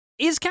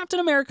Is Captain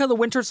America the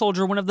Winter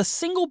Soldier one of the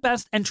single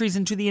best entries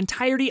into the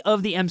entirety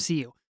of the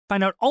MCU?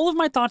 Find out all of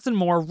my thoughts and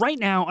more right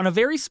now on a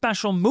very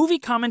special movie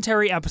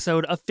commentary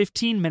episode of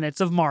 15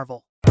 Minutes of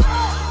Marvel.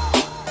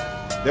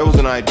 There was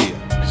an idea.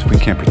 Because if we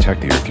can't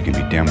protect the Earth, you can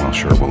be damn well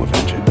sure we'll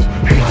avenge it.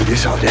 I can do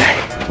this all day.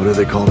 What are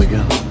they called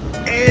again?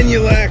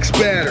 Annulax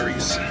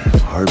batteries.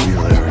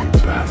 Arbilary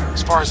batteries.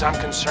 As far as I'm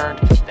concerned,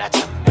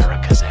 that's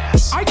America's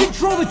ass. I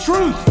control the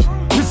truth!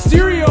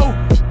 Mysterio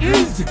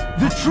is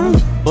the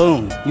truth!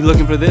 Boom. You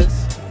looking for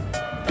this?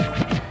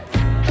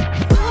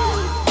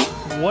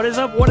 What is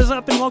up,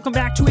 and welcome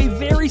back to a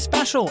very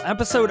special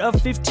episode of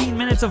 15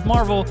 Minutes of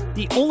Marvel,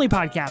 the only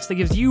podcast that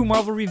gives you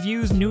Marvel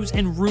reviews, news,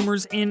 and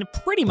rumors in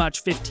pretty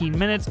much 15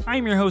 minutes.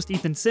 I'm your host,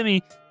 Ethan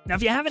Simi. Now,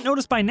 if you haven't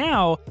noticed by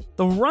now,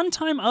 the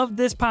runtime of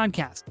this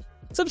podcast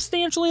is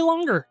substantially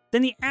longer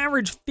than the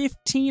average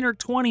 15 or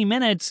 20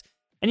 minutes.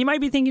 And you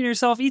might be thinking to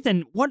yourself,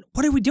 Ethan, what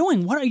are we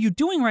doing? What are you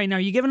doing right now?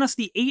 You're giving us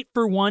the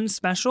 8-for-1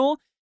 special?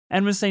 And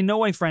I'm going to say, no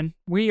way, friend.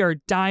 We are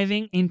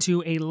diving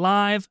into a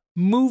live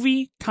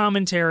movie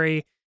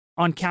commentary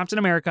on Captain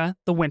America,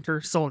 the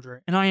Winter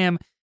Soldier. And I am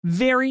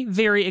very,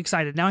 very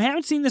excited. Now, I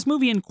haven't seen this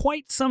movie in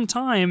quite some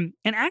time.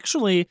 And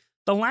actually,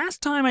 the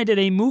last time I did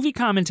a movie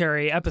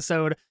commentary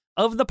episode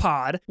of the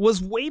pod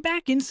was way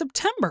back in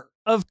September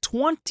of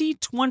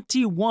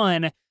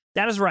 2021.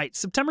 That is right.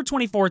 September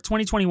 24th,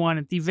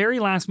 2021, the very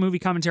last movie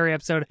commentary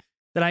episode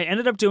that I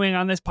ended up doing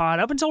on this pod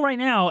up until right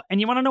now. And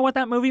you want to know what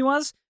that movie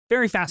was?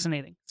 Very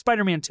fascinating.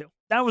 Spider-Man 2.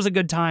 That was a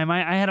good time.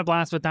 I had a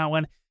blast with that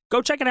one.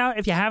 Go check it out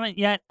if you haven't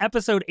yet.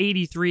 Episode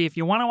 83. If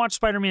you want to watch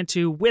Spider-Man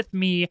 2 with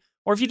me,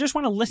 or if you just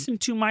want to listen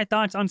to my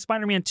thoughts on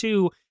Spider-Man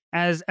 2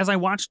 as I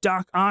watch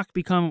Doc Ock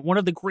become one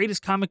of the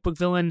greatest comic book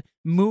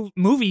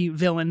movie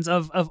villains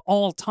of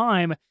all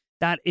time,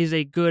 that is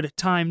a good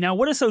time. Now,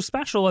 what is so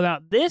special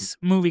about this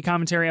movie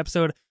commentary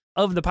episode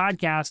of the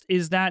podcast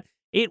is that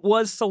it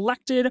was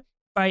selected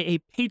by a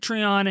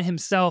Patreon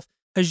himself.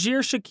 Hajir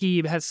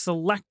Shakib has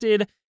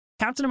selected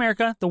Captain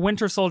America, the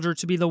Winter Soldier,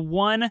 to be the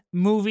one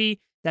movie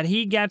that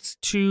he gets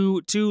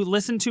to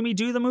listen to me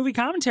do the movie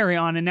commentary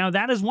on. And now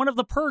that is one of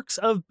the perks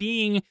of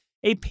being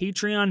a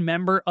Patreon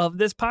member of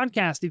this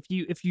podcast.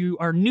 If you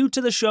are new to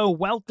the show,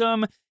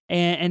 welcome.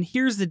 And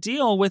here's the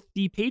deal with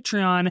the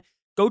Patreon.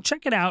 Go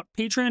check it out.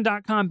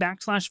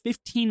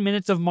 Patreon.com/15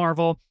 Minutes of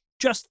Marvel.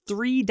 Just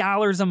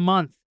 $3 a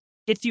month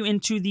gets you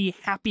into the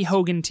Happy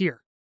Hogan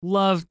tier.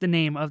 Love the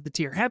name of the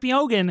tier. Happy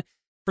Hogan,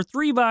 for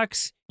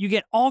 $3, you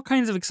get all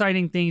kinds of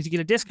exciting things. You get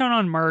a discount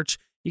on merch.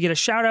 You get a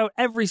shout out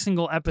every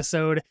single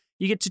episode.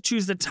 You get to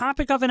choose the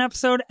topic of an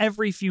episode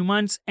every few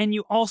months. And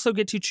you also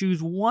get to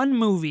choose one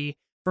movie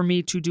for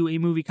me to do a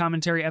movie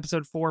commentary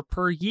episode for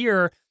per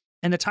year.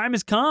 And the time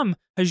has come.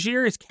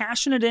 Hajir is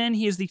cashing it in.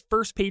 He is the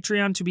first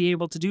Patreon to be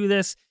able to do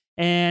this.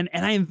 And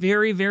I am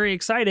very, very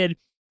excited.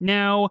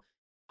 Now,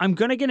 I'm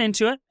going to get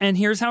into it. And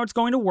here's how it's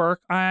going to work.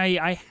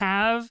 I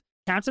have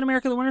Captain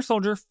America, the Winter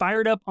Soldier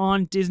fired up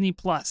on Disney+.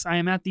 I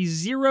am at the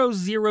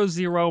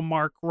 000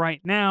 mark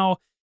right now.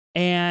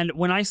 And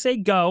when I say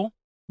go,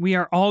 we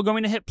are all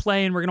going to hit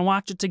play and we're going to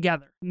watch it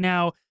together.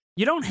 Now,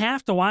 you don't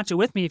have to watch it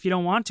with me if you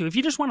don't want to. If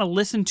you just want to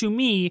listen to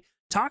me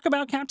talk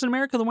about Captain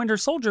America, the Winter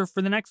Soldier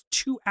for the next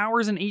 2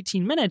 hours and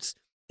 18 minutes,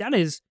 that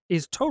is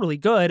totally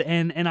good.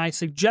 And I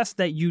suggest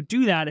that you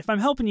do that. If I'm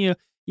helping you,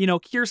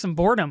 cure some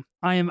boredom,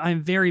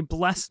 I'm very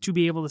blessed to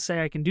be able to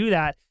say I can do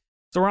that.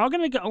 So we're all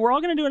going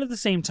to do it at the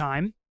same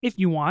time if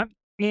you want.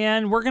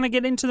 And we're going to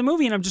get into the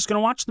movie and I'm just going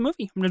to watch the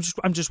movie.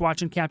 I'm just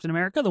watching Captain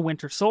America, the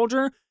Winter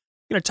Soldier. I'm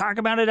going to talk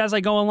about it as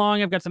I go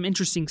along. I've got some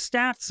interesting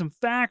stats, some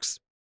facts,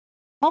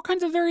 all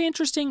kinds of very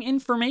interesting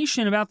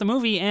information about the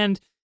movie. And,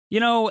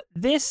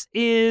 this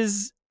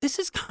is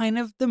kind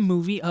of the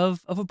movie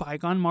of a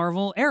bygone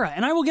Marvel era.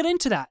 And I will get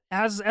into that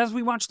as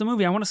we watch the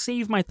movie. I want to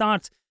save my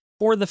thoughts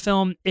for the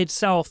film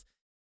itself.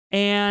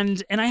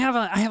 And I have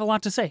a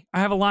lot to say.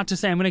 I'm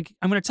going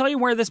to tell you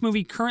where this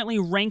movie currently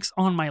ranks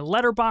on my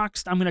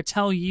Letterboxd. I'm going to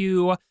tell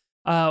you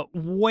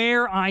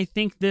where I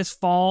think this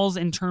falls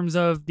in terms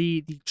of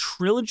the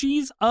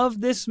trilogies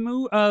of this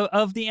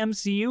of the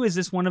MCU. Is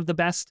this one of the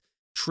best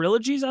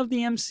trilogies of the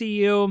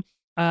MCU?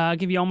 I'll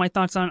give you all my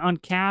thoughts on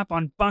Cap,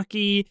 on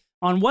Bucky,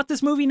 on what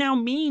this movie now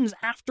means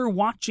after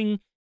watching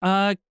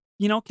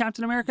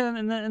Captain America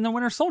and the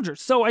Winter Soldier.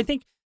 So I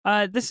think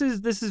this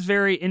is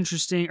very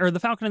interesting, or the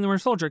Falcon and the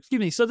Winter Soldier, excuse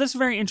me. So this is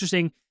very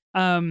interesting.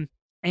 And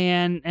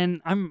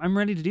I'm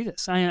ready to do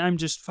this. I'm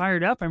just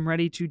fired up. I'm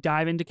ready to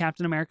dive into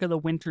Captain America, the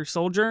Winter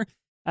Soldier.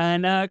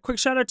 And quick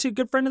shout out to a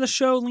good friend of the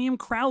show, Liam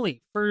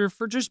Crowley, for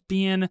just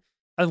being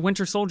a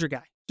Winter Soldier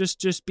guy,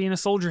 just being a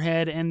soldier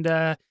head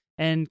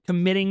and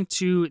committing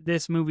to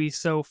this movie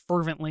so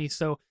fervently.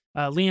 So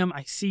Liam,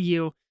 I see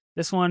you.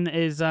 This one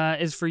is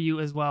for you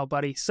as well,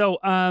 buddy. So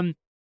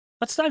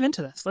let's dive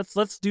into this.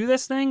 Let's do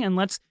this thing and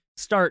let's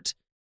start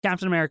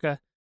Captain America,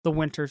 the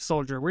Winter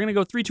Soldier. We're gonna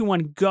go 3, 2,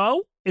 1,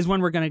 go is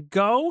when we're gonna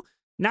go.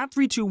 Not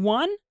 3, 2,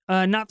 1.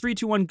 Not 3,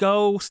 2, 1,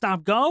 go.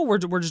 Stop. Go. We're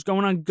just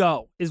going on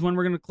go is when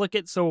we're gonna click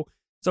it. So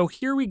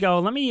here we go.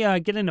 Let me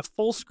get into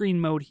full screen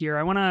mode here.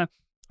 I wanna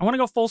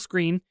go full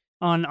screen.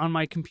 on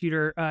my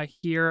computer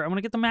here. I want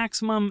to get the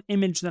maximum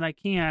image that I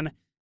can.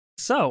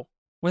 So,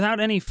 without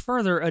any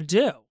further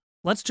ado,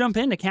 let's jump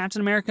into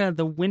Captain America: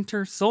 The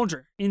Winter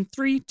Soldier in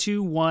 3,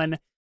 2, 1,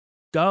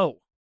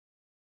 go.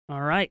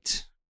 All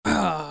right.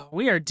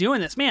 We are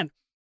doing this, man.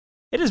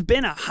 It has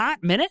been a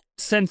hot minute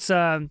since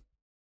I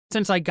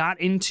got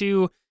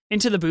into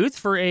the booth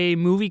for a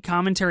movie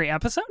commentary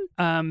episode.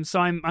 So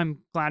I'm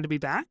glad to be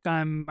back.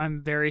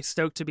 I'm very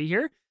stoked to be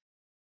here.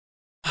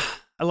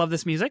 I love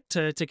this music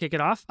to kick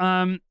it off.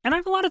 And I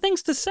have a lot of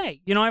things to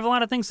say. I have a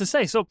lot of things to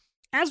say. So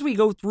as we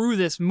go through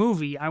this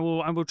movie, I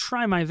will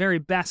try my very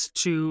best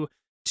to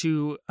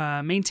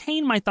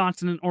maintain my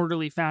thoughts in an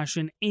orderly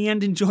fashion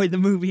and enjoy the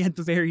movie at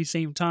the very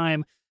same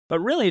time. But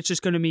really, it's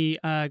just going to be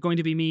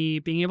me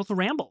being able to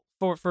ramble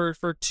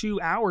for 2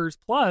 hours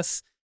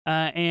plus,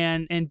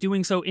 and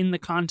doing so in the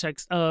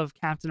context of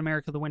Captain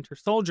America: The Winter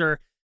Soldier.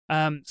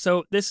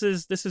 So this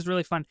is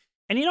really fun.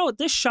 And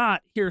this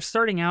shot here,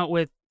 starting out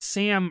with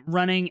Sam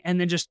running and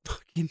then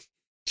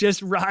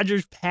just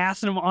Rogers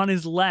passing him on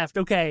his left.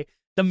 Okay,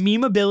 the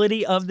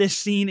memeability of this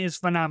scene is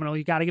phenomenal.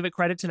 You got to give it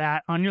credit to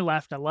that. On your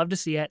left, I love to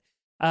see it.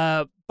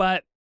 But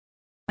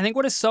I think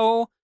what is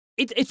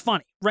it's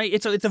funny, right?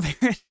 It's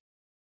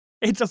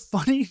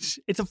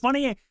a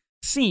funny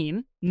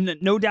scene,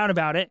 no doubt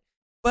about it.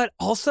 But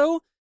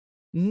also,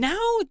 now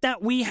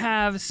that we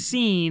have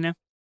seen,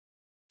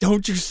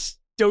 don't you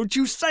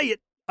say it.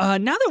 Now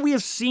that we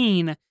have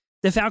seen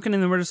The Falcon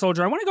and the Winter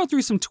Soldier, I want to go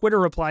through some Twitter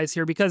replies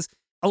here, because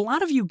a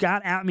lot of you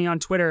got at me on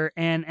Twitter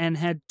and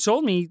had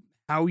told me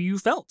how you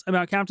felt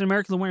about Captain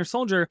America: The Winter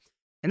Soldier.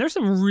 And there's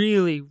some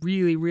really,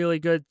 really, really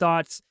good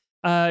thoughts.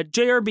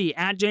 JRB,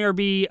 at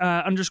JRB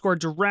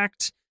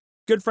 _direct,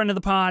 good friend of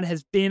the pod,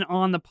 has been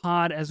on the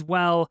pod as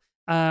well.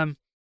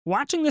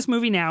 Watching this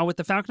movie now with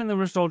The Falcon and the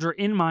Winter Soldier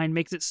in mind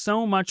makes it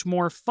so much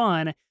more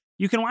fun.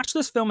 You can watch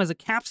this film as a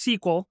Cap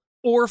sequel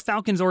or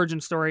Falcon's origin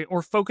story,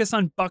 or focus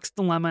on Buck's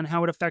dilemma and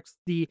how it affects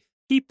the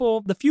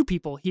few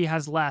people he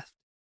has left.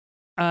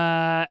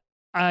 I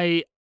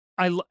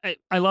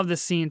love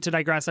this scene. To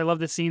digress, I love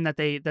this scene that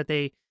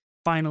they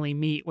finally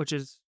meet, which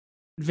is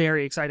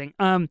very exciting.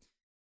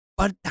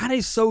 But that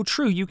is so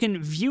true. You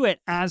can view it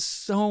as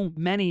so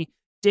many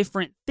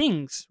different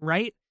things,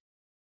 right?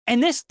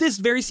 And this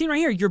very scene right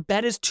here, your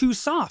bed is too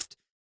soft.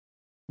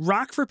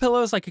 Rock for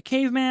pillows like a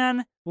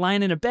caveman,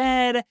 lying in a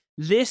bed.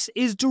 This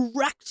is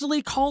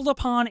directly called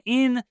upon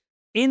in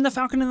The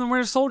Falcon and the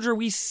Winter Soldier.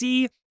 We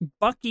see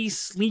Bucky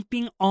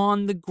sleeping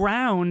on the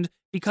ground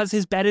because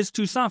his bed is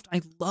too soft.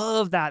 I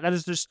love that. That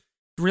is just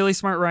really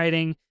smart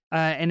writing,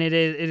 and it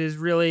is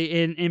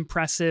really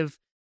impressive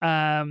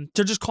to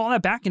just call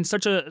that back in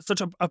such a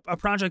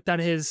project that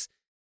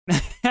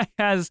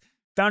has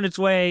found its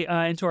way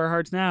into our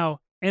hearts now.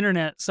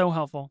 Internet, so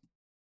helpful.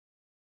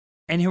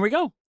 And here we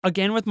go.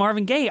 Again with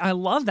Marvin Gaye. I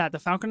love that. The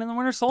Falcon and the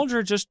Winter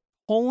Soldier just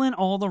pulling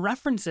all the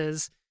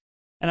references.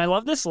 And I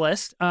love this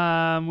list.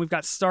 We've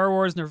got Star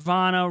Wars,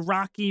 Nirvana,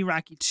 Rocky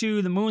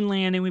 2, the moon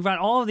landing. We've got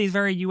all of these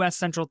very U.S.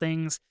 central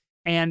things.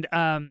 And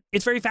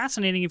it's very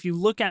fascinating. If you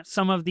look at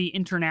some of the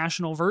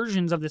international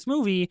versions of this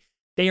movie,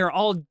 they are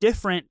all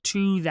different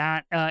to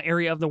that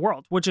area of the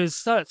world, which is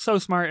so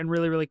smart and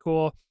really, really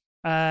cool.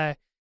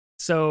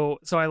 So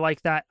I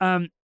like that.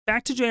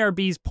 Back to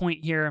JRB's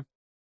point here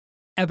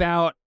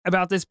about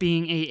this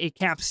being a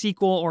Cap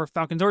sequel or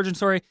Falcon's origin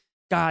story.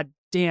 God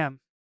damn.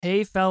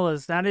 Hey,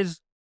 fellas, that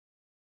is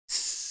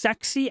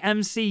sexy.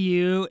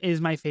 MCU is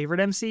my favorite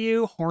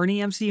MCU. Horny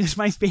MCU is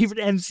my favorite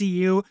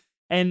MCU.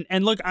 And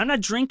look, I'm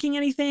not drinking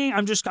anything.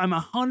 I'm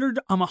a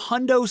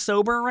hundo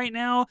sober right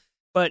now.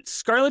 But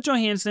Scarlett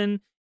Johansson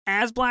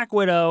as Black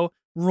Widow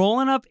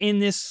rolling up in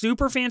this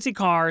super fancy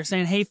car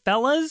saying, "Hey,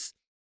 fellas,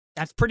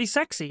 that's pretty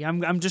sexy."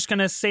 I'm just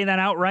gonna say that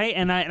outright,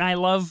 and I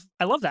love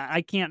that.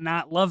 I can't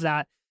not love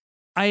that.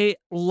 I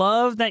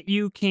love that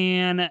you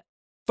can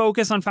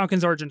focus on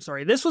Falcon's origin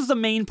story. This was the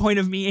main point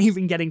of me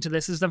even getting to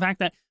this, is the fact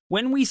that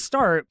when we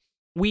start,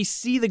 we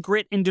see the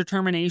grit and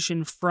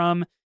determination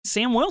from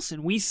Sam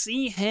Wilson. We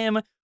see him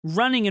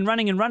running and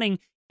running and running,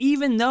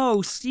 even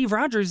though Steve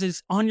Rogers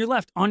is on your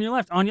left,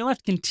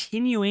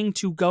 continuing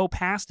to go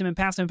past him and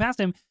past him and past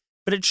him.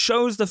 But it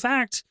shows the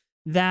fact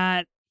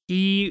that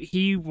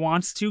he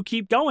wants to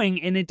keep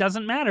going, and it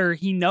doesn't matter.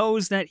 He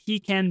knows that he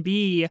can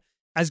be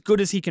as good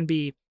as he can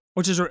be,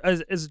 which is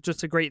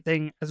just a great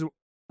thing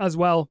as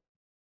well.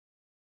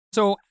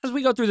 So as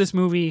we go through this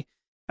movie,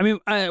 I mean,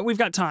 we've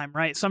got time,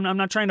 right? So I'm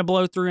not trying to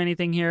blow through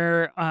anything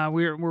here.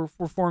 We're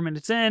 4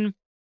 minutes in.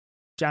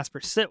 Jasper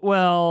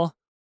Sitwell,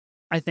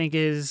 I think,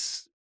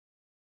 is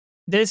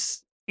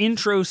this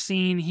intro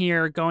scene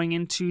here going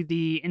into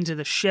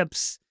the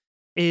ships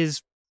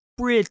is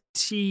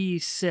pretty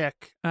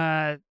sick.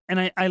 And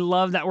I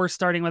love that we're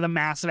starting with a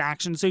massive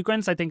action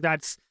sequence. I think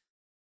that's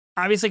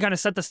obviously kind of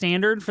set the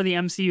standard for the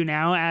MCU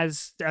now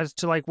as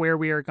to like where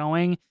we are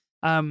going.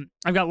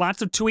 I've got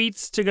lots of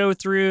tweets to go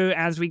through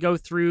as we go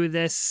through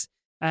this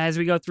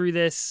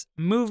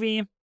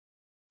movie,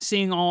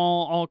 seeing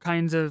all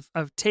kinds of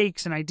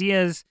takes and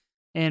ideas,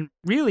 and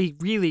really,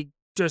 really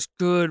just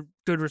good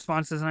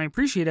responses. And I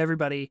appreciate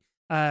everybody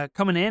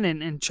coming in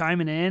and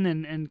chiming in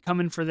and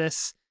coming for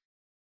this.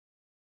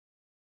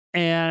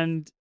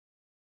 And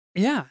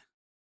yeah,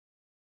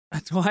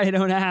 that's why I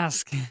don't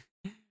ask.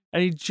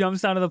 And he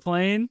jumps out of the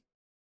plane.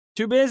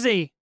 Too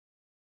busy.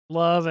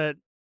 Love it.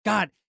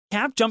 God,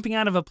 Cap jumping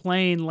out of a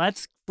plane.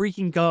 Let's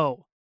freaking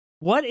go.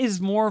 What is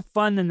more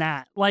fun than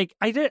that? Like,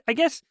 I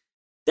guess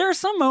there are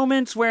some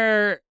moments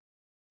where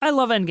I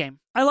love Endgame.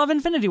 I love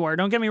Infinity War.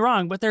 Don't get me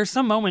wrong. But there are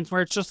some moments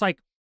where it's just like,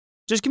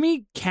 just give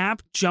me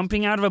Cap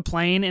jumping out of a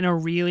plane in a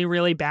really,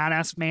 really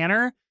badass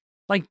manner.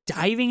 Like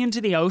diving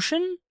into the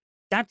ocean.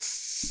 That's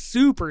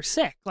super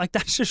sick. Like,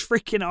 that's just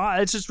freaking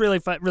awesome. It's just really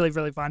fun, really,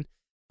 really fun.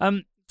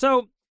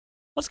 So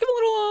let's give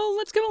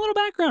a little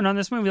background on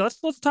this movie.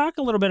 Let's talk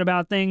a little bit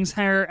about things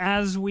here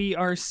as we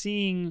are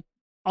seeing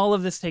all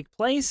of this take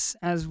place,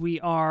 as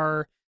we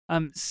are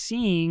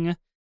seeing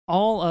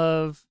all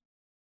of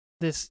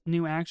this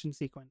new action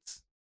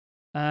sequence.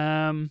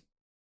 Let's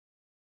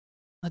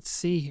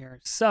see here.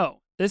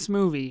 So this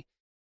movie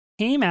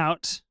came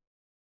out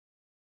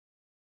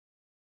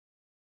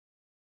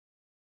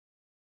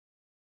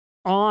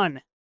on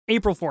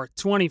April 4th,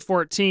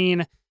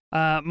 2014.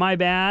 My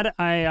bad.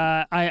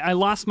 I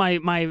lost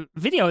my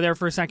video there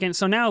for a second.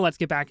 So now let's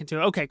get back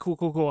into it. Okay,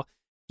 cool.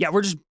 Yeah,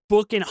 we're just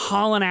booking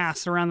hauling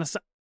ass around the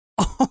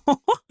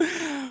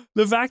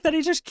the fact that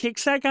he just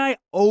kicks that guy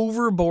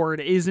overboard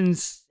is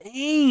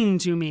insane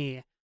to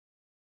me.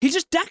 He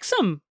just decks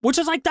him, which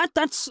is like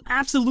that's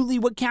absolutely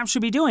what Cap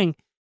should be doing.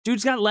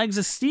 Dude's got legs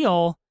of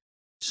steel,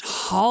 just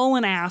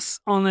hauling ass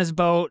on this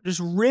boat, just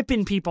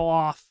ripping people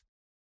off,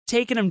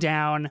 taking them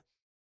down.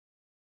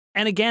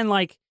 And again,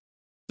 like,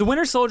 the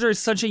Winter Soldier is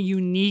such a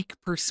unique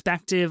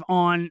perspective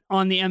on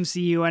the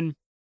MCU,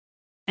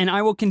 and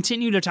I will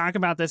continue to talk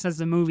about this as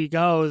the movie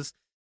goes.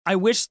 I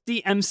wish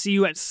the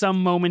MCU at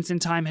some moments in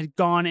time had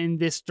gone in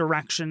this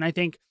direction. I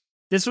think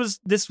this was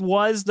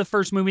the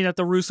first movie that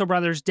the Russo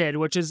brothers did,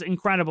 which is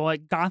incredible.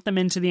 It got them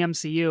into the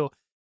MCU.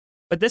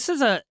 But this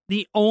is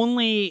the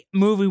only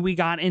movie we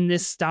got in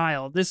this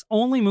style. This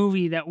only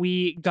movie that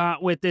we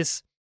got with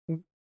this.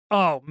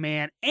 Oh,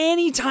 man.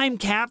 Anytime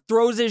Cap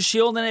throws his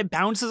shield and it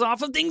bounces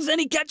off of things and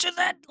he catches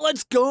it,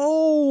 let's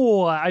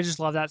go. I just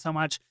love that so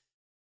much.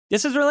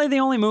 This is really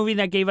the only movie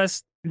that gave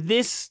us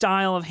this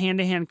style of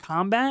hand-to-hand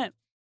combat,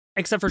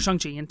 except for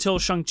Shang-Chi, until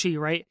Shang-Chi,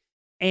 right?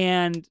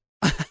 And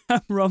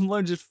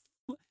Rumlow just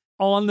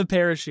on the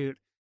parachute.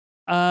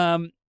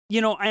 And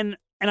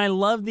I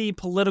love the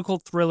political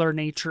thriller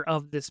nature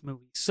of this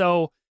movie.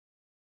 So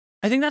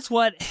I think that's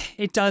what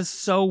it does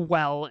so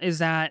well, is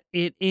that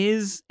it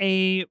is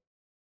a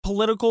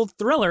political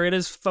thriller. It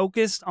is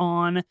focused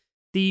on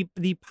the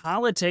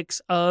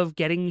politics of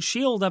getting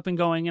S.H.I.E.L.D. up and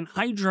going, and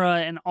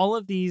Hydra and all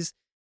of these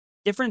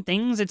different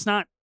things. It's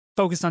not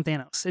focused on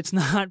Thanos. It's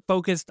not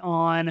focused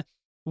on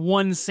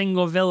one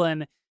single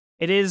villain.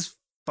 It is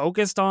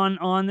focused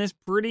on this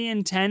pretty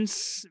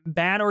intense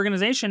bad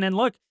organization. And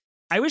look,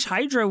 I wish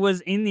Hydra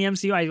was in the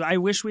MCU. I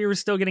wish we were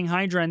still getting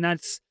Hydra, and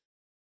that's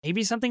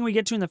maybe something we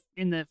get to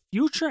in the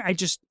future.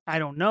 I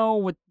don't know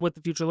what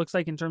the future looks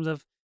like in terms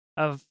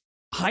of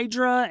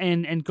Hydra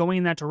and going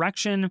in that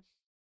direction.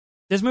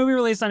 This movie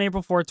released on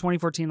April 4th,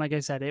 2014, like I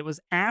said. It was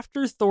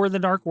after Thor: The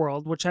Dark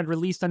World, which had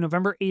released on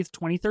November 8th,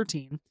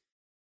 2013.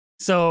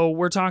 So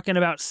we're talking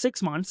about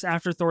 6 months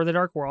after Thor: The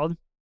Dark World,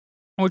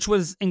 which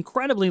was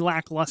incredibly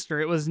lackluster.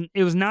 It was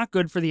not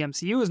good for the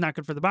MCU. It was not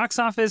good for the box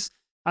office.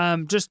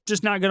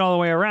 Just not good all the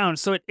way around.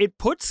 So it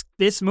puts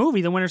this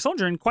movie, The Winter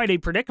Soldier, in quite a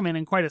predicament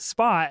and quite a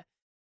spot.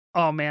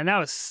 Oh man, that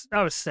was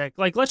sick.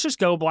 Like, let's just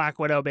go Black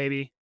Widow,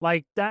 baby.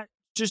 Like that.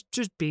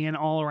 Just being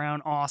all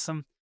around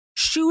awesome.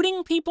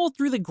 Shooting people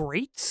through the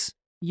grates?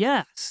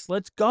 Yes,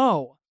 let's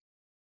go.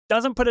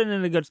 Doesn't put it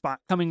in a good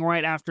spot, coming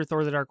right after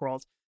Thor: The Dark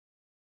World.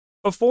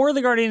 Before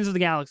the Guardians of the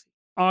Galaxy,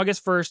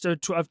 August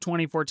 1st of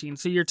 2014.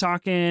 So you're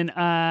talking,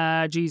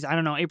 I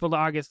don't know, April to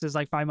August is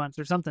like 5 months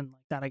or something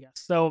like that, I guess.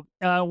 So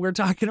we're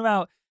talking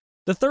about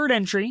the third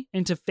entry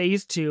into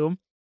Phase 2,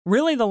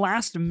 really the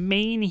last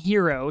main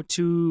hero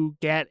to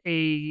get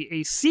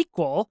a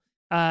sequel.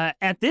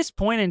 At this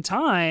point in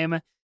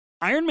time,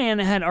 Iron Man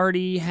had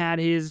already had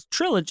his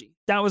trilogy.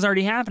 That was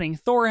already happening.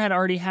 Thor had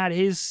already had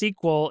his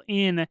sequel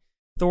in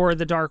Thor: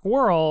 The Dark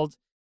World.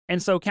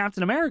 And so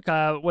Captain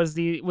America was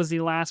the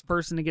last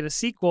person to get a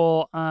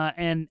sequel.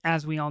 And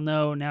as we all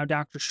know, now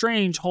Doctor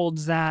Strange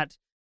holds that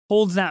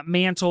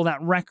mantle,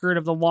 that record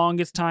of the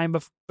longest time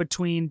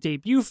between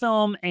debut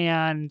film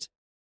and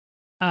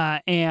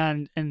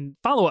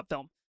follow-up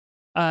film.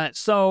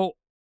 So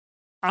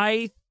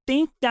I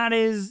think that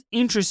is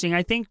interesting.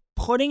 I think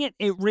putting it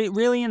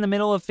really in the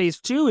middle of Phase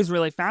 2 is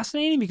really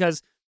fascinating,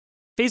 because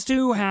Phase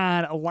 2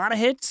 had a lot of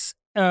hits,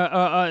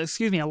 a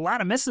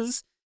lot of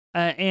misses,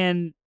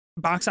 and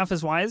box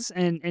office wise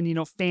and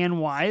fan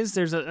wise,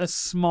 there's a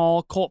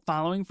small cult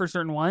following for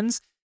certain ones.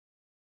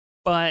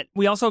 But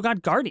we also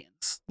got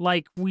Guardians.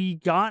 Like, we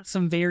got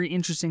some very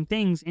interesting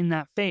things in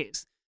that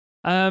phase.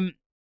 Like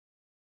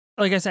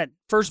I said,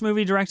 first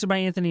movie directed by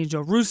Anthony and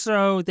Joe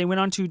Russo. They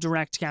went on to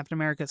direct Captain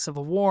America: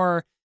 Civil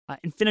War,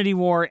 Infinity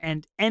War,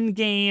 and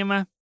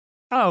Endgame.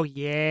 Oh,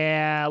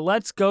 yeah.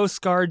 Let's go,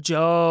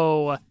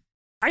 ScarJo.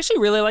 I actually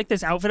really like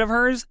this outfit of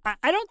hers.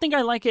 I don't think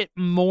I like it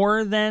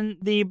more than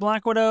the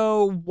Black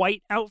Widow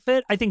white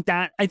outfit. I think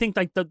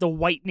like the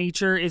white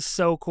nature is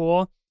so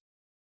cool.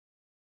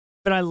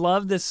 But I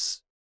love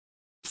this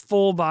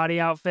full body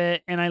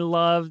outfit, and I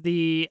love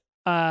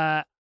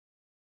I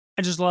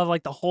just love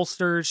like the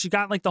holsters. She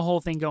got like the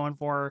whole thing going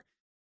for her.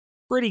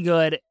 Pretty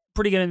good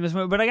in this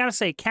movie. But I gotta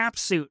say,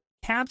 Cap's suit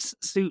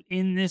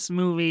in this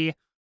movie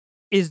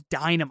is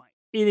dynamite.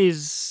 It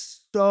is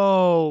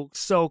so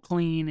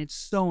clean. It's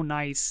so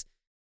nice.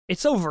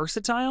 It's so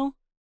versatile.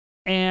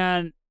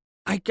 And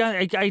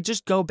I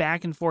just go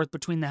back and forth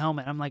between the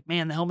helmet. I'm like,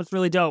 man, the helmet's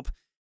really dope.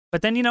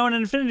 But then, in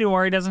Infinity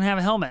War, he doesn't have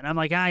a helmet. I'm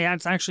like, yeah,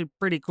 it's actually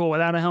pretty cool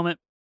without a helmet.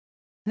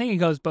 I think it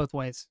goes both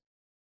ways.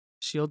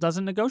 S.H.I.E.L.D.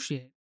 doesn't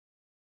negotiate.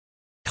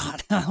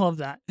 God, I love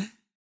that.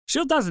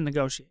 S.H.I.E.L.D. doesn't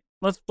negotiate.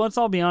 Let's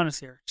all be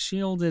honest here.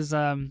 S.H.I.E.L.D.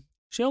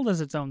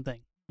 is its own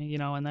thing,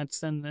 and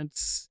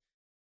it's.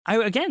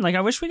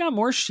 I wish we got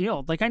more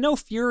S.H.I.E.L.D. Like, I know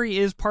Fury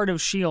is part of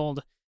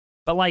S.H.I.E.L.D.,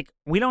 but like,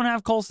 we don't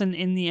have Coulson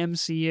in the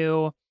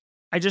MCU.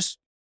 I just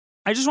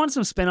want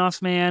some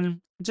spinoffs,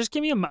 man. Just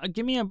give me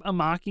a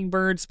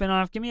Mockingbird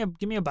spinoff.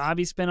 Give me a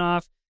Bobby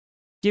spinoff.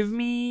 Give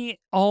me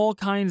all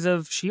kinds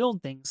of S.H.I.E.L.D.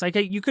 things. Like,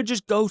 you could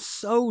just go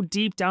so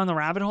deep down the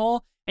rabbit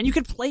hole, and you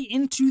could play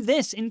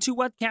into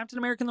what Captain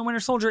America and the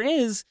Winter Soldier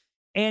is,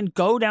 and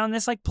go down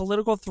this like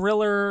political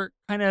thriller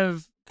kind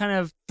of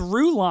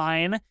through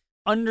line,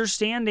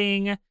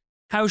 understanding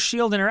how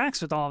S.H.I.E.L.D.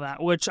 interacts with all of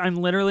that, which I'm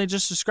literally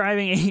just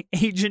describing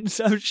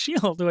Agents of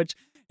S.H.I.E.L.D., which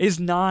is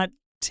not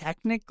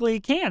technically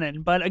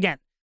canon. But again,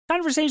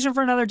 conversation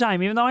for another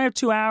time. Even though I have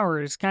 2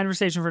 hours,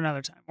 conversation for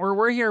another time.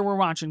 We're here, we're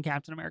watching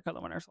Captain America: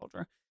 The Winter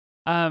Soldier.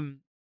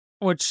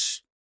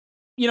 Which,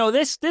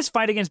 this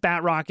fight against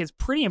Batroc is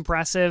pretty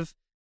impressive.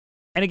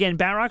 And again,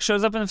 Batroc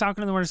shows up in the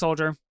Falcon and the Winter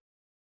Soldier.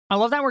 I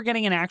love that we're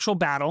getting an actual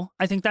battle.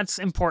 I think that's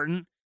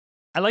important.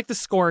 I like the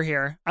score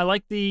here. I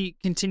like the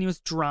continuous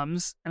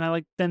drums, and I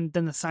like then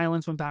the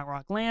silence when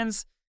Batroc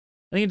lands.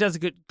 I think it does a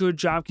good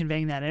job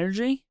conveying that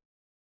energy.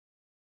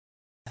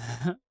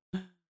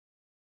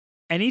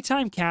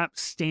 Anytime Cap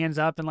stands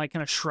up and like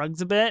kind of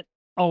shrugs a bit,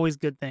 always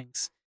good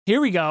things.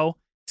 Here we go.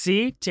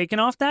 See, taking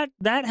off that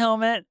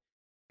helmet,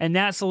 and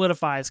that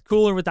solidifies.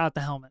 Cooler without the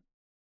helmet.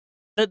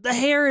 The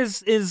hair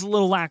is a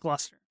little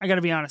lackluster. I got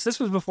to be honest. This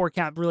was before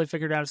Cap really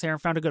figured out his hair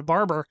and found a good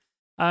barber.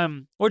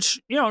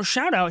 Which,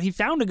 shout out, he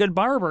found a good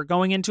barber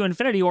going into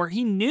Infinity War.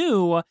 He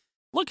knew,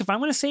 look, if I'm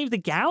going to save the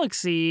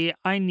galaxy,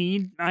 I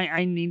need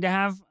to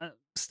have a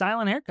style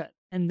and haircut.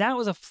 And that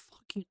was a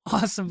fucking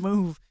awesome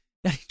move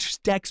that he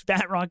just decks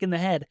Batroc in the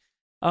head.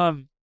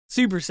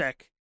 Super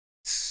sick.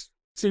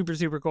 Super,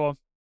 super cool.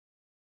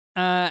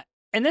 And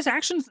this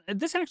action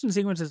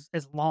sequence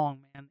is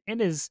long, man.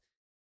 It is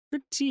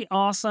pretty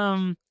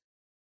awesome.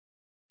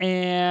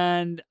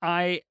 And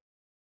I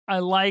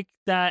like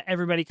that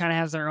everybody kind of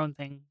has their own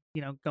thing,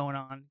 going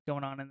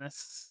on in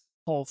this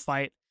whole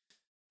fight.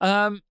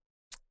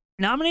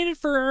 Nominated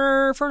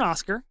for an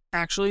Oscar,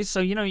 actually. So,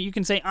 you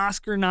can say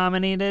Oscar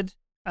nominated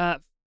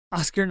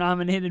Captain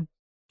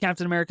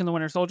America and the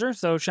Winter Soldier.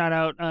 So shout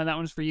out, that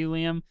one's for you,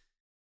 Liam.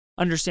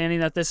 Understanding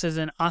that this is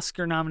an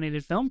Oscar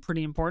nominated film,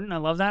 pretty important. I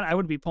love that. I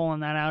would be pulling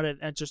that out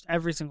at just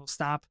every single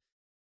stop.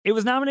 It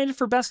was nominated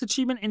for Best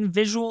Achievement in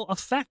Visual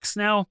Effects.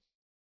 Now,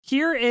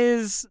 here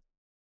is...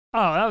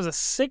 Oh, that was a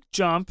sick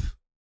jump.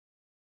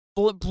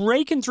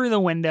 Breaking through the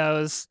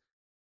windows.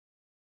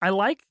 I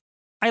like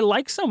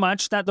so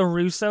much that the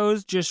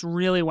Russos just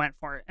really went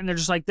for it. And they're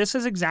just like, this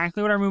is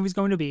exactly what our movie's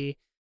going to be.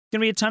 It's going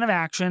to be a ton of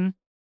action,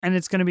 and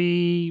it's going to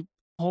be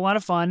a whole lot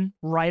of fun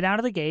right out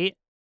of the gate,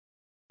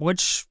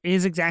 which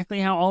is exactly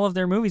how all of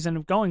their movies end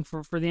up going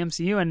for the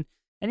MCU. And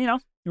the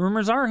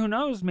rumors are, who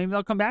knows, maybe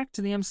they'll come back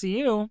to the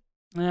MCU.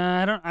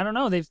 I don't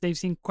know. They've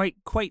seen quite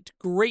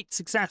great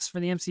success for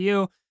the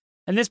MCU.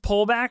 And this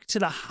pullback to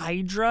the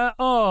Hydra,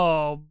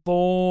 oh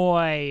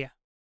boy.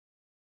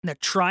 The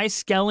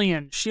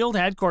Triskelion, S.H.I.E.L.D.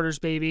 headquarters,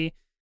 baby.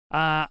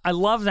 I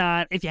love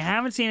that. If you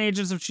haven't seen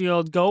Agents of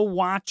S.H.I.E.L.D., go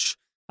watch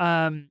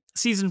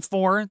season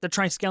 4. The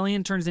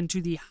Triskelion turns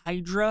into the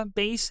Hydra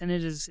base, and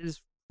it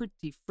is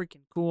pretty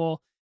freaking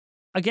cool.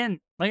 Again,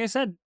 like I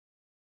said,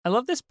 I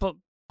love this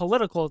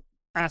political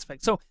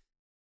aspect. So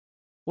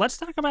let's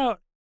talk about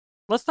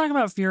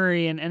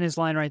Fury and his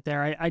line right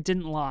there. I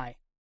didn't lie.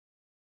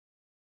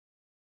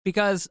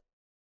 Because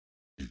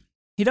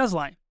he does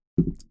lie.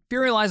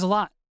 Fury lies a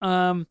lot.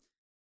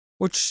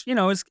 Which,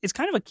 is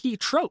kind of a key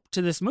trope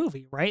to this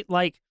movie, right?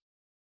 Like,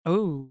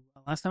 oh,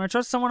 last time I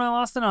trusted someone, I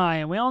lost an eye.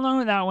 And we all know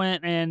who that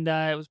went, and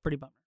it was pretty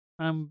bummer.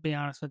 I'm being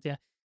honest with you.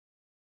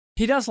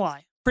 He does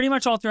lie pretty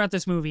much all throughout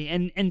this movie.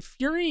 And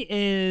Fury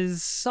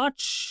is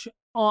such,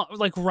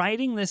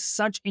 writing this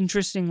such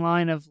interesting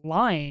line of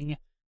lying.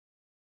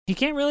 He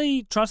can't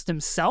really trust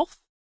himself.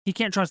 He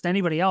can't trust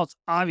anybody else,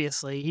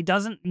 obviously. He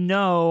doesn't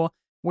know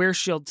where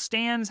S.H.I.E.L.D.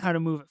 stands, how to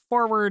move it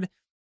forward,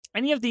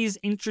 any of these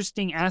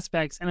interesting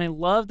aspects. And I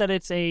love that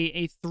it's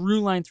a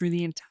through line through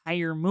the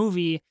entire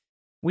movie.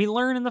 we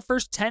learn in the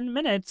first 10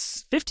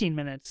 minutes, 15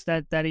 minutes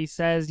that he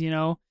says,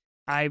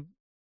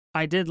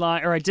 I did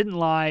lie, or I didn't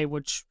lie,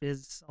 which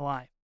is a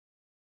lie.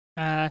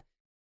 I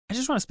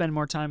just want to spend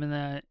more time in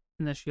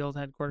the SHIELD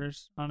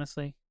headquarters,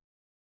 honestly.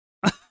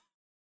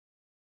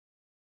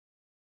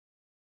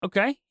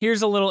 Okay,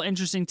 here's a little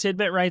interesting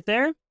tidbit right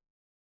there.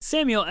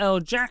 Samuel L.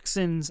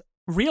 Jackson's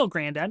real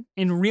granddad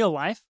in real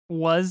life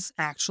was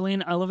actually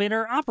an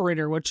elevator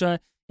operator, which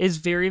is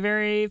very,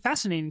 very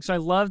fascinating. So I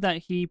love that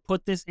he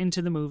put this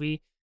into the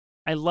movie.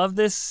 I love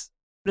this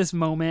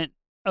moment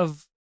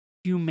of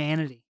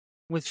humanity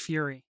with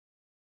Fury,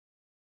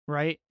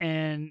 right?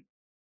 And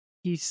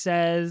he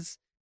says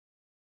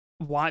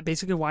why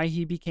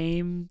he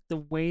became the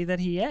way that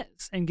he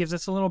is, and gives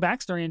us a little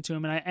backstory into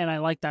him, and I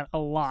like that a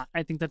lot.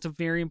 I think that's a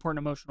very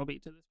important emotional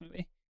beat to this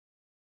movie.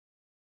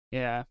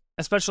 Yeah,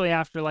 especially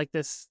after like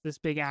this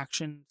big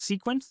action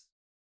sequence,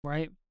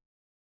 right?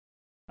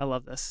 I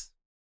love this.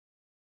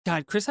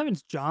 God, Chris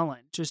Evans'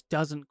 jawline just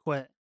doesn't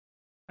quit.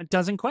 It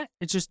doesn't quit.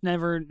 It just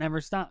never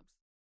stops.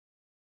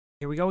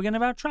 Here we go again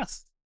about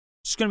trust.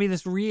 It's just going to be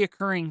this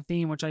reoccurring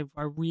theme, which I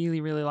really,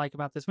 really like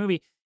about this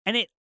movie. And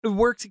it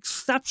works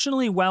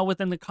exceptionally well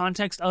within the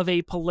context of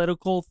a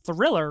political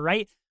thriller,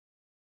 right?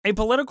 A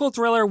political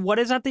thriller, what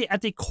is at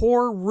the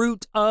core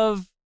root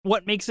of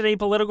what makes it a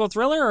political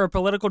thriller or a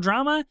political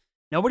drama?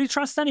 Nobody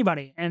trusts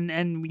anybody.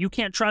 And you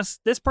can't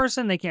trust this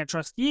person, they can't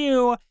trust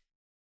you.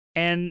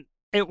 And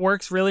it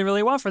works really,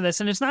 really well for this.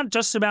 And it's not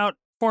just about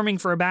forming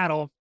for a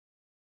battle.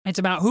 It's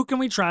about who can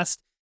we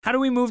trust? How do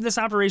we move this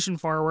operation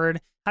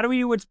forward? How do we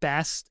do what's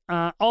best?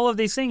 All of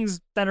these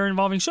things that are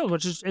involving SHIELD,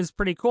 which is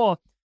pretty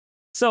cool.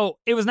 So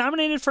it was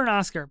nominated for an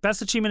Oscar,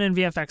 Best Achievement in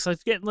VFX.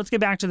 Let's get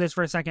back to this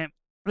for a second.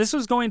 This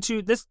was going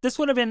to this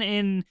would have been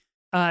in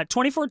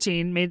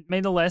 2014, made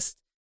the list.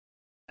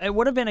 It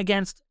would have been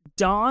against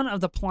Dawn of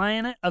the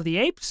Planet of the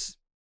Apes,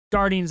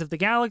 Guardians of the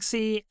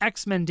Galaxy,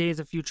 X-Men: Days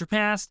of Future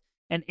Past,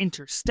 and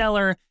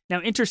Interstellar.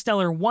 Now,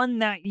 Interstellar won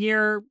that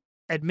year,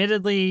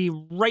 admittedly,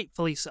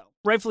 rightfully so.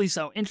 Rightfully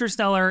so.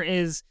 Interstellar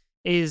is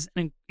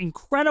an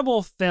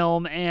incredible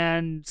film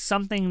and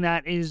something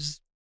that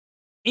is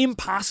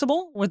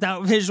impossible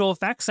without visual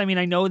effects. I mean,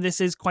 I know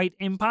this is quite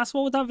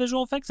impossible without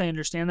visual effects. I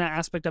understand that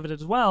aspect of it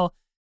as well.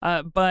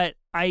 But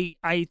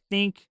I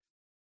think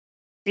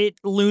it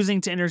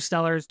losing to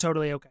Interstellar is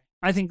totally okay.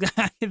 I think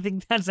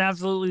that's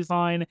absolutely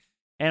fine,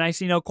 and I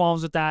see no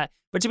qualms with that.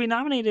 But to be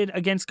nominated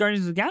against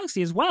Guardians of the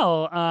Galaxy as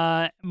well,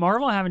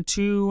 Marvel having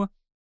two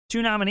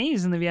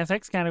nominees in the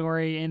VFX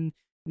category in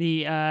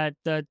the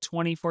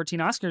 2014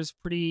 Oscars,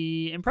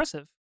 pretty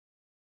impressive.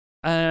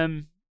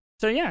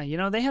 So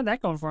yeah, they had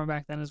that going for them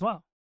back then as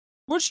well.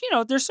 Which,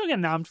 they're still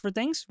getting nommed for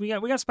things. We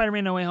got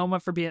Spider-Man: No Way Home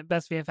up for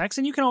Best VFX,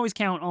 and you can always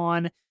count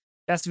on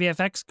Best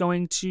VFX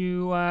going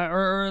to,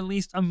 or at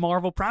least a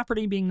Marvel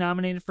property being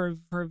nominated for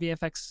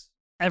VFX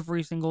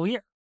every single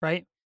year,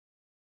 right?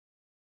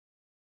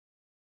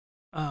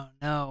 Oh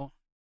no,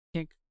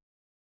 can't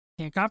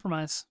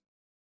compromise.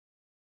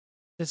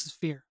 This is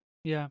fear.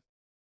 Yeah,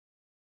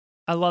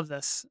 I love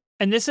this,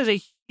 and this is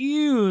a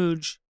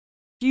huge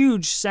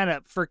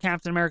setup for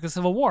Captain America: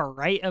 Civil War,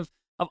 right? Of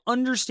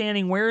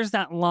understanding where's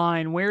that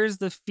line, where's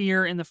the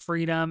fear and the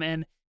freedom,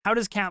 and how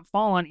does Cap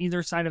fall on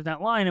either side of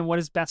that line, and what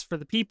is best for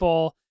the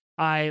people.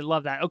 I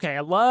love that. Okay,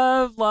 I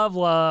love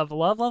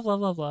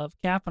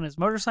Cap on his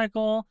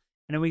motorcycle,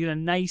 and then we get a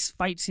nice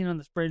fight scene on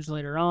this bridge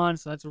later on.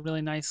 So that's a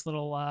really nice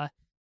little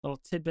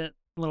tidbit,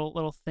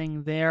 little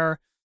thing there.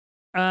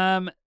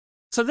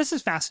 So this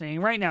is fascinating.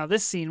 Right now,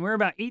 this scene, we're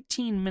about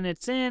 18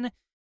 minutes in.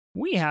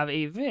 We have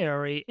a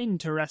very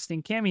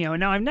interesting cameo. And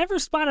now, I've never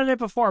spotted it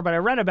before, but I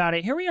read about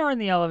it. Here we are in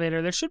the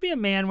elevator. There should be a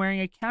man wearing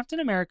a Captain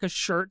America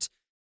shirt.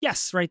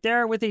 Yes, right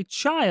there, with a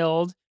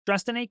child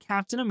dressed in a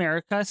Captain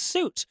America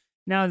suit.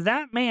 Now,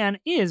 that man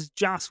is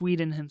Joss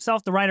Whedon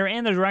himself, the writer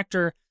and the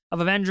director of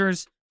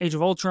Avengers, Age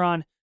of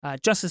Ultron,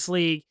 Justice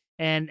League,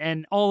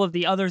 and all of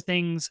the other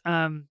things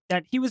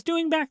that he was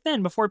doing back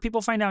then before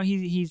people find out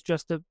he's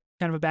just a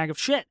kind of a bag of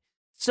shit.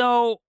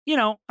 So,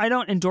 I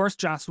don't endorse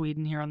Joss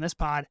Whedon here on this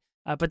pod,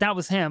 but that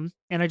was him.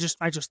 And I just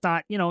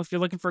thought, if you're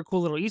looking for a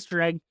cool little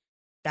Easter egg,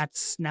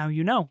 that's now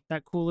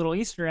that cool little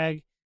Easter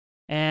egg.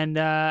 And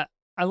I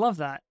love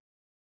that.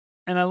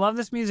 And I love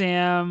this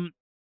museum.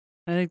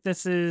 I think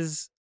this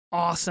is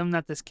awesome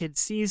that this kid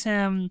sees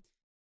him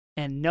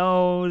and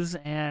knows,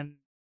 and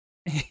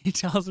he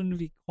tells him to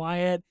be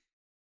quiet.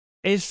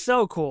 It's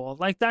so cool.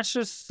 Like, that's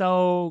just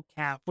so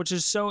Cap, which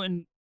is so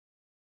and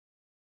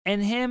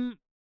him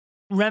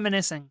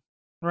reminiscing,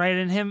 right?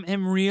 And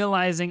him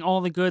realizing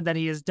all the good that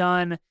he has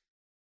done.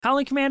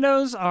 Howling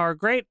Commandos are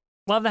great.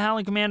 Love the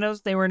Howling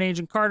Commandos. They were in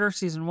Agent Carter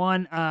season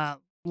 1.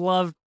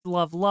 Love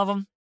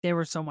them. They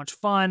were so much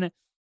fun.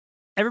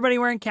 Everybody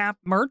wearing Cap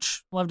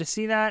merch. Love to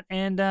see that.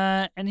 And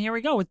here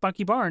we go with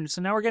Bucky Barnes.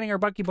 So now we're getting our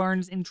Bucky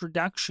Barnes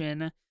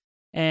introduction,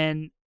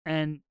 and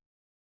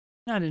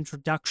not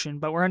introduction,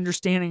 but we're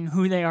understanding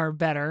who they are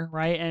better,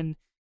 right?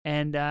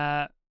 And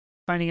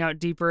finding out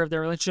deeper of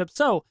their relationship.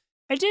 So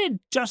I did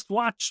just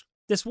watch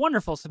this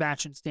wonderful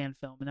Sebastian Stan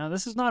film. Now,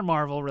 this is not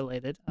Marvel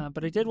related,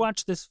 but I did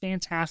watch this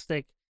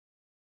fantastic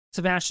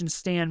Sebastian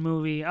Stan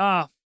movie.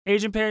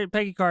 Agent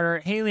Peggy Carter,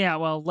 Haley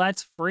Atwell,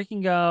 let's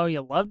freaking go.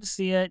 You'll love to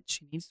see it.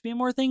 She needs to be in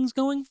more things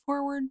going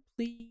forward,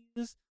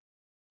 please.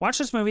 Watch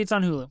this movie. It's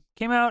on Hulu.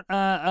 Came out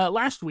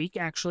last week,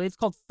 actually. It's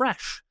called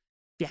Fresh.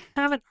 If you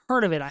haven't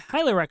heard of it, I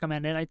highly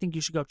recommend it. I think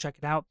you should go check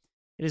it out.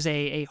 It is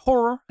a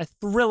horror, a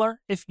thriller,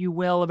 if you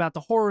will, about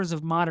the horrors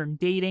of modern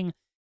dating.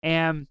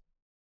 And,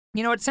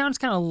 you know, it sounds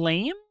kind of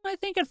lame, I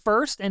think, at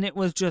first, and it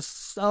was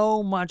just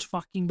so much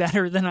fucking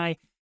better than I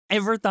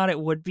ever thought it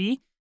would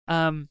be.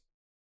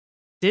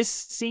 This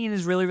scene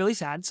is really, really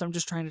sad, so I'm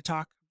just trying to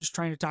talk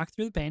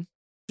through the pain,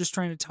 just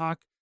trying to talk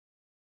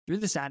through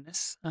the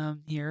sadness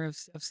here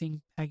of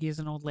seeing Peggy as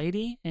an old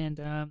lady and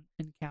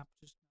Cap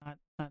just not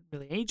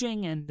really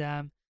aging,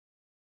 and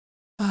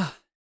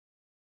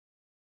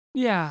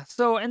yeah.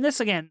 So, and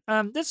this again,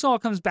 this all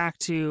comes back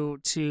to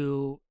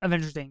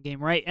Avengers Endgame,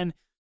 right? And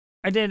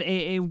I did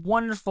a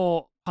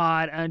wonderful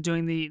pod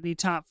doing the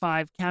top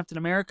 5 Captain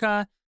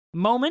America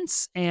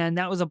moments, and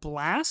that was a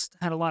blast.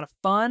 Had a lot of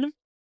fun.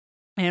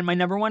 And my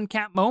number one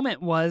Cap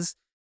moment was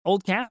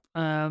old Cap,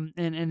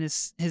 and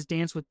his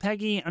dance with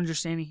Peggy,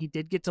 understanding he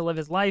did get to live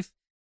his life.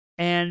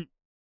 And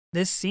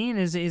this scene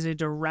is a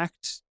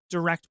direct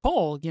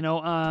pull, you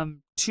know,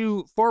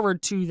 to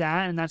forward to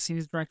that, and that scene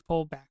is direct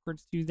pull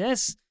backwards to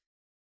this.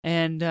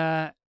 And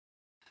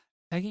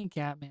Peggy and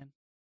Cap, man,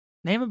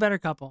 name a better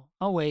couple.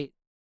 I'll wait.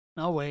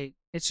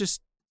 It's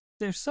just,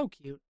 they're so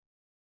cute,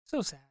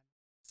 so sad,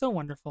 so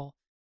wonderful.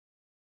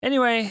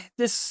 Anyway,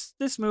 this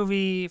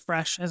movie,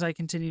 Fresh, as I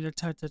continue to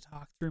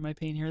talk through my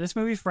pain here, this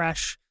movie,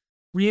 Fresh,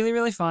 really,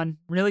 really fun,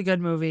 really good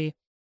movie.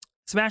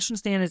 Sebastian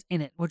Stan is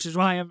in it, which is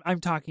why I'm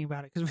talking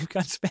about it, because we've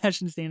got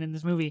Sebastian Stan in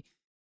this movie.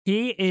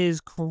 He is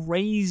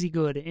crazy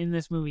good in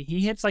this movie. He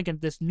hits like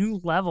this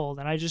new level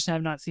that I just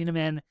have not seen him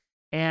in,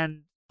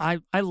 and I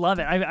love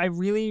it. I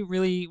really,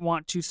 really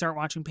want to start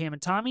watching Pam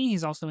and Tommy.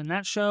 He's also in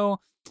that show,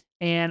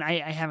 and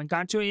I haven't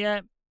got to it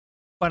yet,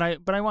 but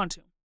I want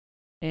to.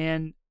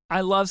 And I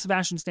love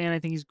Sebastian Stan. I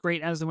think he's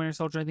great as the Winter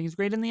Soldier. I think he's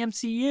great in the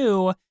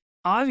MCU.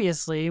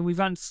 Obviously, we've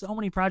done so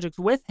many projects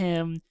with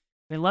him.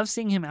 I love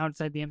seeing him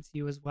outside the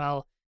MCU as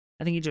well.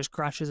 I think he just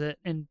crushes it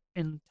in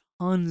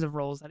tons of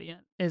roles that he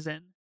is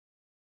in,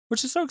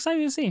 which is so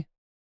exciting to see.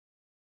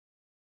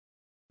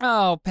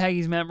 Oh,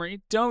 Peggy's memory.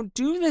 Don't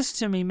do this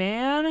to me,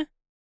 man.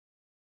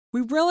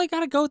 We really got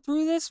to go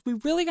through this. We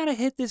really got to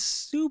hit this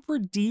super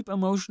deep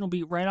emotional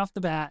beat right off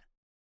the bat.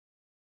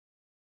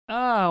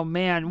 Oh,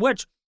 man.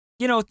 Which,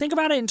 you know, think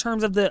about it in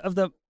terms of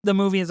the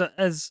movie as a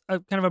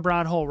kind of a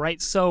broad whole,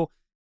 right? So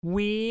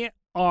we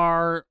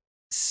are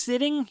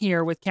sitting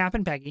here with Cap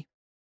and Peggy.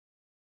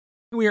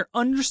 We are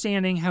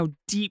understanding how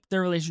deep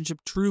their relationship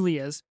truly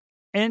is,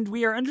 and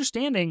we are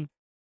understanding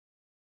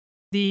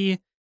the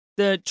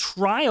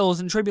trials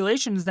and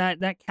tribulations that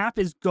Cap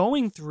is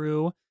going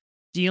through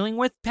dealing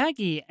with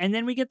Peggy. And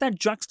then we get that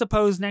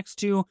juxtaposed next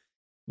to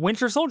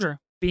Winter Soldier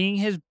being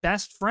his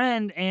best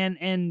friend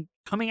and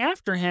coming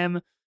after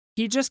him.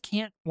 He just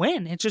can't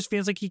win. It just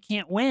feels like he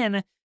can't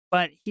win,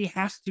 but he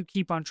has to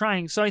keep on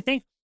trying. So I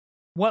think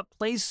what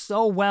plays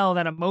so well,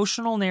 that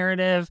emotional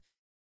narrative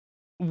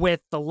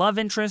with the love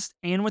interest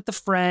and with the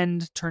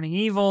friend turning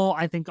evil,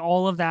 I think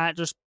all of that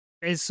just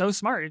is so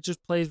smart. It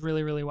just plays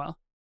really, really well.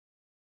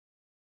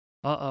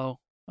 Uh-oh.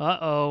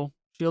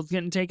 Shield's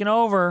getting taken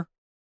over.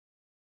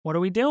 What are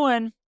we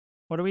doing?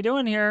 What are we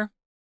doing here?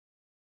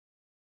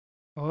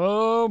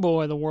 Oh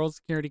boy, the World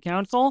Security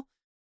Council.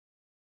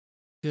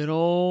 Good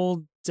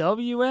old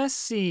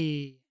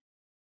WSC.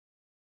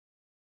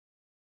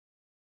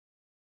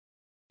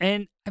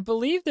 And I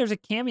believe there's a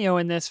cameo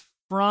in this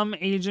from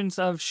Agents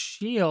of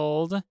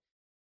S.H.I.E.L.D.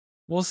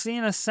 We'll see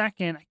in a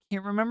second. I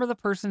can't remember the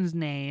person's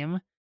name.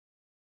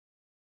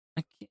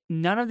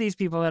 None of these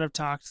people that have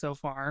talked so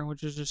far,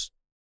 which is just,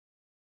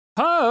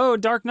 oh,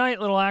 Dark Knight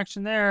little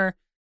action there.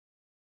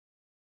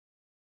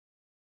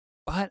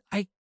 But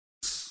I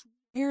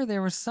swear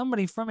there was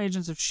somebody from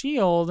Agents of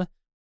S.H.I.E.L.D.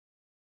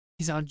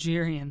 He's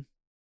Algerian.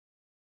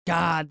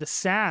 God, the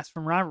sass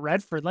from Robert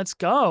Redford. Let's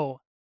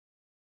go.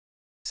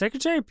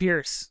 Secretary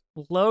Pierce,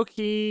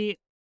 low-key,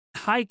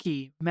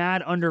 high-key,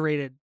 mad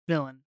underrated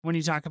villain. When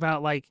you talk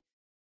about, like,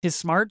 his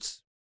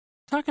smarts,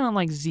 talking on,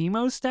 like,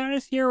 Zemo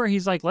status here, where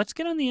he's like, let's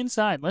get on the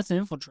inside, let's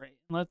infiltrate,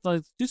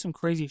 let's do some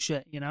crazy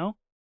shit, you know?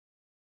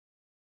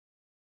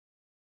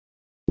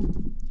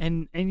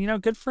 And you know,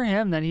 good for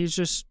him that he's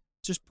just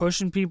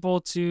pushing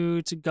people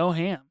to go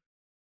ham.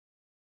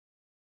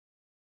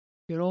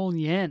 Good old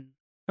Yen.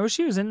 I wish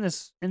he was in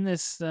this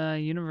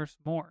universe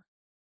more.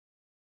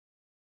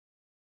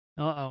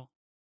 Uh-oh.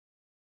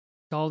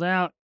 Called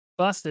out.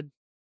 Busted.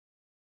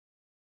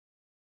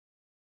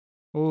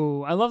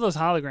 Ooh, I love those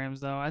holograms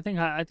though. I think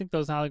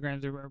those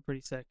holograms are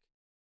pretty sick,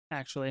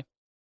 actually.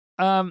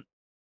 Let's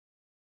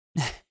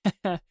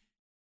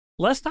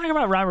talk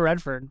about Robert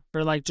Redford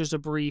for like just a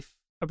brief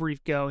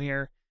go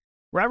here.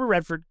 Robert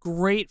Redford,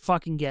 great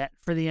fucking get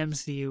for the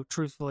MCU,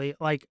 truthfully.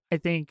 Like,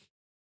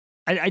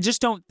 I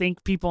just don't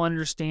think people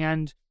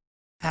understand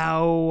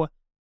how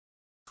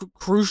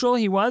crucial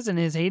he was in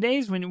his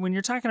heydays. When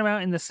you're talking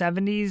about in the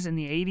 70s and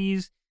the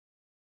 80s,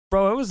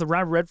 bro, it was the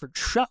Robert Redford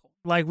show.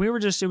 Like, it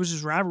was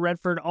just Robert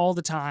Redford all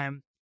the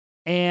time.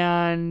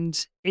 And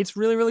it's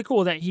really, really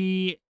cool that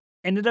he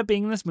ended up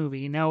being in this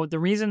movie. Now, the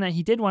reason that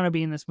he did want to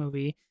be in this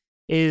movie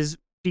is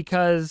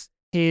because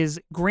his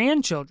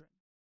grandchildren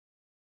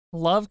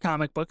love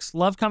comic books,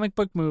 love comic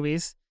book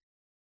movies.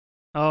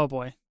 Oh,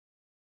 boy.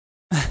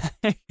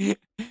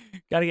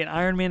 Got to get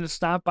Iron Man to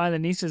stop by the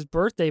niece's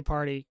birthday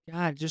party.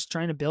 God, just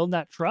trying to build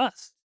that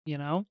trust, you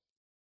know?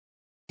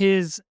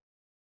 His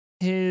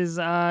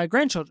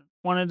grandchildren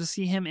wanted to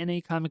see him in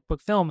a comic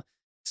book film.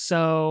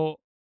 So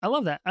I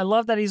love that. I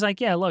love that he's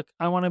like, yeah, look,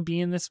 I want to be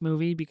in this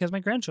movie because my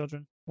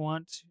grandchildren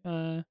want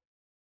to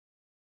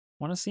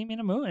see me in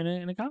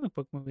a comic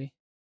book movie.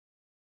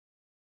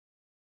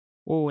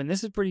 Whoa, and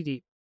this is pretty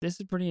deep. This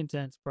is pretty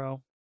intense,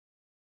 bro.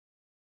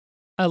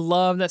 I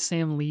love that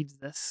Sam leads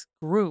this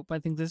group. I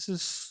think this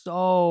is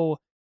so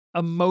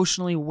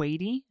emotionally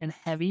weighty and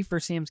heavy for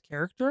Sam's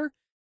character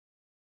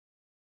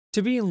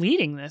to be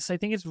leading this. I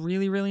think it's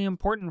really, really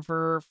important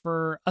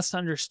for us to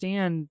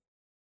understand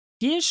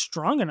he is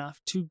strong enough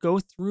to go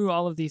through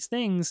all of these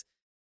things.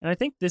 And I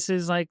think this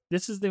is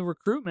the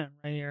recruitment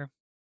right here.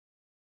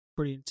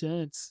 Pretty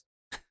intense.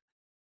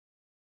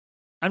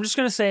 I'm just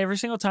going to say every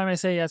single time I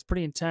say, yeah, it's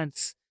pretty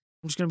intense,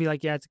 I'm just going to be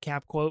like, yeah, it's a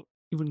Cap quote.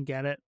 You wouldn't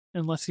get it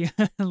unless you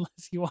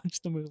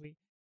watch the movie.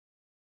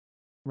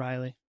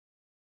 Riley.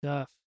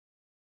 Tough.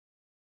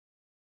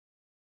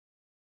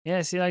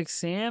 Yeah, see, like,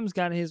 Sam's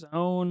got his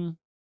own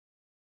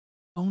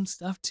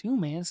stuff too,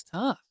 man. It's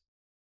tough.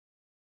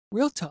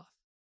 Real tough.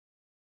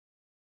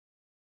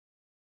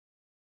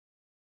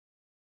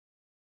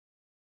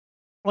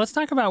 Let's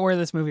talk about where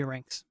this movie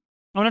ranks.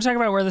 I want to talk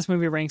about where this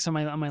movie ranks on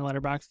my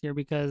Letterboxd here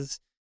because,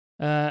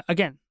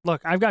 again,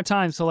 look, I've got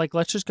time, so like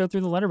let's just go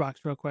through the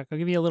Letterboxd real quick. I'll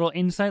give you a little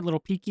insight, little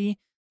peeky,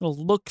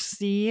 little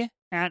look-see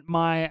at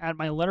my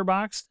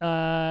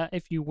Letterboxd,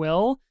 if you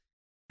will,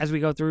 as we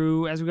go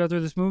through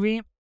this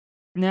movie.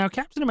 Now,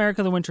 Captain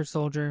America: The Winter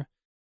Soldier,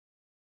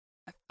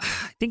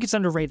 I think it's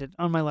underrated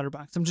on my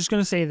Letterboxd. I'm just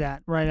gonna say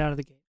that right out of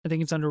the gate. I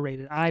think it's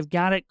underrated. I've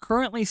got it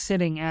currently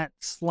sitting at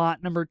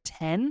slot number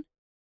 10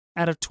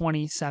 out of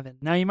 27.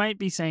 Now you might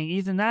be saying,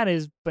 Ethan, that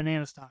is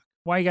banana stock.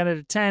 Why you got it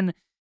at 10?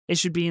 It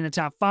should be in the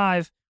top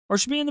 5, or it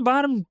should be in the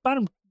bottom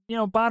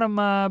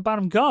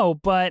go.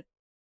 But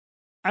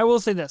I will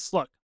say this: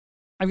 look,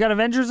 I've got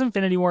Avengers: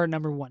 Infinity War at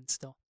number 1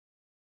 still.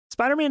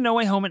 Spider-Man: No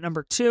Way Home at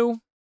number 2.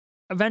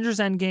 Avengers: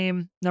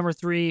 Endgame number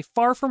 3.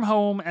 Far From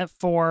Home at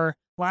 4.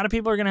 A lot of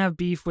people are gonna have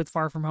beef with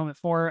Far From Home at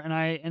 4,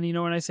 and you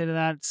know what I say to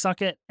that?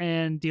 Suck it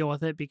and deal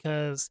with it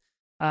because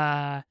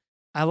I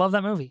love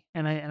that movie,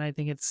 and I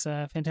think it's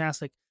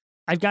fantastic.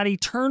 I've got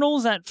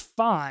Eternals at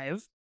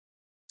 5,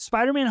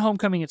 Spider-Man: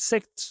 Homecoming at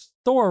 6,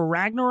 Thor: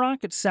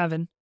 Ragnarok at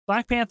 7,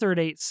 Black Panther at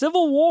 8,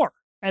 Civil War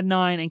at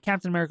 9, and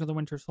Captain America: The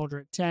Winter Soldier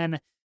at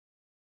 10.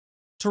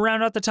 To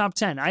round out the top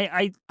 10,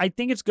 I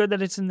think it's good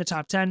that it's in the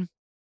top 10.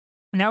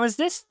 Now, is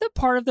this the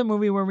part of the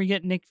movie where we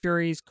get Nick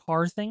Fury's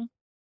car thing?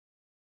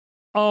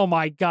 Oh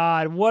my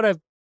God! What a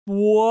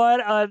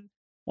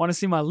want to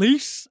see my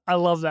lease? I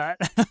love that.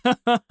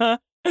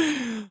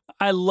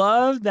 I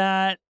love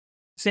that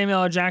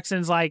Samuel L.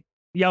 Jackson's like,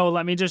 yo,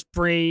 let me just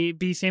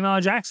be Samuel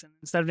L. Jackson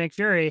instead of Nick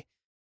Fury.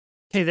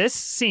 Okay, this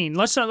scene,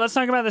 let's talk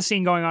about the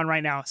scene going on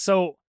right now.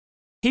 So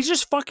he's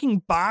just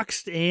fucking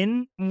boxed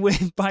in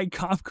by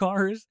cop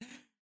cars.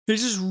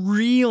 He's just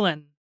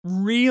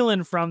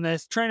reeling from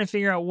this, trying to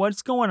figure out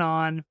what's going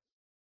on.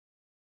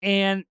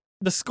 And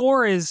the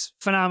score is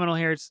phenomenal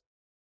here. It's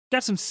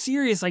got some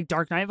serious like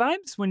Dark Knight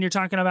vibes when you're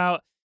talking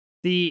about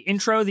the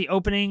intro, the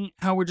opening,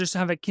 how we're just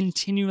have a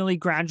continually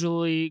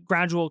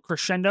gradual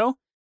crescendo,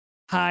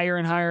 higher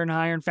and higher and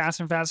higher and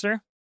faster and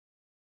faster.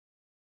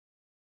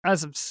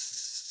 That's some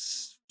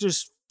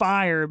just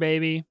fire,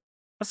 baby.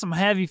 That's some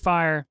heavy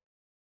fire.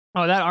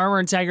 Oh, that armor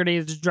integrity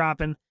is just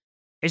dropping.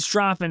 It's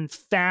dropping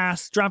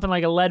fast, dropping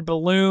like a lead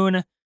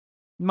balloon.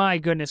 My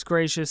goodness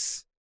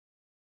gracious.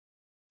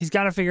 He's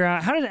got to figure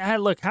out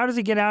how does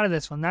he get out of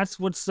this one? That's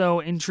what's so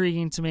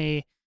intriguing to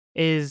me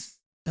is,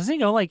 doesn't he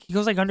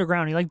goes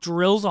underground. He like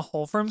drills a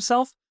hole for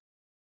himself.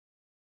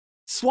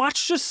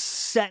 Swatch just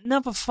setting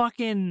up a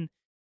fucking,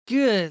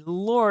 good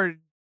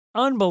Lord,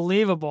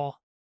 unbelievable.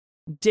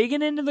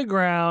 Digging into the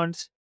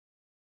ground.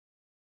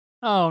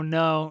 Oh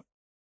no.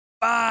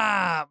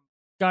 Got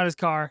his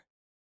car.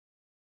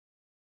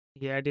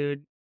 Yeah,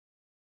 dude.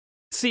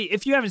 See,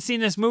 if you haven't seen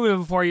this movie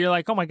before, you're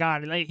like, oh my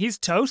God, like, he's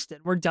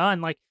toasted. We're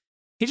done. Like,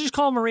 he just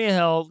called Maria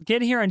Hill,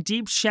 get here on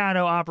Deep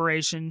Shadow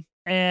operation,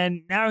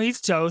 and now he's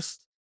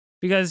toast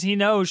because he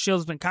knows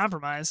S.H.I.E.L.D.'s been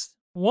compromised.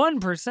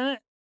 1%.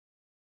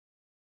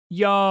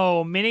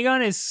 Yo,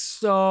 minigun is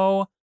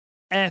so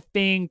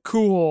effing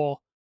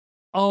cool.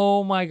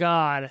 Oh my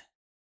God.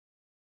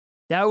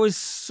 That was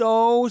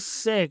so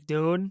sick,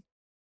 dude.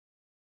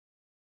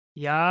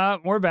 Yeah,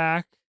 we're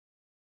back.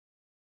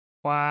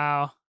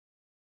 Wow.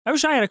 I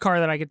wish I had a car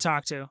that I could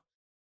talk to.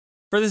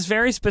 for this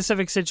very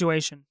specific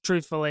situation,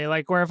 truthfully.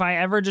 Like, where if I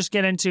ever just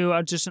get into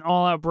just an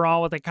all-out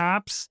brawl with the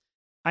cops,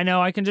 I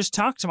know I can just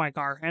talk to my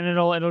car, and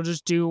it'll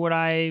just do what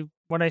I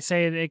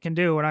say it can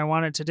do, what I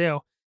want it to do.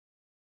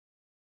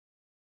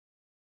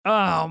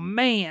 Oh,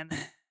 man.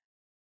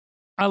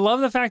 I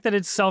love the fact that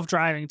it's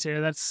self-driving,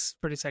 too. That's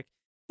pretty sick.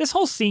 This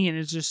whole scene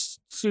is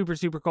just super,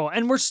 super cool.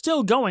 And we're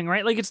still going,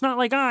 right? Like, it's not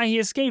like, he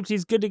escaped,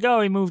 he's good to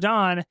go, he moved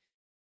on.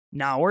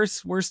 No,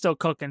 we're still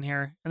cooking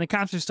here. And the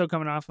cops are still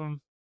coming off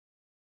him.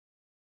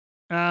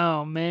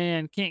 Oh,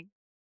 man. Can't...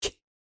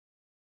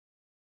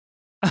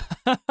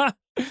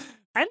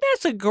 And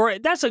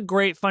that's a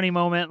great funny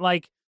moment.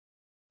 Like,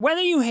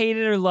 whether you hate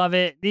it or love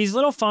it, these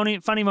little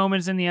funny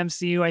moments in the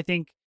MCU, I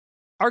think,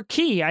 are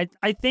key. I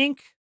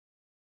think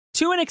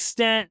to an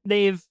extent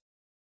they've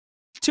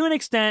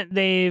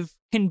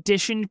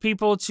conditioned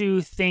people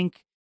to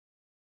think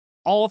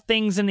all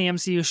things in the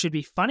MCU should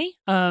be funny.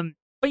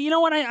 But you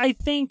know what? I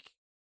think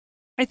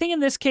in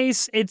this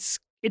case it's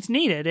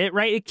needed.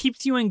 It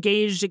keeps you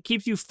engaged. It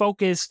keeps you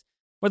focused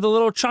with a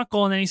little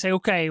chuckle, and then you say,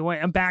 "Okay,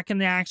 I'm back in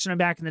the action. I'm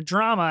back in the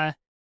drama."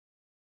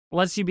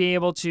 Lets you be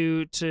able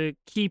to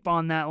keep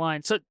on that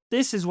line. So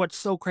this is what's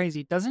so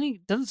crazy.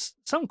 Doesn't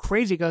something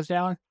crazy goes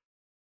down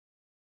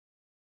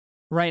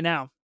right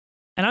now,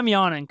 and I'm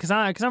yawning because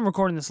I'm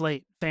recording this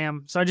late,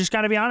 fam. So I just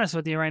got to be honest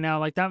with you right now.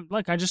 Like that,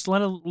 look, I just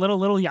let a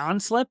little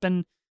yawn slip,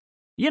 and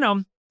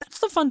that's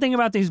the fun thing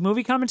about these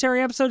movie commentary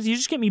episodes. You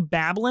just get me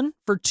babbling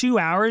for 2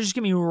 hours. Just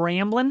get me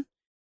rambling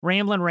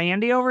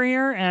Randy over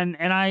here, and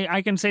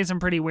I can say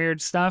some pretty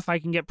weird stuff. I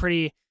can get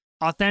pretty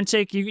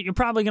authentic. You're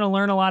probably going to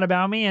learn a lot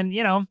about me. And,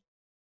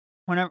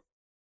 whenever,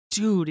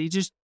 dude, he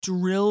just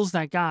drills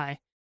that guy.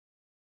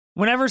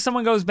 Whenever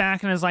someone goes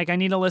back and is like, I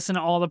need to listen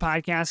to all the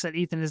podcasts that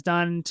Ethan has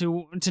done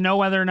to know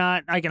whether or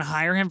not I can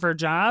hire him for a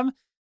job,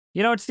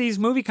 it's these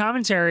movie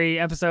commentary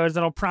episodes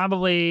that'll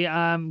probably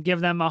give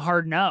them a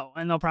hard no.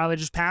 And they'll probably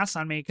just pass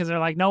on me because they're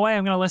like, no way,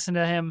 I'm going to listen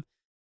to him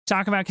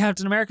talk about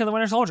Captain America the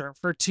Winter Soldier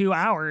for 2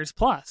 hours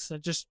plus.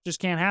 It just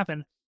can't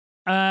happen.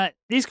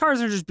 These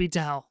cars are just beat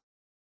to hell.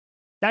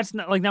 That's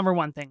like number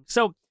one thing.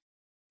 So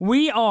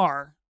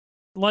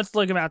let's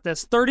look about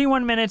this.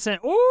 31 minutes and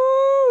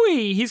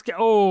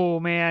oh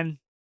man,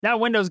 that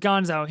window's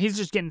gonzo. He's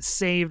just getting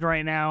saved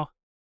right now.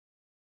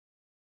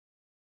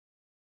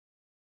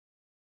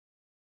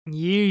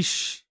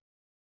 Yeesh.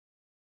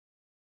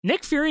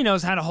 Nick Fury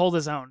knows how to hold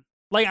his own.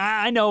 Like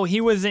I know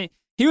he was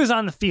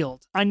on the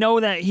field. I know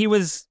that he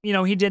was,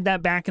 he did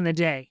that back in the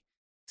day.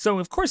 So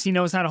of course he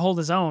knows how to hold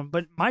his own,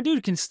 but my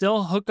dude can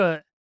still hook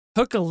a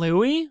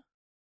Louie.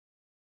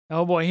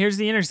 Oh boy, here's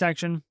the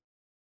intersection.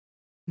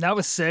 That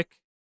was sick.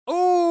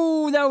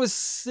 Oh, that was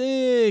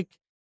sick.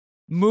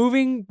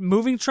 Moving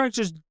truck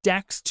just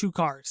decks 2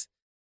 cars.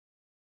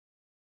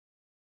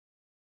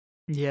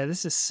 Yeah,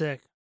 this is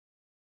sick.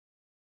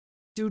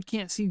 Dude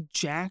can't see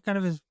jack out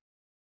of his...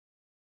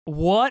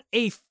 What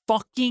a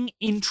fucking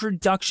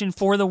introduction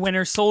for the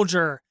Winter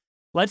Soldier.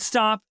 Let's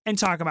stop and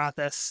talk about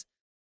this.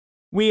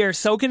 We are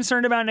so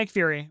concerned about Nick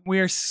Fury. We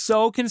are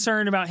so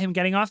concerned about him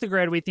getting off the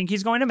grid. We think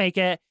he's going to make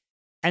it.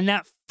 And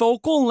that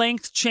focal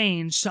length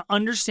change to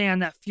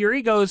understand that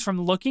Fury goes from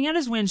looking at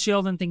his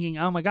windshield and thinking,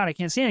 oh my God, I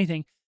can't see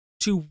anything,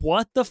 to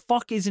what the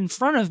fuck is in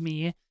front of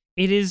me.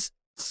 It is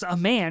a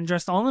man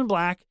dressed all in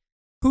black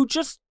who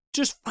just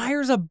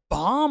fires a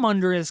bomb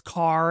under his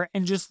car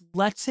and just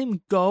lets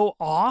him go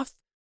off.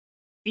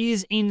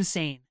 Is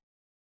insane.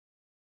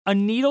 A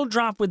needle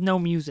drop with no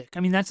music. I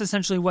mean, that's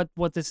essentially what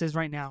this is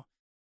right now.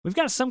 We've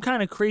got some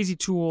kind of crazy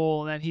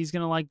tool that he's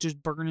going to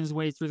just burn his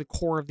way through the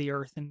core of the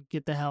earth and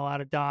get the hell out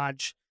of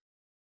Dodge.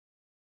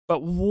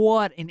 But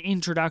what an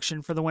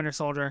introduction for the Winter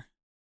Soldier.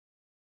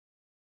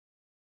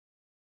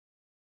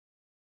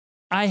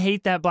 I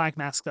hate that black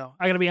mask, though.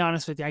 I got to be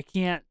honest with you. I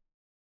can't.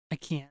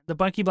 The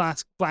Bucky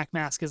black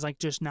mask is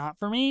just not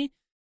for me.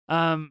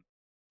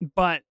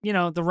 But,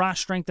 the raw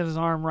strength of his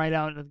arm right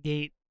out of the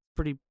gate,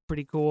 pretty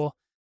cool.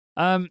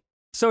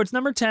 So it's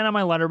number 10 on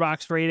my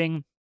Letterboxd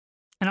rating.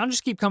 And I'll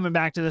just keep coming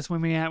back to this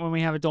when we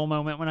have a dull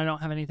moment, when I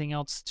don't have anything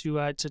else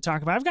to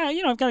talk about.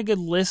 I've got a good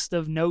list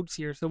of notes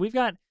here. So we've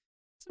got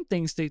some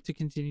things to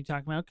continue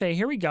talking about. Okay,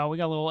 here we go. We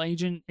got a little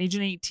Agent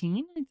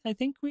 18, I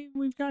think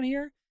we've got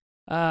here.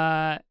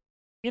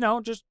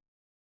 Just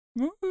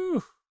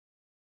woo.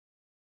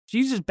 She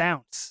uses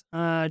bounce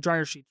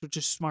dryer sheets, which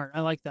is smart.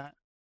 I like that.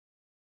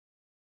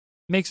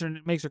 Makes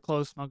her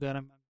clothes smell good.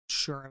 I'm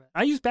sure of it.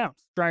 I use bounce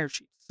dryer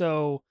sheets.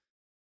 So,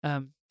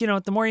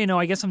 the more you know,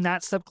 I guess I'm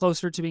that step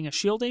closer to being a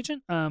SHIELD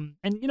agent. And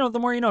the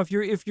more you know, if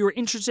you're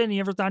interested and you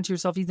ever thought to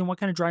yourself, Ethan, what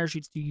kind of dryer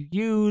sheets do you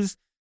use?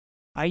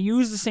 I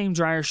use the same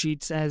dryer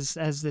sheets as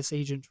this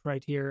agent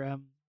right here.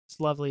 This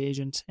lovely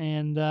agent.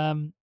 And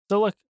so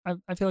look,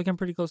 I feel like I'm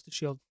pretty close to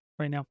SHIELD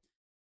right now.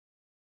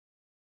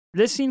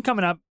 This scene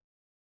coming up,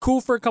 cool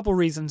for a couple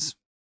reasons.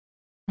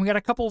 We got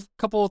a couple of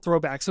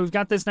throwbacks. So we've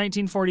got this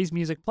 1940s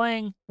music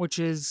playing, which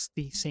is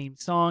the same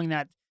song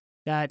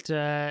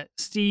that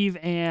Steve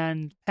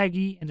and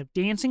Peggy end up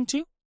dancing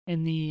to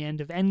in the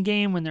end of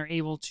Endgame when they're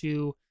able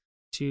to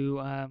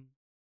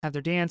have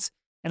their dance.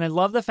 And I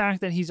love the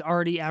fact that he's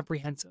already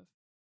apprehensive,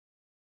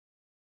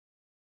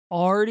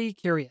 already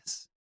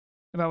curious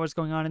about what's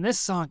going on. And this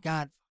song,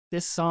 God,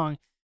 this song.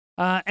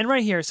 And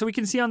right here, so we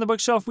can see on the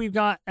bookshelf, we've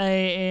got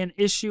an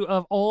issue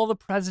of All the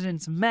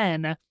President's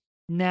Men.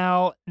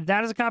 Now,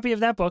 that is a copy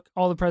of that book,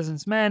 All the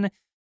President's Men.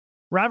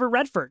 Robert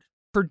Redford,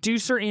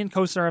 producer and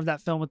co-star of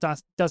that film with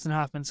Dustin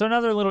Hoffman. So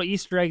another little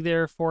Easter egg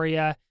there for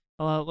you.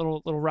 A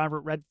little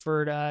Robert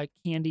Redford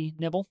candy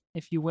nibble,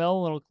 if you will,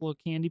 a little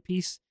candy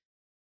piece.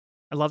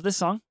 I love this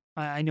song.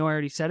 I know I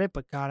already said it,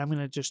 but God, I'm going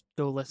to just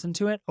go listen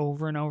to it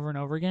over and over and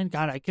over again.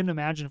 God, I couldn't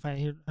imagine if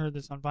I heard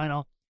this on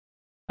vinyl.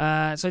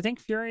 So I think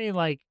Fury,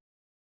 like,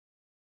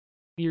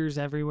 ears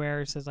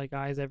everywhere, says, like,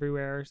 eyes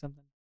everywhere or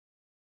something.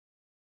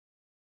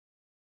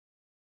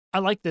 I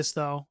like this,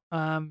 though.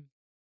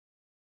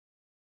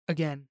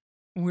 Again,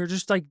 we're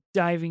just, like,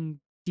 diving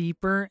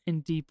deeper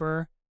and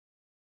deeper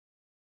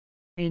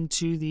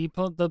into the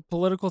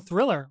political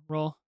thriller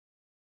role.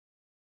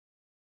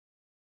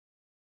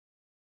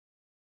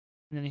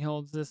 And then he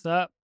holds this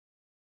up.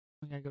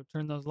 We gotta go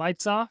turn those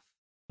lights off.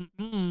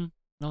 No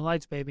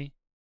lights, baby.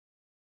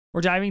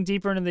 We're diving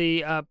deeper into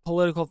the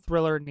political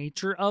thriller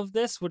nature of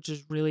this, which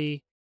is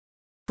really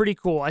pretty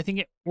cool. I think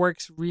it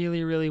works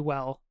really, really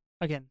well,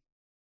 again,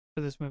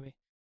 for this movie.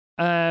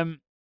 So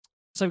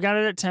I've got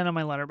it at 10 on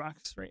my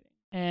Letterboxd rating.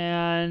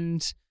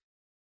 And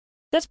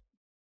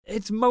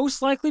it's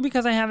most likely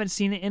because I haven't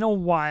seen it in a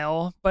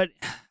while. But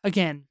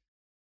again,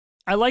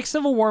 I like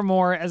Civil War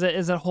more as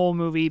a whole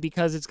movie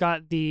because it's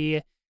got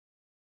the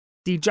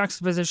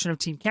juxtaposition of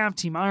Team Cap,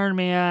 Team Iron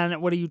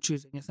Man. What are you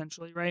choosing,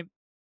 essentially, right?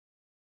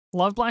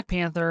 Love Black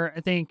Panther.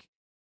 I think,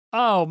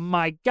 oh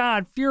my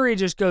God, Fury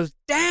just goes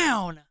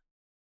down.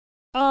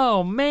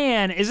 Oh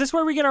man, is this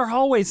where we get our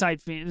hallway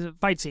fight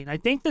scene? I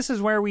think this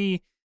is where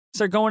we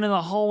start going in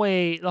the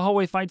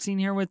hallway fight scene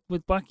here with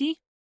Bucky.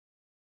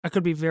 I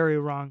could be very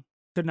wrong.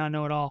 Could not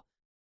know at all.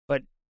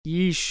 But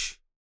yeesh.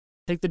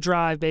 Take the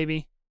drive,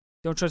 baby.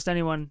 Don't trust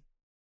anyone.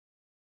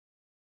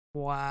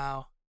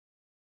 Wow.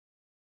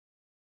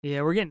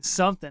 Yeah, we're getting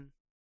something.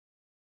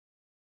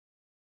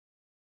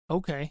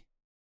 Okay.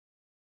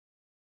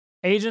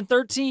 Agent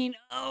 13.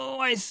 Oh,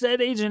 I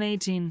said Agent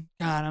 18.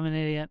 God, I'm an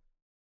idiot.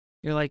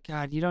 You're like,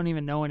 God, you don't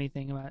even know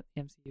anything about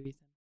the MCU,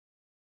 Ethan.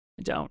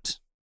 I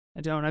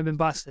don't. I've been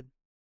busted.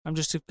 I'm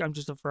just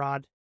a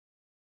fraud.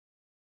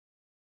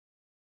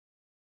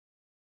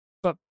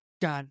 But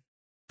God,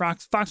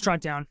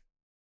 Foxtrot down.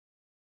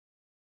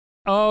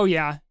 Oh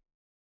yeah.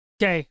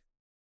 Okay.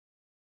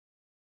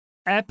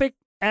 Epic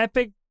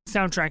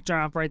soundtrack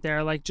drop right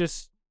there. Like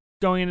just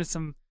going into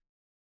some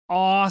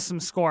awesome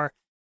score.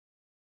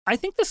 I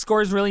think the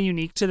score is really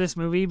unique to this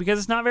movie because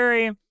it's not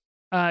very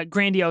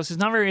grandiose. It's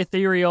not very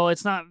ethereal.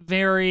 It's not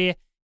very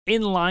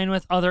in line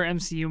with other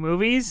MCU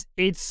movies.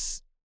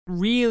 It's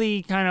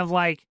really kind of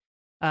like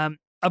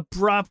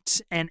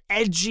abrupt and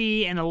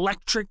edgy and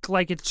electric.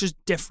 Like it's just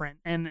different.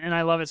 And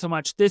I love it so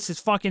much. This is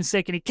fucking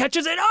sick. And he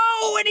catches it.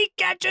 Oh, and he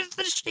catches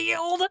the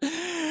shield.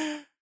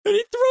 And he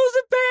throws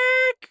it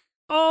back.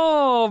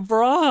 Oh,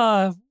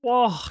 bruh.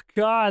 Oh,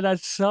 God.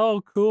 That's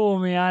so cool,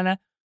 man.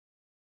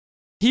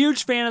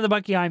 Huge fan of the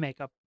Bucky eye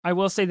makeup. I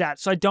will say that.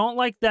 So I don't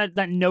like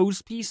that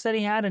nose piece that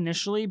he had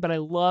initially, but I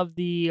love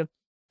the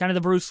kind of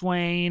the Bruce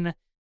Wayne,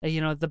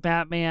 the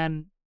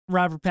Batman,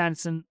 Robert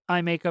Pattinson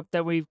eye makeup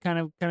that we've kind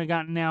of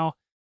gotten now.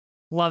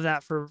 Love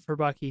that for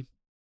Bucky.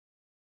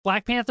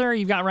 Black Panther,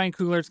 you've got Ryan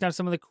Coogler. It's got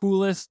some of the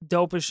coolest,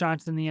 dopest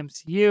shots in the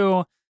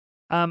MCU.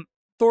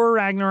 Thor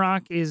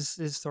Ragnarok is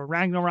Thor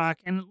Ragnarok.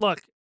 And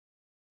look,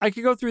 I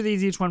could go through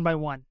these each one by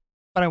one,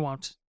 but I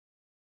won't.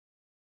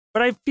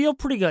 But I feel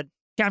pretty good.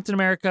 Captain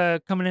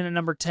America coming in at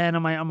number 10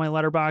 on my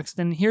Letterboxd.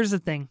 And here's the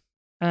thing.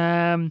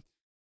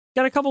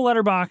 Got a couple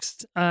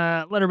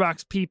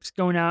Letterboxd peeps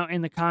going out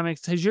in the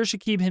comics. Hajir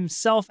Shakib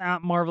himself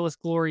at Marvelous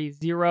Glory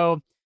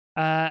 0.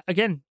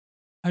 Again,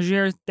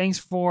 Hajir, thanks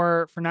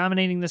for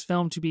nominating this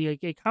film to be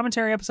a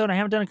commentary episode. I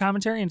haven't done a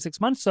commentary in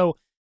 6 months, so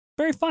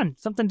very fun.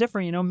 Something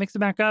different, mix it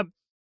back up.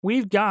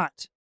 We've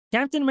got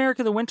Captain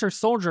America the Winter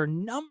Soldier,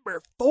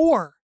 number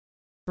 4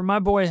 for my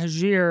boy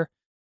Hajir.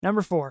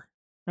 Number 4.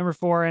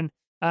 And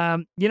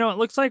it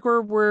looks like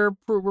we're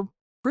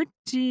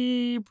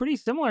pretty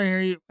similar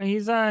here.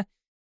 He's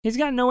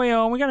got No Way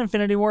Home, we got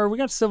Infinity War, we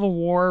got Civil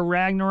War,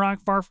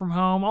 Ragnarok, Far From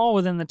Home, all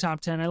within the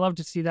top 10. I love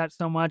to see that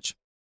so much.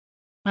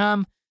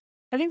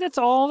 I think that's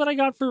all that I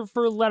got for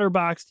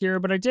Letterboxd here,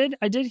 but I did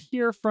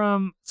hear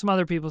from some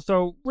other people.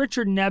 So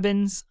Richard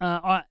Nebbins,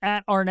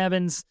 at R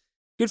Nebbins,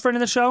 good friend of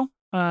the show.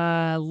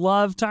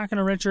 Love talking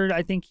to Richard.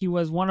 I think he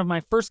was one of my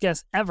first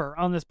guests ever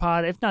on this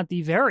pod, if not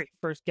the very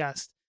first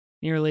guest,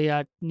 nearly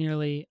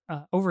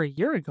over a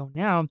year ago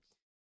now.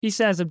 He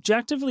says,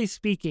 objectively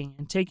speaking,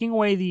 and taking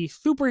away the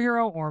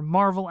superhero or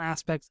Marvel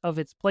aspects of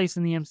its place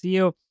in the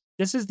MCU,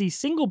 this is the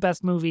single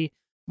best movie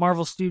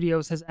Marvel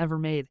Studios has ever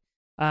made.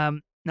 Now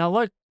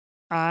look,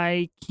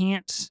 I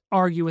can't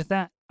argue with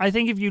that. I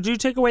think if you do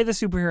take away the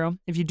superhero,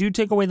 if you do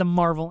take away the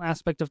Marvel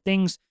aspect of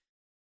things,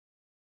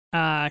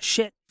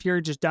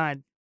 Fury just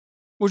died.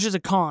 Which is a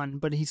con,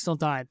 but he still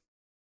died.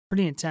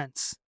 Pretty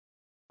intense.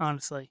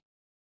 honestly.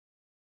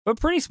 But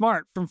pretty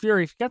smart from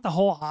Fury. If you got the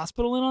whole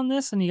hospital in on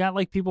this and you got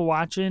like people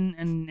watching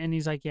and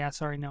he's like, yeah,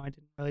 sorry, no, I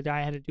didn't really die.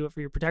 I had to do it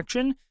for your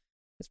protection.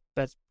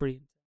 That's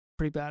pretty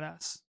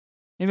badass.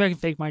 Maybe I can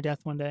fake my death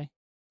one day.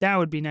 That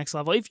would be next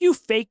level. If you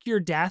fake your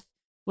death,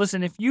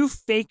 listen, if you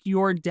fake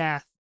your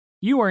death,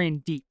 you are in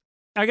deep.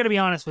 I got to be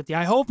honest with you.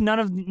 I hope none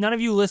of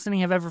you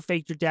listening have ever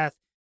faked your death.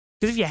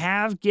 Because if you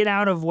have, get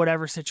out of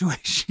whatever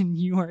situation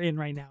you are in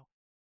right now.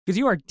 Because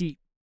you are deep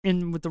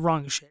in with the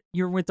wrong shit.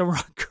 You're with the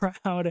wrong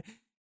crowd.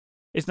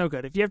 It's no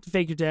good. If you have to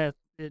fake your death,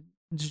 it's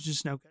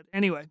just no good.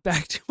 Anyway,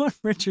 back to what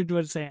Richard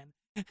was saying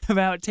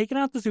about taking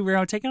out the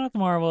superhero, taking out the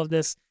Marvel of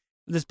this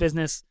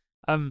business.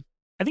 I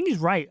think he's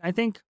right. I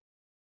think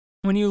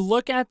when you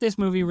look at this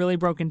movie really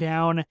broken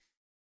down,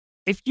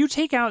 if you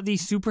take out the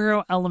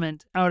superhero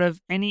element out of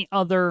any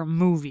other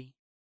movie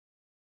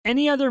in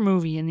the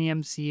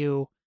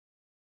MCU,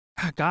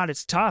 God,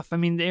 it's tough. I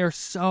mean, they are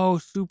so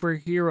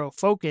superhero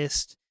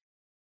focused.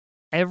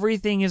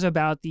 Everything is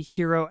about the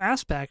hero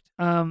aspect.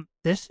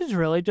 This is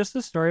really just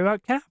a story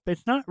about Cap.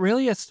 It's not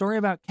really a story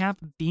about Cap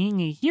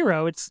being a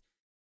hero. It's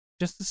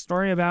just a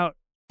story about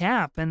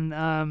Cap,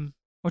 and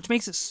which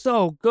makes it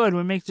so good,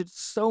 what makes it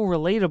so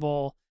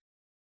relatable.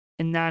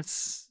 And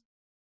that's,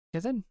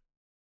 like I said,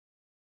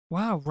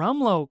 wow,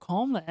 Rumlow,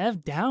 calm the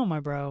F down, my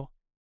bro.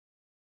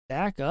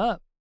 Back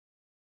up.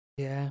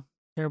 Yeah,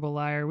 terrible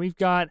liar. We've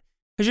got,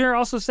 Hajir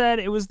also said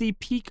it was the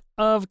peak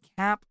of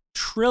Cap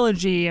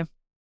trilogy.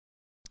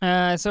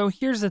 So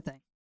here's the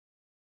thing.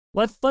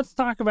 Let's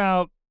talk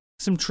about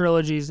some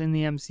trilogies in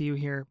the MCU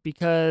here,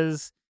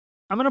 because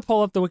I'm going to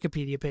pull up the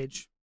Wikipedia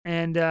page,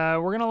 and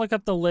we're going to look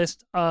up the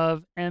list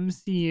of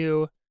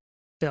MCU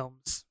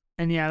films.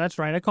 And yeah, that's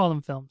right, I call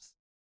them films.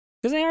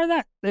 Because they are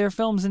that. They are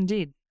films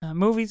indeed.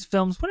 Movies,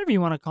 films, whatever you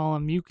want to call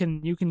them. You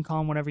can call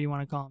them whatever you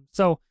want to call them.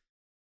 So,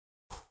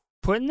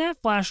 putting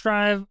that flash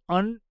drive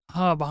behind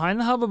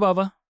the Hubba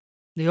Bubba,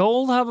 the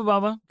old Hubba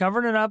Bubba,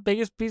 covering it up,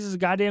 biggest pieces of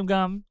goddamn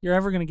gum you're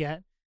ever going to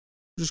get.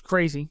 Just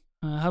crazy.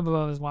 Hubba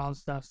Bubba is wild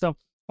stuff. So,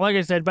 like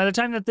I said, by the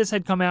time that this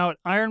had come out,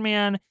 Iron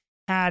Man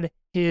had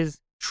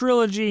his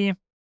trilogy.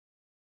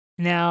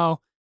 Now,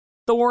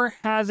 Thor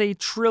has a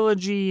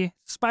trilogy.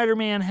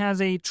 Spider-Man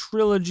has a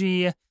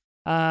trilogy.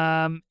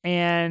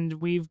 And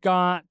we've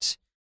got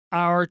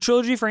our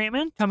trilogy for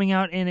Ant-Man coming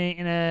out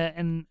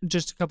in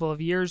just a couple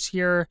of years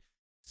here.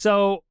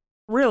 So,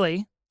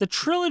 really, the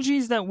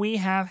trilogies that we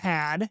have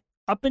had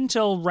up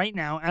until right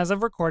now, as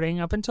of recording,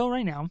 up until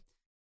right now,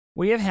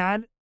 we have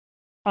had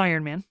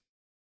Iron Man,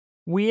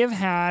 we have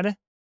had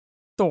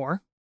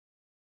Thor,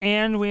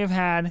 and we have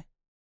had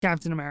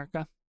Captain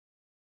America,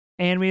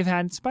 and we've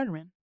had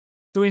Spider-Man.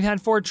 So we've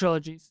had 4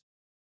 trilogies.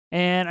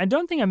 And I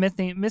don't think I'm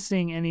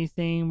missing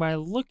anything by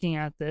looking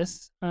at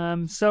this.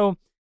 So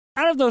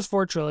out of those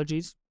 4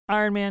 trilogies,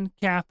 Iron Man,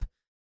 Cap.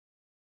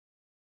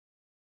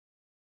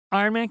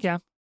 I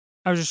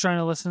was just trying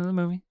to listen to the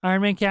movie.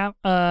 Iron Man, Cap,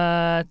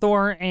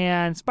 Thor,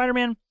 and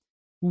Spider-Man.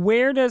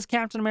 Where does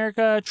Captain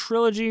America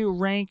trilogy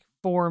rank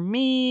for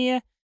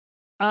me?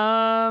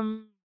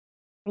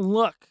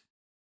 Look,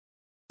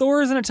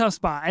 Thor is in a tough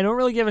spot. I don't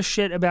really give a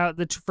shit about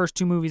the first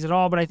 2 movies at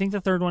all, but I think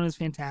the third one is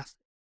fantastic.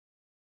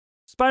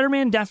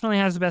 Spider-Man definitely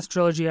has the best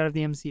trilogy out of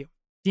the MCU.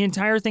 The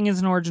entire thing is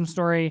an origin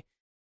story,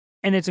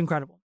 and it's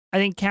incredible. I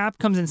think Cap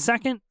comes in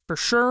second, for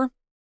sure.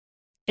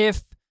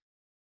 If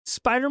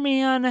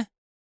Spider-Man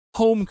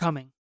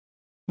Homecoming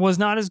was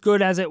not as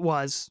good as it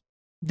was,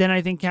 then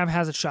I think Cap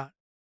has a shot.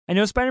 I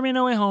know Spider-Man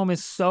No Way Home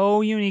is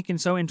so unique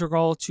and so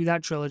integral to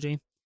that trilogy,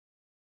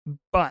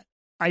 but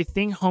I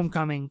think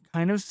Homecoming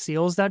kind of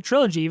seals that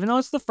trilogy. Even though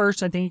it's the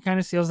first, I think it kind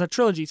of seals that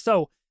trilogy.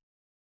 So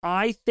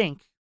I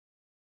think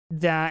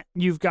that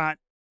you've got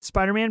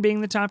Spider-Man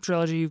being the top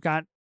trilogy, you've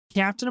got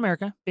Captain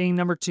America being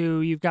number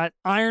 2, you've got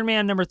Iron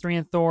Man number 3,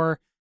 and Thor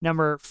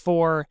number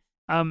 4.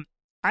 Iron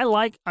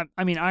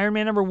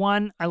Man number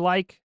 1, I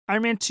like.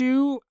 Iron Man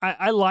 2,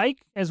 I like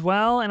as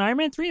well. And Iron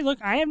Man 3, look,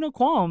 I have no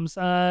qualms.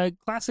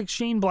 Classic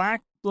Shane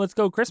Black, let's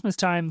go Christmas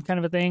time kind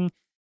of a thing.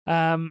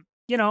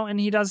 And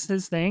he does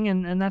his thing,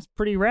 and that's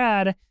pretty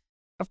rad.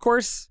 Of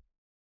course,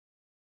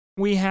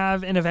 we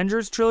have an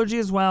Avengers trilogy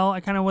as well.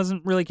 I kind of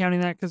wasn't really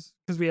counting that because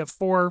we have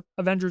 4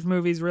 Avengers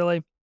movies,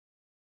 really.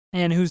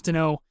 And who's to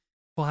know,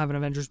 we'll have an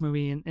Avengers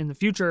movie in the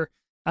future.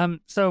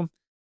 So,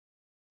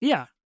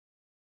 yeah.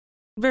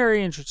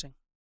 Very interesting.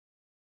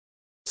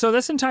 So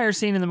this entire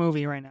scene in the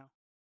movie right now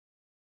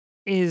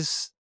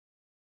is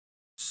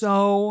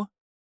so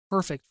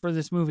perfect for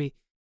this movie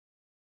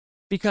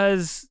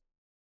because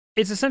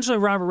it's essentially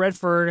Robert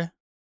Redford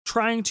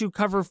trying to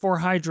cover for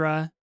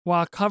Hydra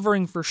while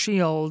covering for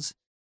S.H.I.E.L.D.,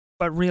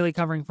 but really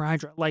covering for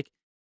Hydra. Like,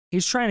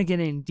 he's trying to get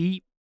in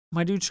deep.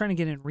 My dude's trying to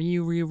get in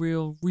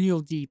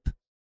real deep.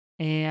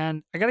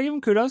 And I gotta give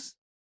him kudos.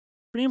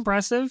 Pretty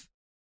impressive.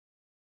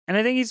 And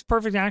I think he's a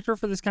perfect actor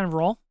for this kind of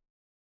role.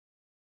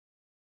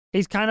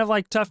 He's kind of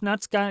like tough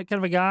nuts kind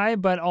of a guy,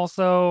 but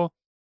also,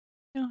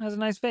 has a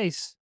nice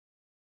face.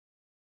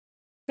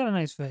 Got a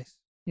nice face,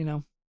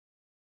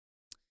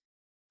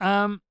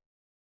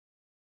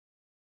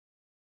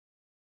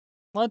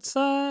 let's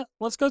go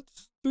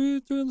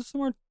through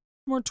some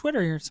more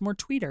Twitter here, some more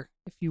tweeter,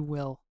 if you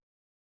will.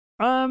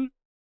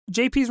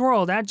 JP's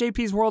World at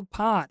JP's World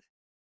Pod.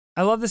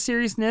 I love the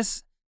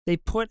seriousness they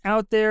put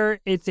out there.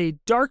 It's a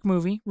dark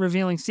movie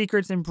revealing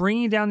secrets and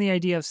bringing down the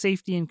idea of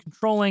safety and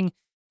controlling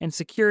and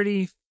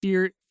security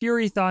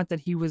Fury thought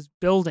that he was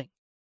building.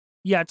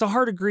 Yeah, it's a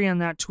hard agree on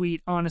that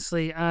tweet,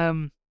 honestly.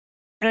 And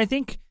I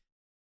think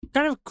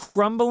kind of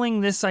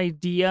crumbling this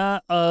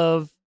idea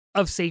of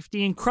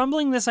safety and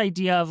crumbling this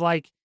idea of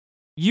like,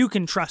 you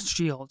can trust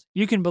S.H.I.E.L.D.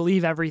 You can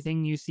believe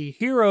everything you see.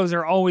 Heroes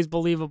are always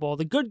believable.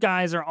 The good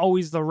guys are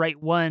always the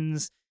right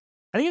ones.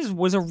 I think this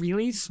was a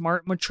really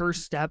smart, mature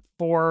step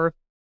for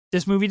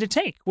this movie to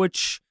take,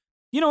 which,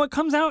 it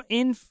comes out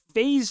in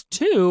phase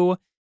 2.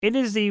 It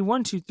is the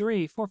 1, 2,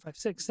 3, 4, 5,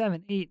 6,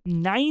 7, 8,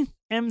 9th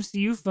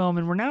MCU film,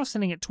 and we're now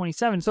sitting at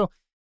 27. So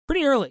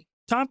pretty early.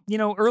 Top,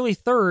 early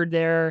third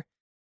there.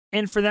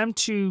 And for them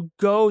to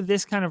go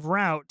this kind of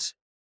route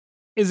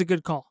is a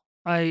good call.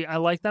 I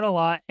like that a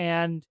lot.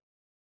 And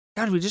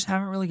God, we just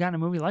haven't really gotten a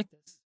movie like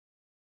this.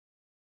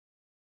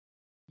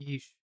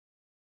 Yeesh.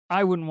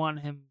 I wouldn't want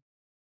him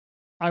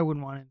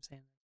saying that to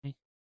me.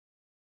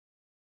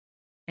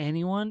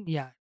 Anyone?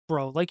 Yeah,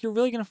 bro. Like, you're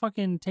really gonna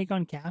fucking take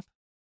on Cap?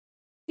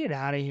 Get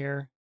out of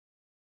here.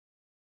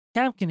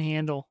 Cap can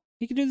handle.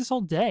 He can do this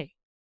all day.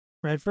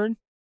 Redford,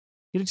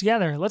 get it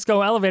together. Let's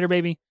go. Elevator,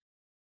 baby.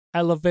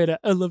 Elevator.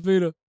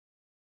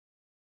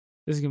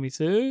 This is gonna be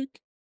sick.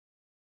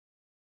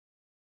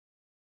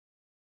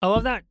 I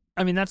love that.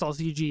 I mean, that's all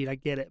CG'd. I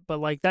get it. But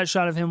like that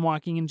shot of him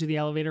walking into the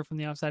elevator from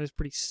the outside is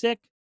pretty sick.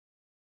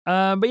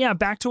 But yeah,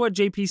 back to what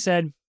JP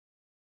said.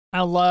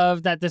 I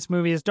love that this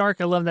movie is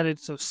dark. I love that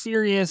it's so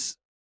serious.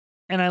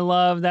 And I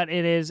love that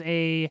it is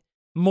a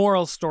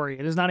moral story.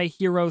 It is not a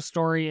hero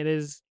story. It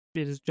is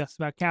just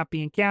about Cap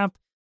being Cap.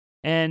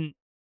 And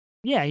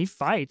yeah, he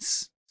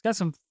fights. He's got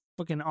some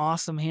fucking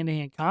awesome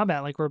hand-to-hand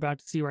combat like we're about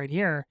to see right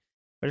here.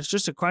 But it's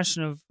just a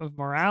question of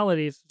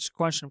morality. It's just a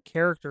question of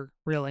character,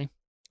 really,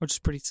 which is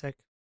pretty sick.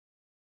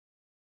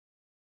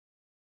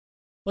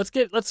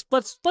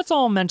 Let's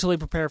all mentally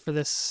prepare for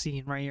this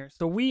scene right here.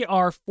 So we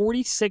are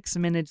 46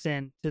 minutes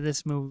in to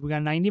this movie. We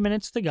got 90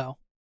 minutes to go.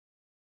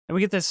 And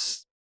we get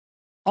this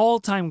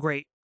all-time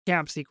great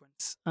Cap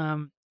sequence.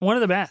 One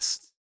of the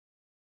best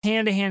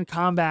hand-to-hand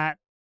combat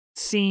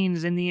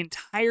scenes in the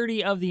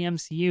entirety of the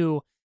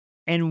MCU.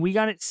 And we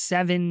got it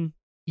 7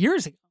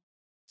 years ago.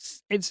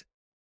 8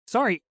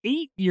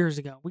 years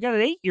ago. We got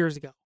it 8 years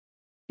ago.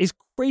 It's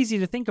crazy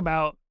to think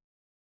about.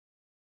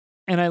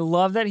 And I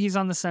love that he's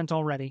on the scent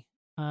already.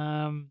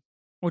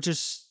 Which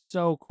is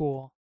so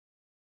cool.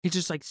 He's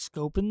just like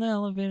scoping the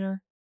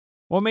elevator.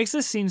 What makes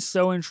this scene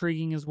so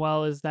intriguing as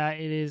well is that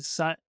it is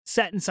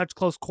set in such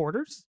close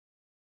quarters.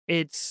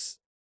 He's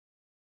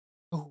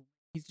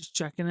just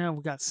checking out.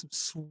 We got some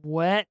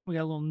sweat. We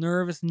got a little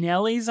nervous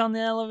Nellies on the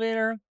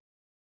elevator.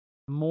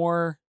 Some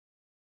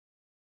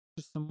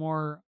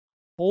more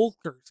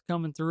Hulkers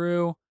coming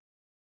through.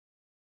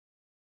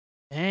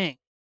 Dang.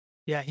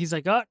 Yeah, he's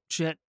like, oh,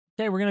 shit.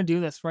 Okay, we're going to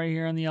do this right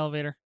here on the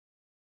elevator.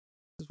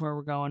 This is where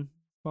we're going.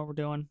 What we're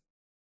doing.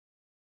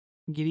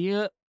 Giddy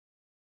up.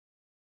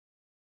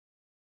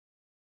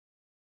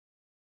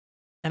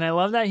 And I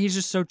love that he's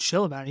just so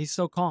chill about it. He's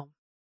so calm.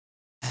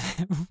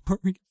 Before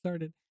we get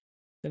started,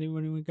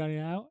 anyone got it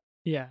out?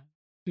 Yeah,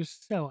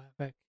 just so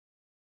epic.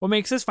 What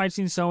makes this fight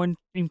scene so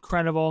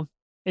incredible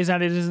is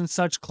that it is in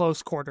such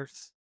close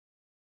quarters.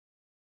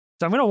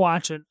 So I'm going to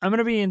watch it. I'm going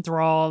to be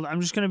enthralled.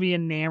 I'm just going to be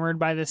enamored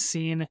by this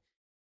scene.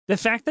 The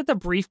fact that the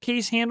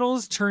briefcase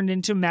handles turned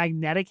into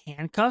magnetic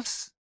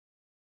handcuffs,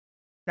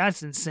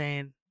 that's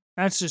insane.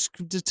 That's just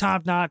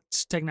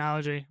top-notch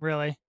technology,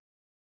 really.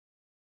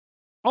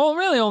 Oh,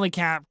 really only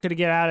Cap could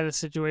get out of this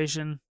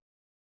situation.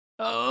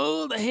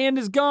 Oh, the hand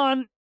is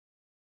gone.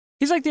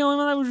 He's like the only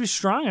one that would be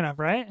strong enough,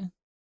 right?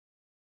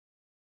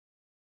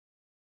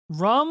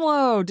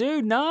 Rumlow,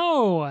 dude,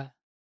 no.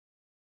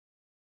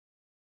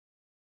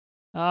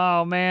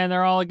 Oh, man,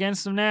 they're all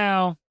against him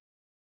now.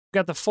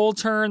 Got the full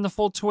turn, the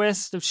full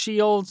twist of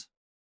S.H.I.E.L.D.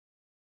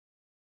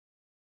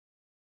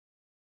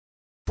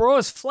 Bro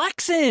is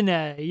flexing.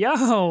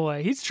 Yo,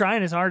 he's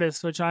trying his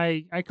hardest, which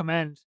I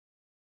commend.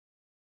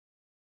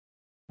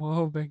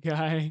 Whoa, big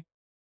guy.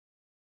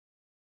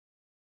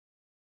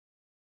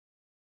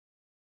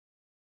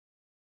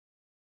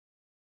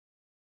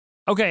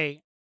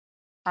 Okay.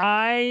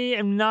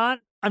 I'm not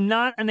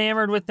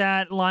enamored with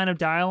that line of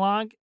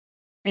dialogue.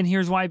 And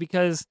here's why,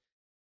 because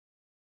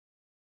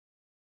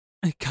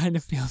it kind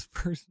of feels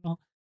personal.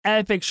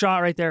 Epic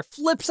shot right there.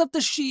 Flips up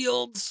the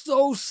shield.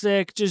 So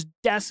sick. Just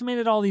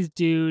decimated all these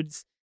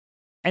dudes.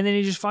 And then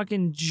he just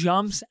fucking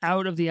jumps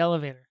out of the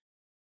elevator.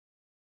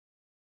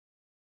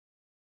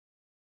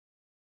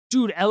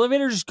 Dude,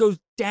 elevator just goes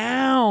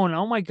down.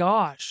 Oh my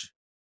gosh.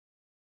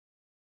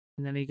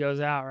 And then he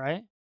goes out,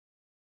 right?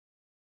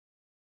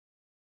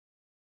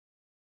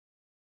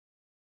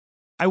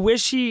 I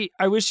wish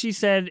he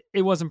said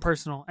it wasn't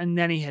personal and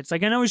then he hits.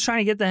 Like, I know he's trying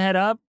to get the head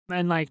up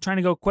and like trying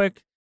to go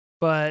quick,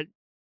 but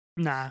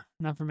nah,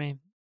 not for me.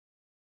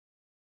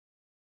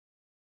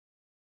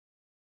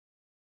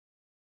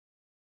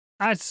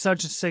 That's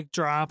such a sick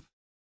drop.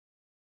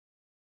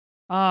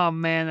 Oh,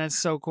 man, that's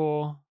so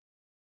cool.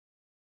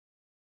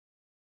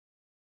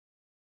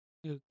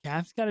 Dude,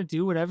 Cap's got to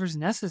do whatever's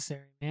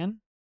necessary, man.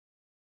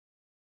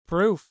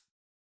 Proof.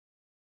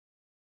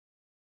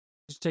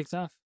 Just takes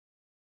off.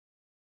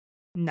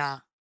 Nah.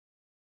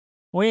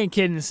 We ain't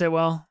kidding,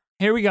 Sitwell.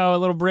 Here we go. A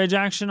little bridge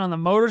action on the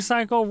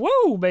motorcycle.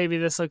 Woo, baby,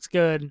 this looks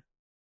good.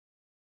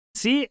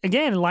 See,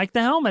 again, like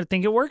the helmet. I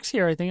think it works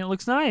here. I think it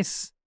looks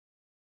nice.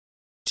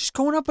 Just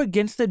going up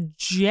against a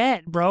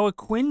jet, bro. A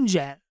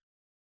Quinjet.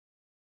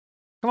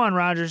 Come on,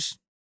 Rogers.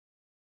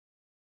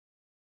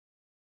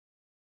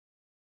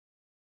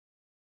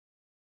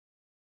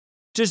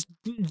 Just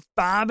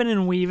bobbing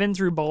and weaving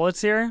through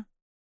bullets here.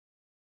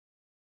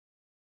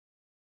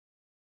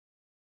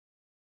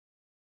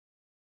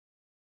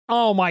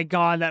 Oh my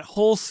god, that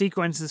whole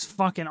sequence is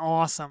fucking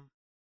awesome.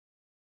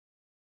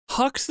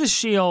 Hucks the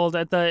shield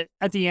at the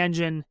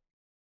engine,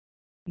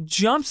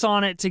 jumps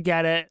on it to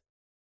get it,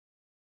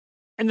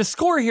 and the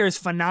score here is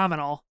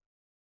phenomenal.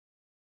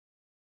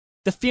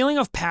 The feeling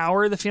of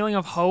power, the feeling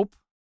of hope.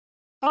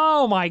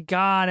 Oh my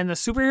god, and the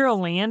superhero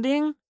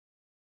landing?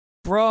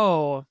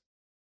 Bro,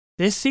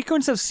 this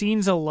sequence of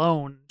scenes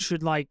alone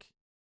should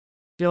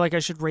feel like I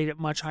should rate it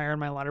much higher in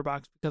my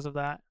letterbox because of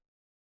that.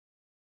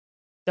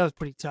 That was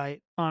pretty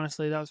tight.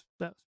 Honestly, that was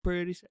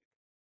pretty sick.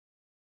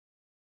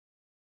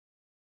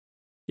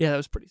 Yeah, that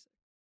was pretty sick.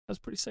 That was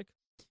pretty sick.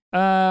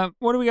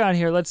 What do we got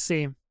here? Let's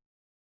see.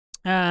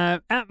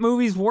 At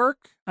Movies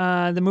Work,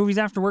 the Movies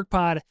After Work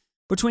pod,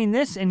 between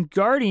this and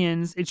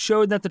Guardians, it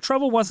showed that the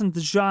trouble wasn't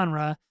the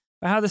genre,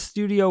 but how the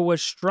studio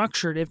was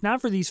structured. If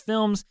not for these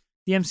films,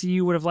 the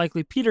MCU would have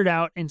likely petered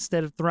out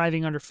instead of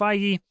thriving under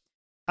Feige.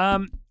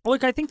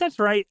 Look, I think that's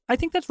right. I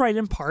think that's right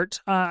in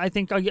part. I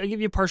think I'll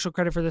give you partial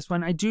credit for this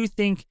one. I do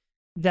think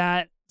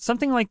that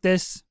something like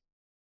this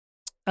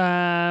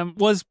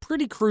was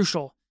pretty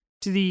crucial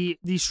to the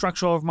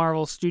structure of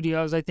Marvel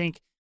Studios. I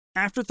think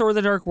after Thor: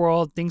 The Dark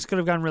World, things could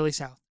have gone really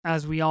south,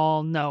 as we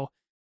all know.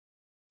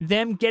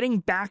 Them getting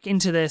back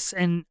into this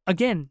and,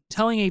 again,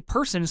 telling a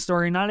person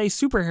story, not a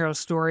superhero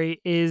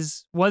story,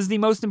 was the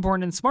most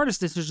important and smartest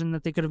decision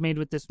that they could have made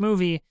with this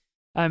movie.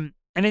 And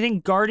I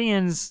think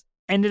Guardians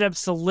ended up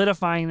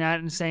solidifying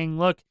that and saying,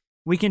 look,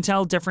 we can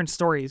tell different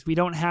stories. We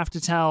don't have to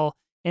tell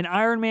an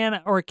Iron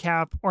Man or a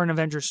Cap or an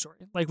Avengers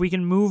story. Like, we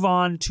can move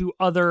on to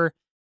other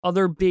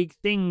big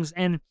things.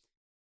 And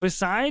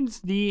besides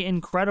the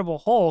Incredible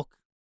Hulk,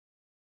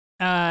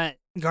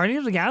 Guardians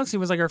of the Galaxy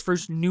was like our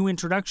first new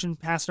introduction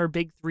past our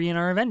big three in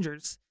our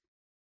Avengers.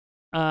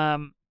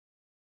 Gnats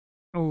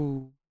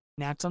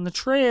on the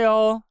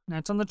trail.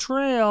 Gnats on the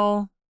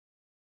trail.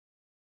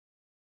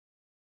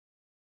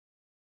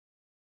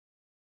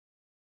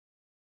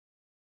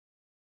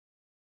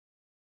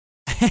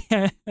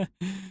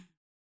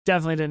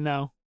 Definitely didn't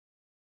know.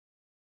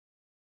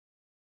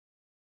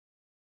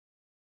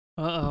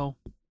 Uh-oh.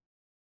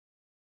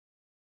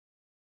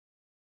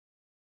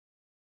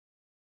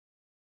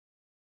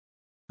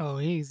 Oh,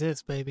 he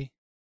exists, baby.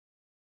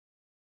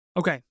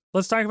 Okay,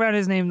 let's talk about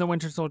his name, the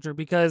Winter Soldier,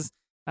 because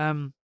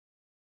fan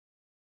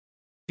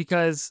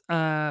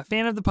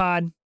of the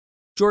pod,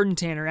 Jordan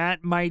Tanner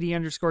at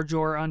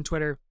mighty_Jor on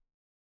Twitter.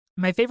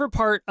 My favorite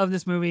part of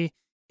this movie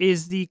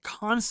is the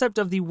concept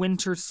of the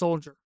Winter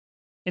Soldier.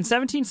 In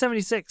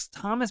 1776,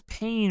 Thomas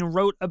Paine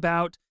wrote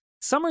about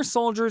summer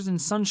soldiers and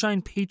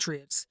sunshine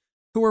patriots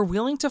who were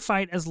willing to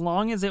fight as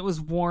long as it was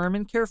warm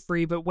and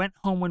carefree, but went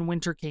home when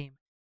winter came.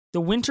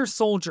 The Winter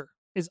Soldier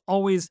is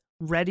always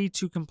ready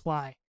to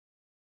comply.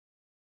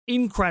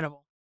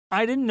 Incredible.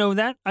 I didn't know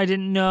that. I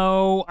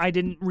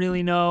didn't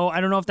really know. I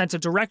don't know if that's a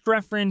direct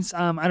reference.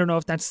 I don't know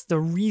if that's the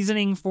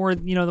reasoning for,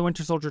 the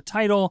Winter Soldier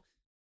title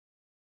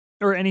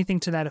or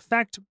anything to that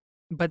effect.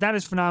 But that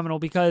is phenomenal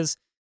because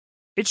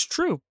it's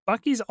true.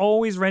 Bucky's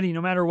always ready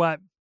no matter what.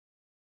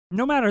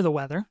 No matter the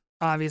weather,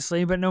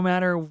 obviously, but no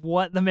matter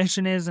what the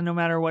mission is and no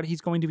matter what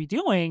he's going to be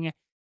doing.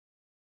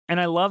 And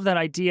I love that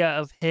idea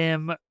of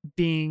him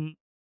being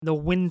the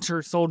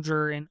Winter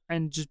Soldier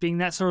and just being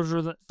that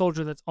soldier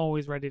that's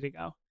always ready to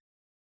go.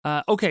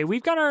 Okay,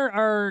 we've got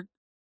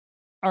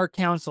our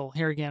council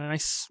here again, and I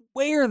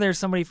swear there's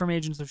somebody from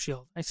Agents of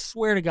S.H.I.E.L.D. I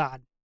swear to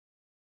God.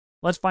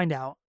 Let's find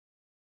out.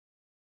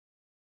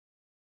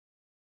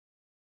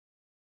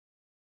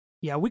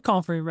 Yeah, we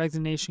call for a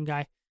resignation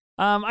guy.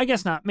 I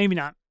guess not. Maybe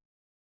not.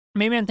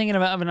 Maybe I'm thinking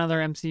of another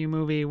MCU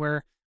movie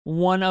where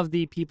one of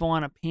the people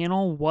on a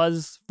panel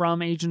was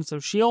from Agents of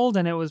S.H.I.E.L.D.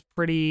 and it was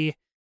pretty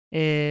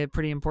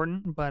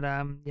important. But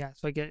yeah,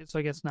 so I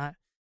guess not.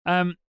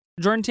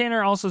 Jordan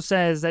Tanner also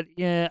says that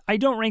I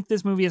don't rank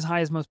this movie as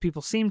high as most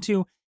people seem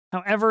to.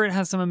 However, it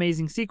has some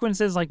amazing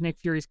sequences like Nick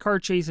Fury's car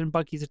chase and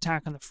Bucky's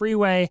attack on the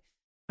freeway.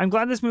 I'm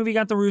glad this movie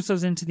got the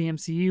Russos into the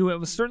MCU. It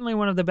was certainly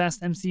one of the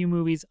best MCU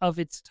movies of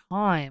its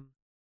time.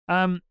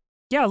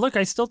 Yeah, look,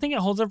 I still think it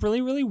holds up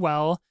really, really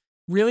well.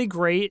 Really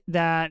great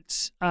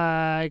that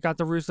it got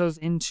the Russos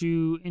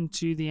into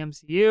the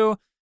MCU.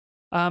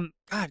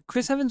 God,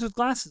 Chris Evans with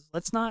glasses.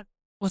 Let's not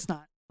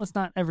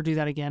ever do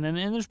that again.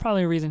 And there's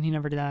probably a reason he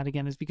never did that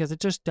again is because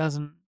it just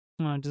doesn't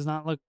It does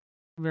not look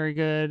very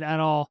good at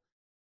all.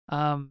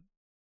 But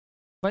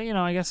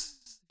I guess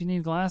if you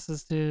need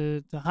glasses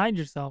to hide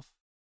yourself,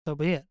 so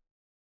be it.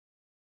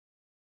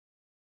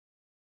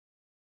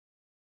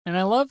 And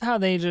I love how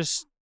they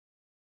just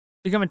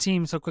become a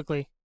team so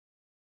quickly.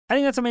 I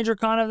think that's a major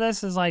con of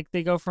this is like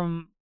they go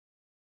from,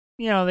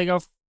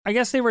 I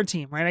guess they were a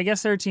team, right? I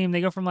guess they're a team.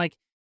 They go from like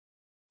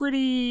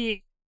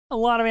a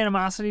lot of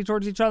animosity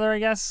towards each other, I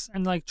guess,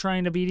 and like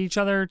trying to beat each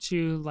other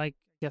to like,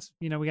 I guess,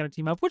 we got to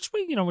team up, which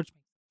makes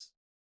sense.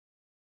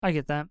 I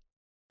get that.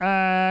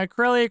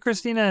 Corellia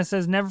Christina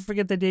says, never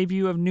forget the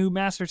debut of new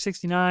Master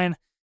 69.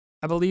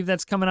 I believe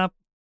that's coming up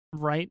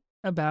right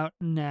about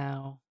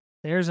now.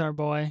 There's our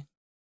boy.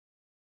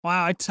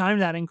 Wow, I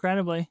timed that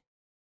incredibly.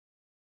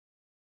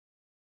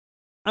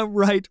 I'm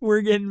right,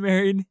 we're getting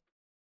married.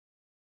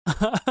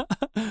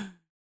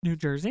 New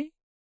Jersey?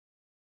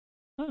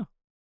 Oh.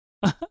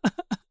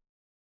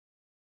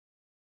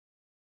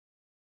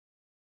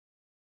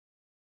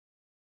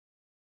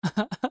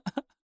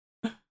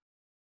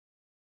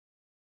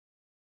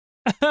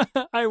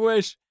 I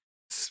wish.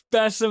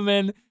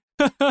 Specimen.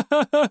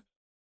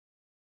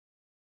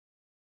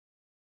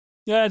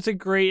 Yeah, it's a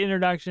great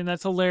introduction.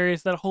 That's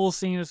hilarious. That whole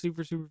scene is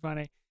super, super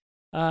funny.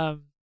 I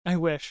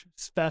wish.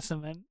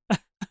 Specimen.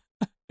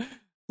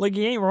 Like,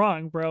 he ain't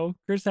wrong, bro.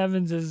 Chris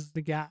Evans is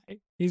the guy.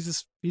 He's a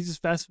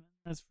specimen,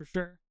 that's for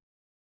sure.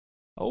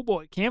 Oh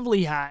boy, Camp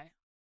Lehigh.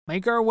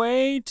 Make our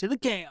way to the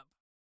camp.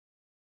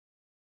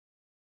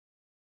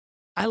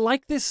 I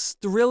like this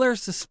thriller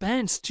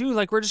suspense, too.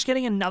 Like, we're just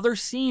getting another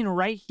scene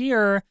right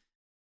here.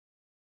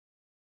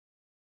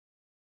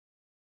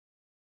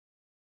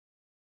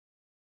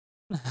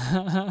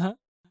 I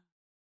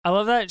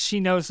love that she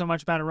knows so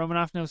much about it.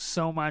 Romanoff knows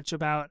so much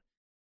about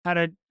how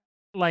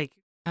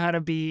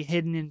to be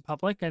hidden in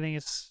public. I think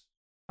it's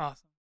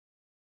awesome.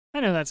 I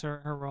know that's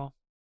her role.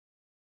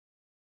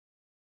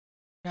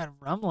 God,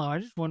 Rumlow, I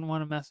just wouldn't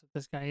want to mess with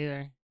this guy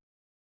either.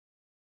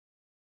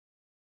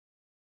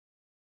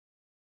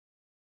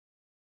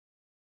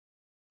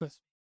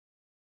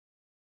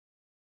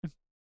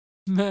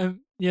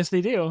 Yes,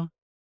 they do.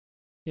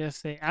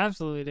 Yes, they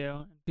absolutely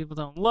do. People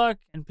don't look,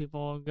 and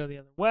people go the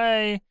other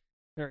way.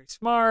 Very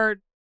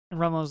smart. And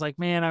Rumlow's like,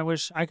 man, I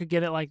wish I could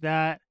get it like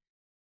that.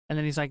 And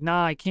then he's like,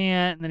 nah, I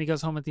can't. And then he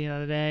goes home at the end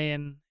of the day,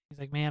 and he's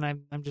like, man,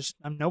 I'm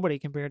nobody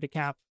compared to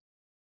Cap.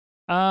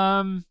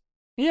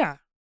 Yeah,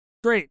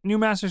 great. New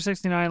Master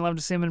 69. Love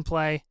to see him in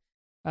play.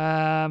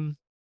 At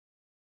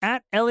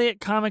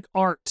Elliot Comic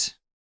Art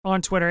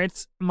on Twitter.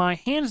 It's my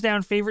hands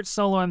down favorite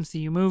solo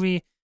MCU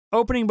movie.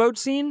 Opening boat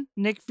scene,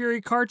 Nick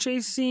Fury car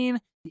chase scene,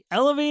 the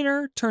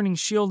elevator, turning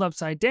S.H.I.E.L.D.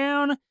 upside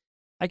down.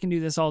 I can do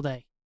this all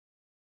day.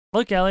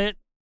 Look, Elliot,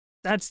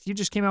 you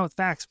just came out with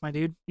facts, my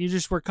dude. You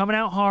just were coming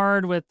out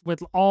hard with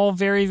all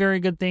very,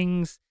 very good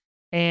things,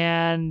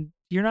 and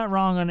you're not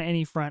wrong on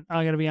any front.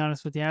 I gotta be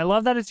honest with you. I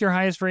love that it's your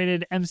highest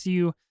rated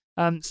MCU,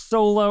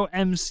 solo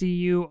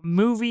MCU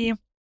movie.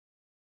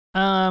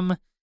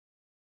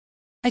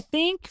 I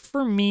think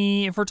for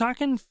me, if we're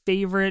talking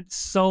favorite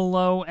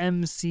solo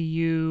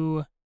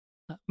MCU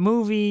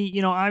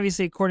movie,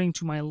 obviously according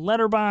to my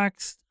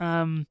Letterboxd,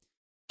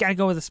 gotta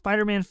go with a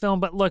Spider-Man film.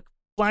 But look,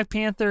 Black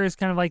Panther is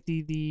kind of like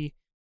the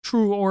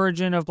true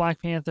origin of Black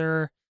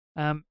Panther.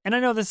 And I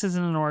know this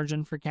isn't an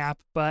origin for Cap,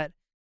 but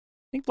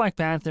I think Black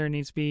Panther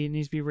needs to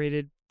be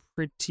rated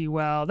pretty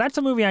well. That's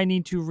a movie I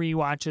need to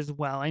rewatch as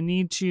well. I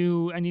need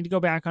to go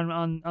back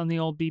on the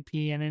old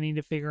BP, and I need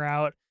to figure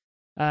out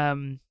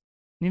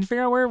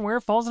where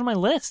it falls on my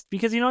list,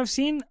 because I've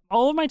seen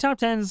all of my top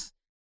tens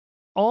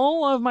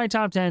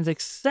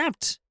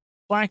except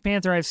Black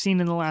Panther I've seen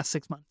in the last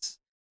 6 months.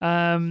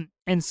 And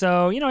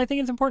so I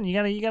think it's important.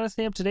 You gotta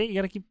stay up to date. You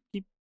gotta keep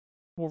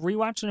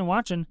rewatching and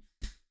watching.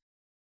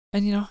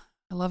 And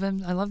I love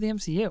him. I love the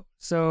MCU.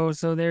 So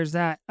there's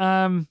that.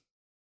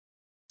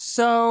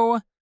 So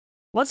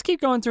let's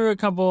keep going through a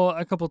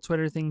couple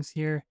Twitter things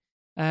here.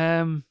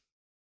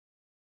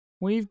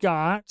 We've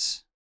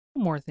got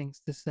more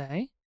things to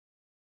say.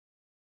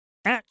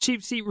 At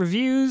Cheap Seat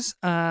Reviews,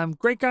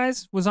 great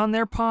guys, was on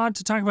their pod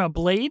to talk about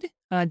Blade.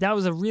 That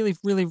was a really,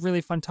 really,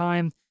 really fun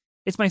time.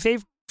 It's my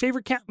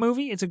favorite Cap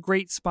movie. It's a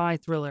great spy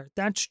thriller.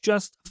 That's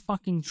just a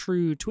fucking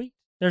true tweet.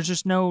 There's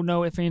just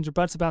no ifs, ands, or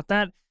buts about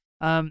that.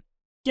 I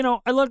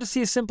love to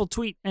see a simple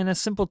tweet, and a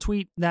simple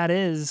tweet that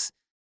is,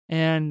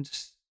 and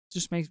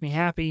just makes me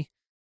happy.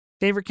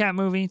 Favorite Cap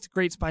movie. It's a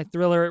great spy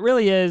thriller. It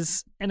really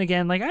is. And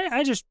again, like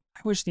I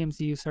wish the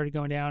MCU started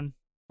going down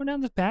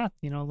this path,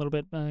 a little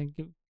bit.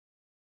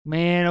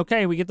 Man,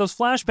 okay, we get those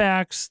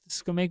flashbacks. This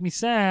is gonna make me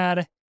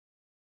sad.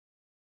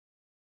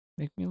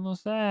 Make me a little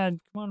sad.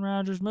 Come on,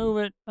 Rogers, move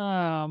it.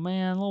 Oh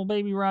man, little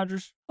baby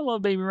Rogers. I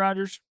love baby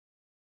Rogers.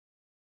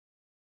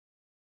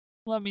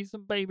 Love me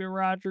some baby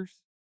Rogers.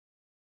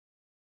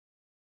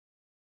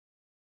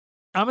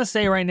 I'm gonna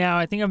say right now,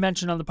 I think I've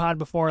mentioned on the pod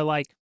before,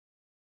 like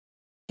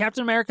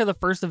Captain America: The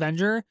First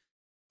Avenger,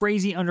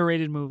 crazy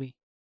underrated movie.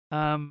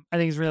 I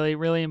think it's really,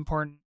 really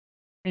important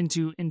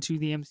into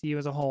the MCU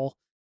as a whole.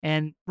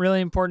 And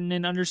really important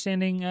in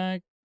understanding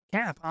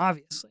Cap,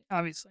 obviously.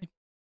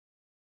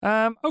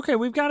 Okay,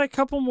 we've got a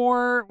couple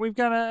more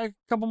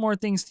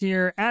things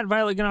here. At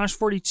Violet Ganache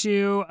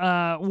 42.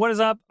 What is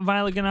up,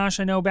 Violet Ganache?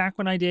 I know back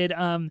when I did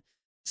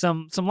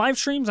some live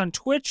streams on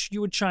Twitch,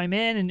 you would chime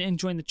in and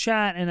join the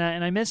chat, and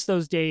I missed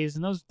those days,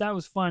 and that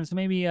was fun. So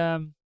maybe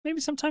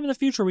sometime in the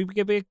future we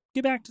could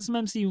get back to some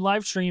MCU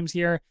live streams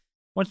here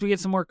once we get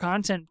some more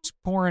content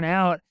pouring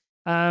out.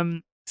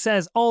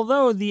 Says,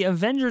 although The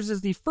Avengers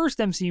is the first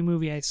MCU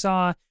movie I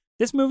saw,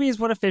 this movie is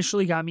what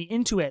officially got me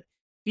into it.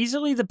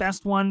 Easily the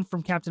best one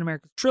from Captain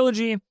America's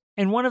trilogy,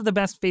 and one of the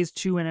best Phase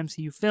 2 in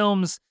MCU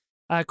films.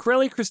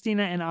 Corelli,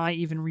 Christina, and I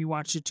even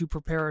rewatched it to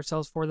prepare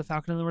ourselves for The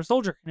Falcon and the Winter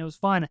Soldier, and it was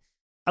fun.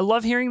 I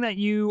love hearing that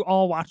you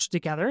all watched it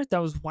together.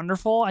 That was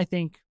wonderful.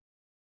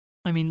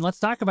 Let's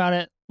talk about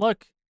it.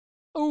 Look,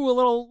 ooh, a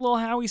little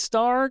Howie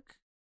Stark,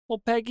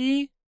 little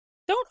Peggy.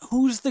 Don't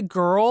who's the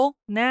girl,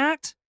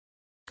 Nat?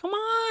 Come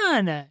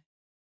on.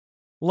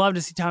 Love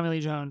to see Tommy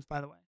Lee Jones,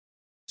 by the way.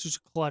 It's just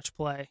a clutch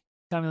play.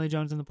 Tommy Lee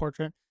Jones in the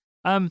portrait.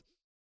 I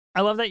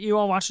love that you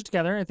all watched it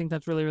together. I think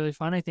that's really, really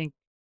fun. I think,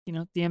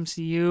 the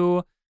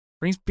MCU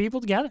brings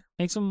people together,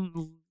 lets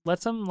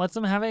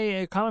them have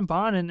a common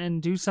bond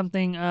and do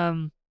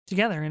something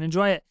together and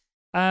enjoy it.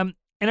 And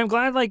I'm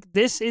glad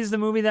this is the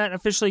movie that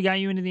officially got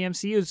you into the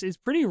MCU. It's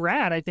pretty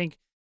rad, I think.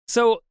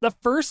 So the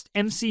first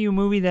MCU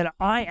movie that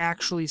I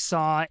actually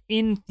saw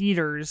in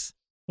theaters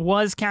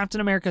was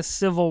Captain America: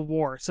 Civil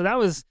War. So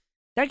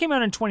that came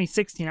out in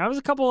 2016. I was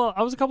a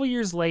couple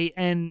years late,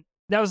 and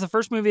that was the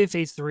first movie of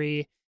Phase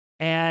 3,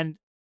 and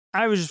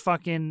I was just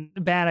fucking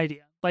bad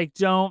idea.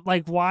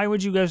 Why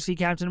would you go see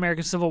Captain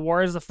America: Civil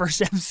War as the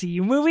first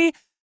MCU movie?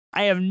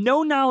 I have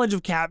no knowledge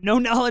of Cap, no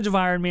knowledge of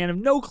Iron Man, I have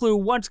no clue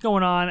what's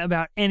going on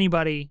about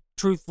anybody,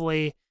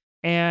 truthfully.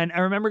 And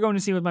I remember going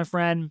to see it with my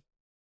friend,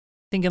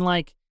 thinking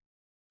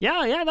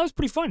yeah, that was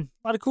pretty fun.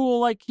 A lot of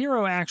cool,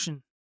 hero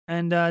action.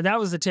 And that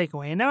was the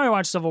takeaway. And now I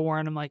watch Civil War,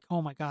 and I'm like,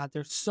 oh my God,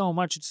 there's so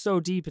much. It's so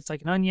deep. It's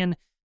like an onion.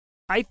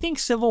 I think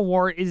Civil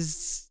War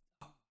is...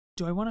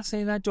 Do I want to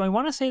say that? Do I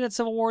want to say that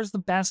Civil War is the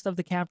best of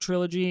the Cap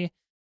trilogy?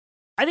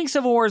 I think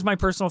Civil War is my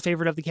personal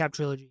favorite of the Cap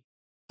trilogy.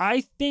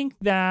 I think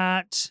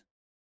that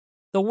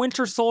The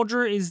Winter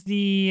Soldier is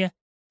the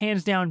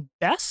hands down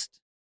best,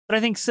 but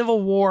I think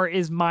Civil War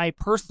is my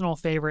personal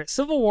favorite.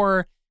 Civil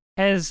War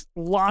has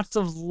lots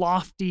of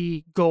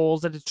lofty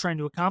goals that it's trying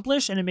to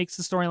accomplish, and it makes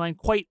the storyline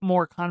quite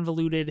more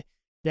convoluted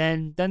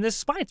than this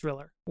spy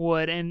thriller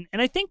would. And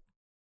I think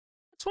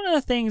that's one of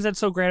the things that's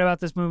so great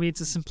about this movie.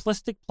 It's a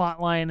simplistic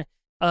plotline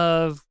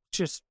of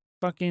just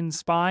fucking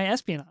spy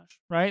espionage,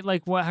 right?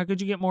 How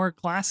could you get more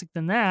classic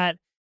than that?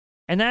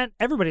 And that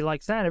everybody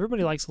likes that.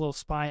 Everybody likes a little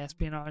spy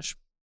espionage.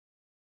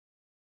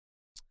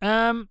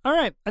 All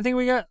right. I think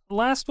we got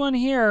last one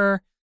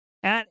here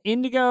at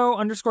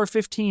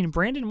Indigo_15,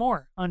 Brandon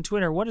Moore on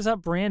Twitter. What is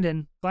up,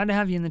 Brandon? Glad to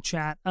have you in the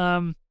chat.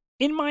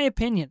 In my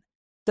opinion,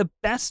 the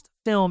best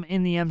film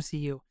in the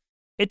MCU.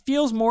 It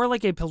feels more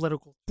like a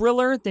political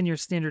thriller than your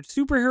standard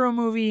superhero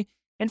movie,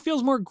 and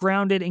feels more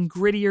grounded and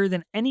grittier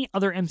than any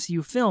other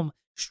MCU film.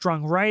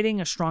 Strong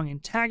writing, a strong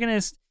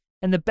antagonist,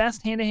 and the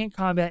best hand-to-hand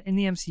combat in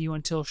the MCU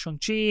until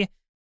Shang-Chi.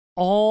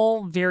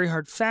 All very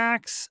hard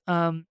facts.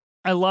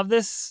 I love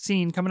this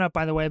scene coming up,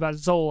 by the way, about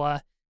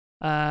Zola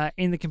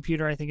in the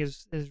computer. I think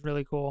is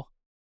really cool.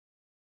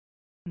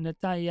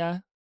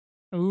 Natalia.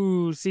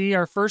 Ooh, see,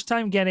 our first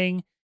time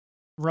getting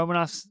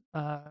Romanoff's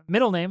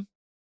middle name,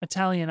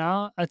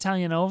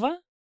 Italianova.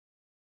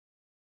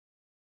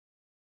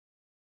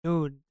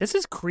 Dude, this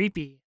is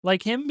creepy.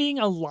 Him being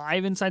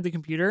alive inside the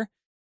computer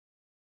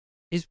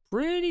is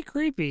pretty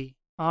creepy,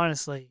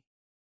 honestly.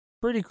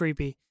 Pretty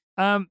creepy.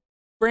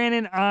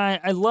 Brandon,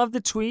 I love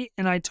the tweet,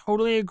 and I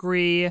totally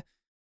agree.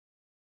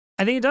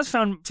 I think it does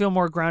feel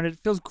more grounded. It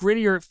feels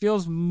grittier. It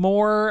feels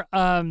more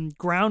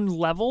ground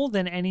level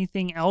than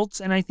anything else.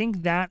 And I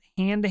think that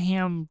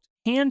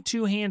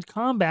hand-to-hand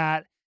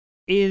combat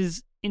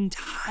is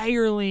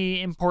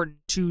entirely important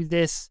to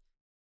this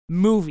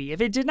movie.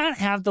 If it did not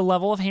have the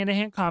level of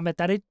hand-to-hand combat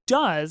that it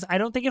does, I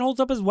don't think it holds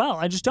up as well.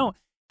 I just don't.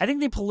 I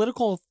think the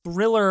political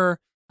thriller,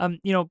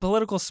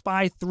 political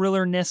spy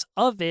thrillerness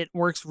of it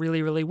works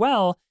really, really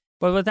well.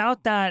 But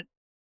without that,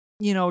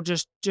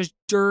 just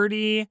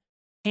dirty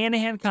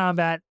hand-to-hand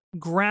combat,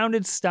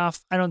 grounded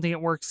stuff, I don't think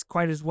it works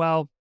quite as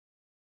well.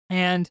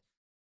 And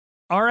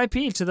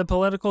RIP to the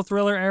political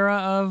thriller era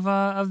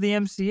of the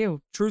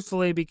MCU,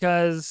 truthfully,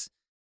 because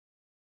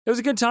it was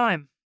a good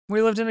time.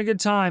 We lived in a good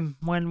time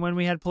when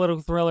we had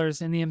political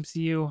thrillers in the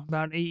MCU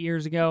about 8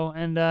 years ago,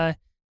 and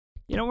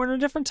we're in a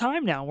different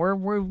time now.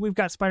 We've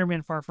got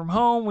Spider-Man: Far From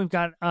Home. We've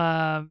got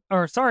Spider-Man: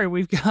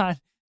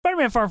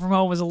 Far From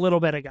Home was a little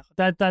bit ago.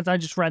 That I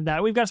just read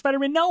that. We've got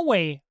Spider-Man: No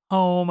Way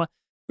Home.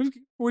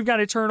 We've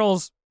got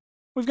Eternals.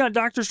 We've got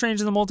Doctor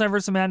Strange in the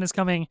Multiverse of Madness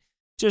coming.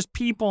 Just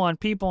people on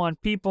people on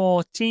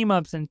people,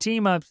 team-ups and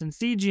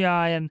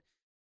CGI, and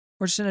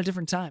we're just in a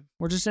different time.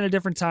 We're just in a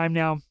different time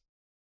now.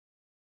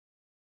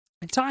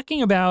 And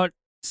talking about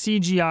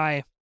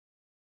CGI,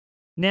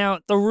 now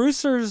the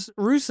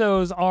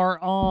Russos are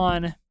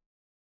on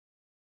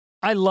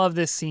I love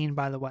this scene,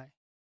 by the way.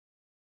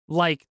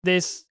 Like,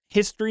 this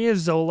history of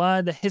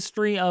Zola, the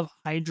history of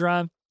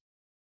Hydra,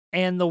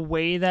 and the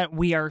way that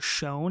we are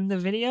shown the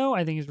video,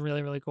 I think is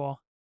really, really cool.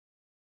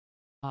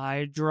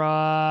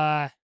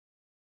 Hydra.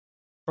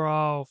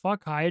 Bro,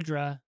 fuck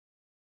Hydra.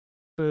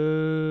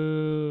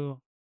 Boo.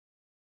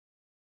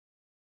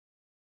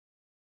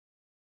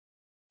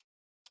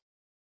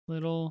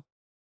 Little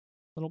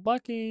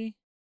Bucky.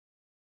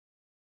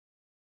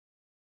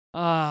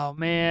 Oh,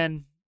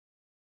 man.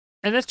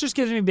 And this just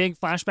gives me big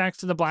flashbacks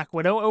to the Black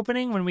Widow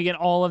opening when we get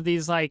all of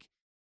these, like,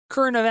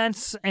 current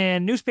events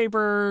and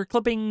newspaper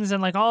clippings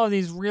and, like, all of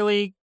these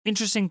really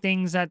interesting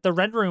things that the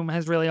Red Room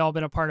has really all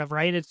been a part of,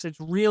 right? It's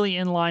really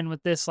in line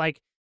with this,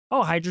 like,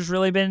 oh, Hydra's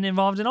really been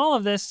involved in all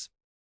of this.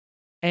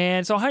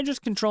 And so Hydra's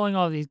controlling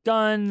all of these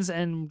guns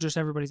and just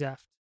everybody's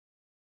effed.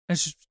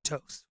 It's just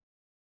toast.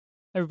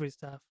 Everybody's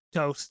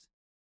toast.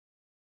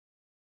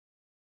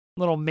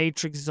 Little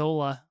Matrix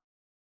Zola.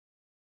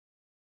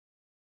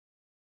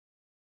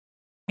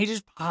 He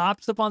just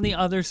pops up on the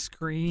other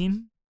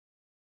screen.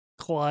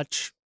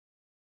 Clutch.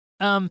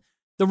 The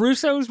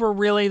Russos were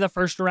really the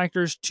first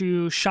directors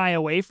to shy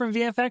away from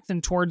VFX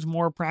and towards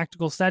more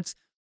practical sets.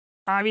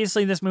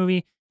 Obviously, this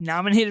movie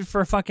nominated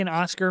for a fucking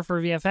Oscar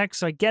for VFX,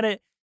 so I get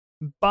it.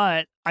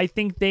 But I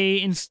think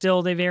they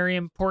instilled a very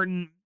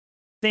important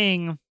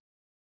thing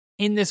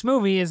in this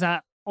movie is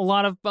that a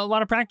lot of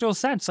practical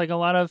sets, like a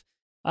lot of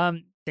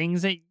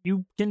things that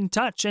you can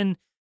touch. And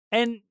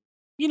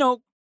you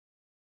know,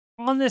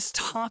 on this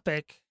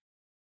topic,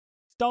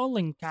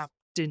 stalling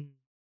captain.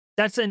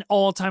 That's an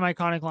all-time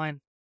iconic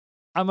line.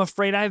 I'm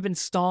afraid I've been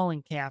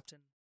stalling, Captain.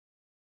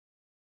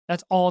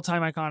 That's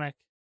all-time iconic.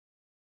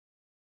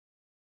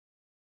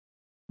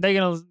 They're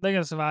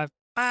gonna survive.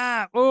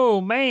 Ah,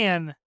 oh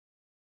man.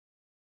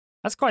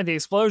 That's quite the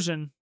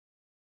explosion.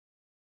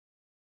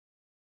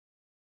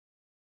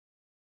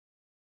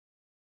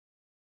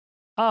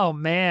 Oh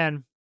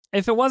man.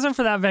 If it wasn't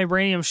for that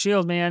vibranium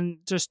shield, man,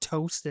 just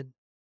toasted.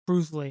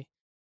 Truthfully.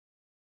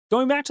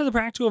 Going back to the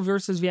practical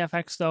versus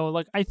VFX though,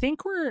 like I think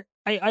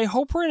I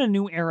hope we're in a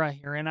new era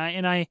here, and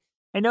I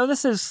know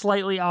this is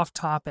slightly off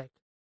topic,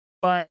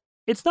 but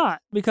it's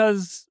not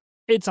because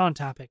it's on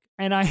topic.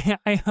 And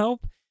I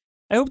hope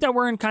that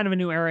we're in kind of a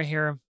new era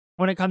here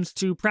when it comes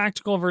to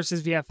practical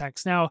versus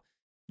VFX. Now,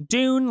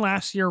 Dune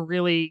last year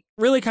really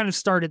kind of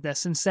started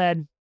this and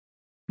said,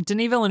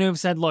 Denis Villeneuve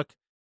said, look,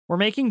 we're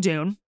making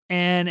Dune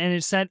and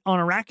it's set on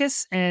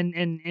Arrakis and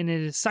it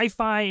is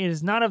sci-fi, it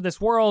is not of this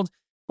world.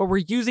 But we're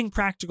using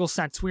practical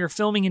sets. We are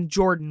filming in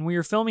Jordan. We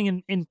are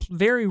filming in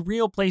very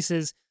real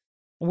places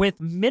with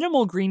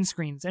minimal green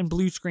screens and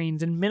blue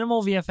screens and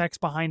minimal VFX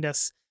behind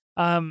us.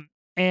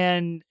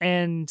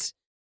 And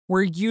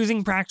we're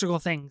using practical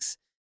things.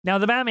 Now,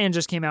 the Batman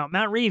just came out.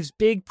 Matt Reeves,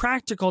 big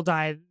practical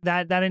die.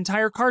 That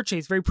entire car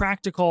chase, very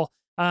practical.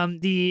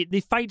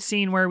 The fight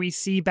scene where we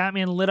see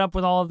Batman lit up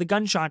with all of the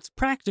gunshots,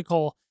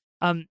 practical.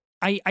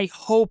 I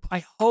hope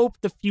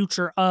the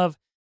future of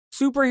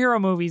superhero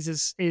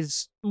movies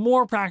is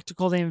more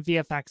practical than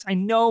VFX. I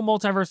know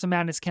Multiverse of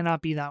Madness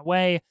cannot be that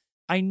way.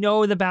 I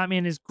know the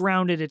Batman is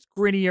grounded, it's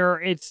grittier,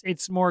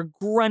 it's more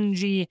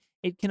grungy.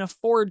 It can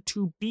afford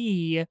to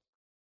be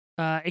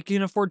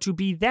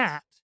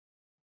that.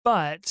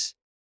 But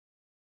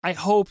I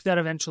hope that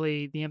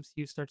eventually the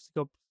MCU starts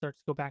to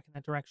go back in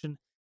that direction.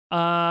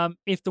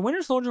 If the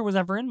Winter Soldier was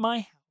ever in my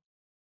house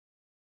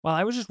while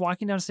I was just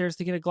walking downstairs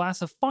to get a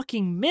glass of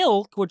fucking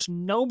milk, which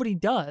nobody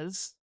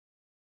does.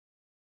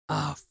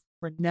 Oh,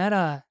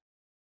 Renata.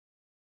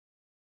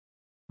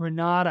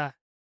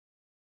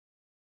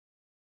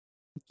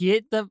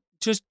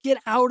 Just get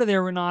out of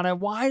there, Renata.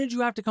 Why did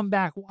you have to come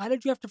back? Why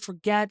did you have to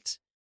forget?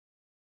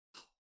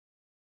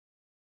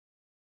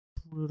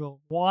 Brutal.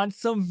 Want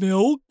some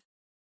milk?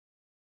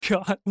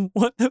 God,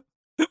 what the?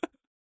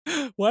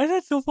 Why is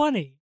that so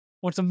funny?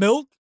 Want some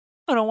milk?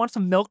 I don't want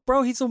some milk,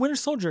 bro. He's the Winter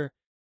Soldier.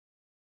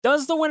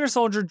 Does the Winter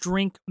Soldier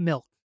drink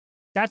milk?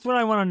 That's what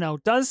I want to know.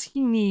 Does he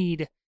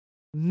need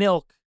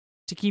milk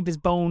to keep his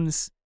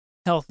bones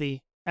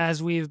healthy,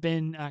 as we've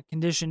been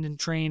conditioned and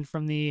trained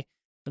from the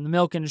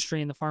milk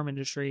industry and the farm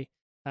industry?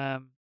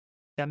 That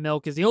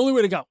milk is the only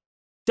way to go.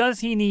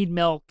 Does he need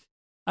milk?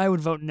 I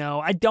would vote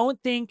no. I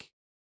don't think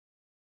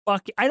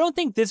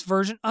this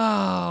version.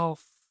 Oh,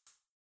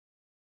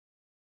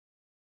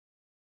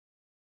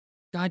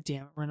 God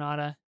damn it,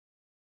 Renata.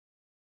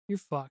 You're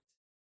fucked.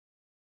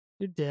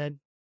 You're dead.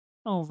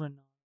 Oh,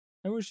 Renata.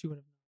 I wish you would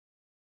have.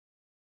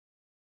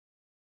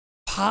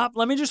 Pop,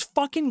 let me just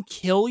fucking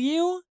kill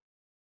you?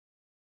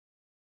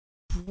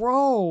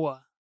 Bro.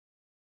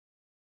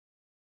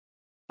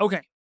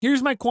 Okay,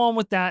 here's my qualm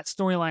with that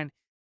storyline.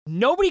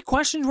 Nobody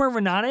questions where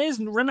Renata is.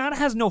 Renata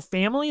has no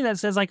family that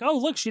says, like, oh,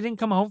 look, she didn't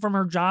come home from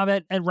her job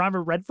at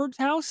Robert Redford's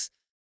house.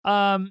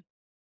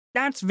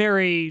 That's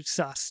very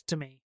sus to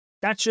me.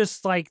 That's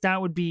just like, that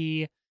would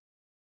be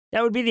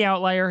the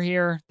outlier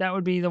here. That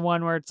would be the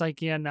one where it's like,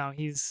 yeah, no,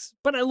 he's...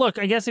 But look,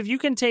 I guess if you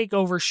can take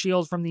over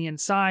S.H.I.E.L.D. from the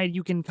inside,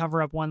 you can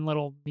cover up one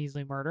little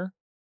measly murder.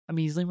 A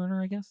measly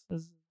murder, I guess,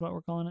 is what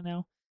we're calling it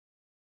now.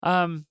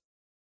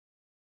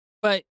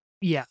 But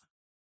yeah,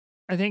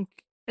 I think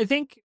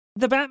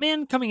the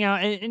Batman coming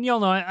out, and y'all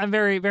know I'm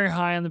very, very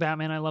high on the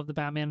Batman. I love the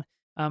Batman.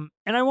 And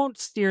I won't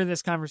steer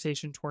this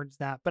conversation towards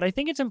that, but I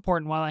think it's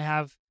important while I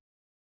have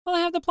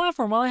the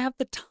platform, while I have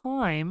the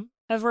time,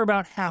 as we're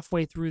about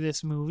halfway through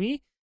this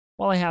movie,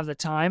 while I have the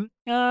time,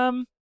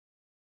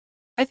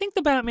 I think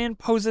the Batman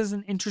poses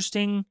an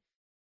interesting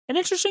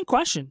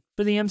question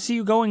for the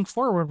MCU going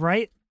forward,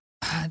 right?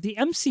 The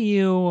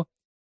MCU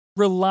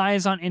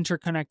relies on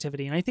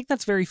interconnectivity, and I think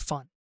that's very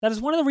fun. That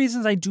is one of the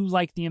reasons I do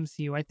like the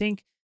MCU. I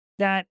think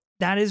that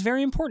is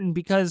very important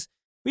because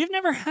we have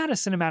never had a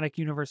cinematic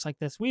universe like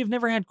this. We have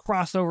never had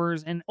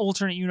crossovers and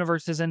alternate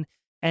universes,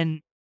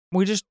 and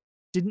we just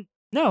didn't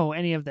know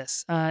any of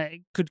this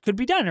could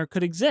be done or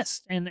could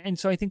exist. And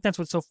so I think that's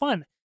what's so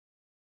fun.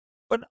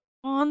 But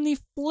on the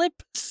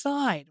flip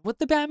side, what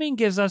the Batman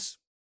gives us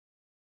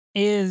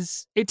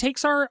is it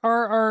takes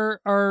our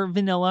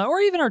vanilla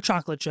or even our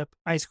chocolate chip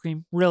ice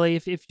cream, really,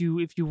 if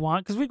you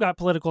want, because we've got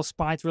political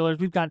spy thrillers,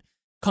 we've got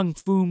kung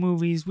fu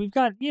movies, we've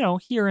got,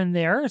 here and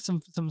there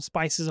some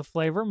spices of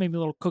flavor, maybe a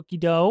little cookie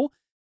dough.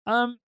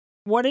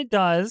 What it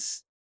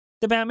does,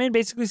 the Batman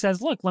basically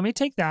says, look, let me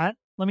take that,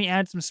 let me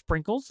add some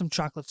sprinkles, some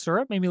chocolate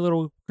syrup, maybe a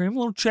little cream, a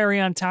little cherry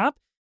on top.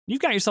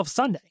 You've got yourself a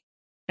sundae.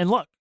 And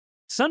look,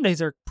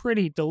 sundaes are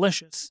pretty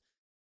delicious,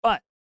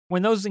 but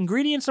when those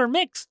ingredients are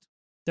mixed,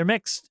 they're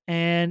mixed,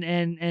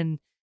 and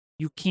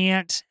you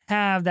can't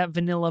have that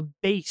vanilla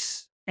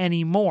base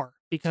anymore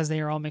because they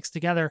are all mixed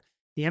together.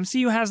 The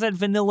MCU has that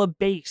vanilla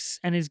base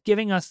and is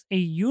giving us a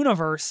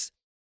universe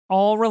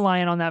all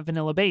reliant on that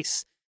vanilla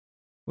base,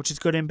 which is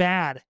good and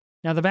bad.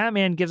 Now, the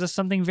Batman gives us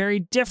something very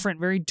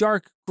different, very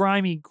dark,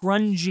 grimy,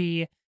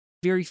 grungy,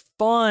 very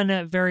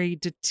fun, very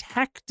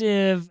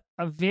detective,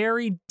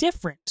 very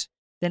different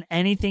than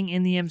anything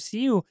in the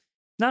MCU.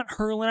 Not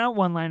hurling out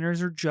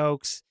one-liners or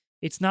jokes.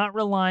 It's not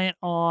reliant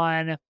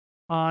on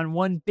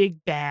one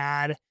big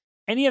bad.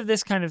 Any of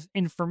this kind of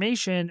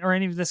information or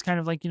any of this kind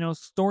of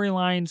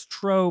storylines,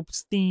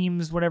 tropes,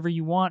 themes, whatever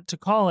you want to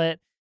call it.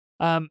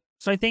 So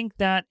I think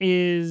that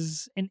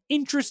is an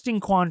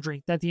interesting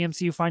quandary that the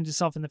MCU finds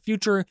itself in the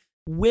future.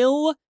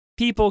 Will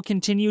people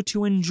continue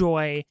to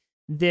enjoy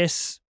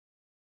this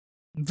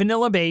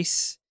vanilla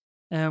base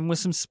with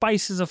some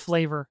spices of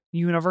flavor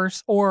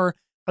universe, or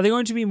are they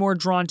going to be more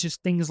drawn to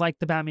things like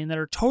the Batman that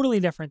are totally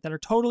different, that are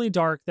totally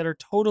dark, that are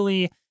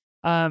totally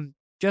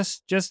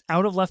just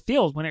out of left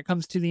field when it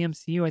comes to the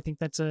MCU? I think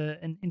that's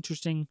an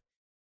interesting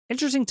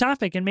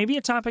topic, and maybe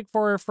a topic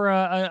for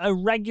a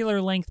regular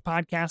length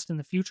podcast in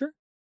the future.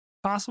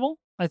 Possible.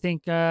 I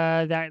think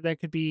that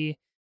could be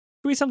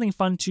something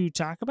fun to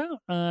talk about.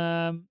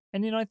 And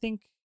I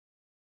think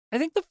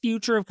the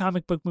future of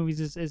comic book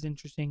movies is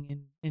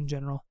interesting in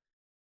general.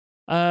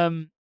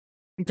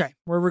 Okay,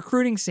 we're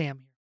recruiting Sam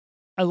here.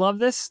 I love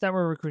this that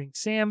we're recruiting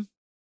Sam.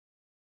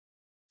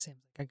 Sam's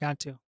like, I got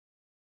to.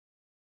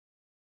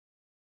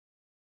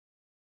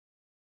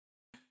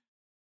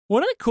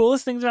 One of the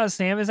coolest things about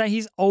Sam is that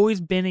he's always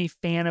been a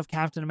fan of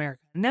Captain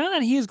America. Now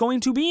that he is going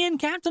to be in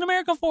Captain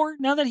America 4,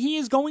 now that he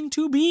is going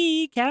to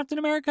be Captain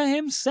America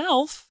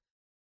himself,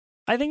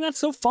 I think that's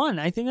so fun.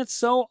 I think that's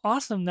so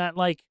awesome that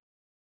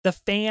the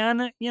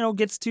fan,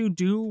 gets to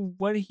do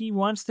what he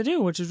wants to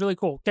do, which is really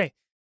cool. Okay,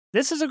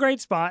 this is a great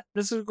spot.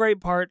 This is a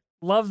great part.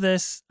 Love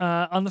this.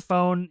 On the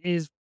phone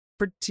is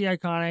pretty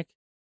iconic.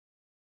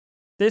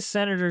 This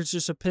senator is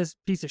just a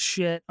piece of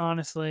shit,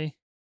 honestly.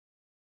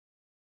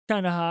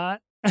 Kind of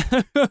hot.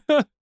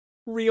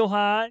 Real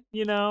hot,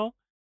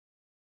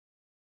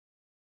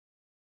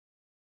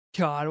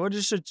 God, what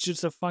is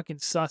just a fucking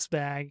sus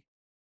bag.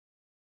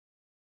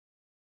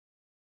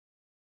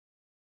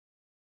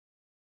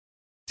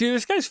 Dude,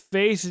 this guy's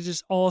face is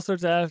just all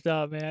sorts of effed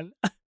up, man.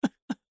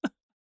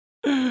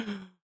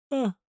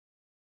 Oh.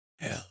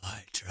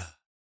 Elytra.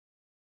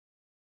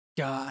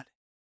 God.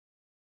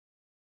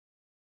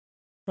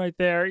 Right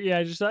there.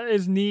 Yeah, just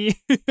his knee.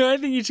 I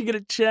think you should get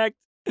it checked.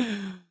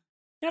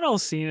 That whole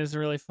scene is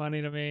really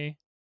funny to me.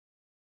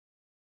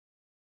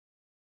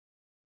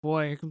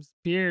 Boy, here comes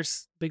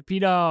Pierce. Big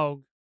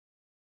P-Dog.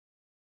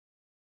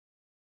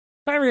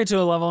 If I ever get to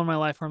a level in my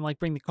life where I'm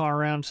bring the car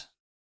around,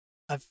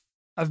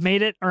 I've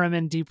made it, or I'm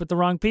in deep with the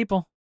wrong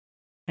people.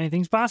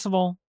 Anything's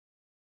possible.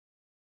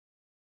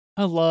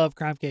 I love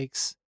crab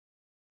cakes.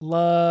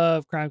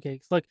 Love crab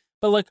cakes. Look,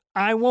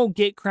 I won't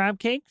get crab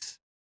cakes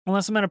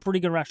unless I'm at a pretty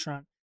good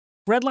restaurant.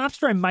 Red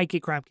Lobster, I might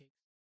get crab cakes.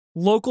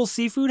 Local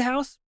seafood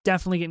house,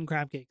 definitely getting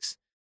crab cakes.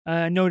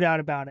 No doubt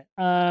about it.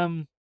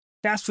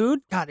 Fast food?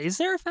 God, is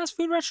there a fast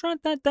food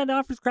restaurant that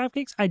offers crab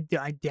cakes? I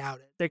doubt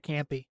it. There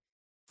can't be.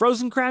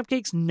 Frozen crab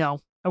cakes? No.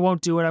 I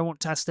won't do it. I won't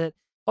test it.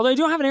 Although I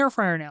do have an air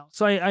fryer now,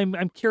 so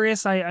I'm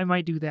curious. I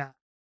might do that.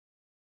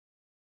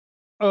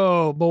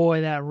 Oh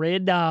boy, that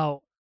red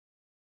dot.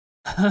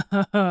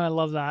 I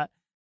love that.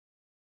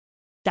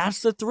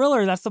 That's the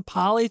thriller. That's the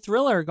poly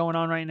thriller going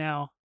on right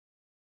now.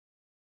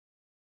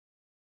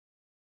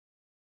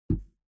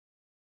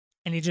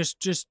 And he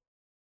just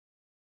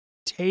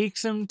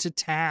takes him to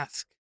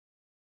task.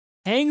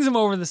 Hangs him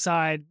over the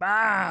side.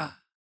 Bah!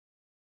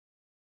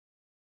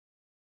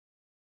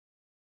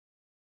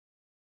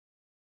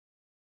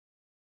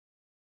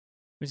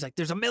 He's like,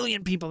 there's 1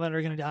 million people that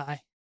are going to die.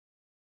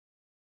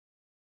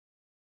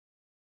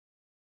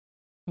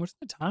 What's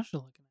Natasha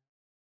looking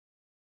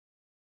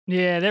at?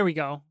 Yeah, there we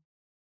go.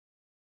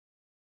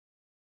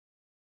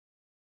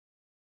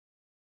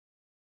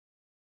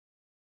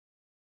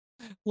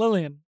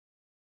 Lillian.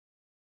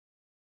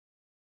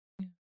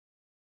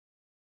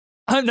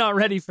 I'm not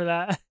ready for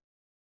that.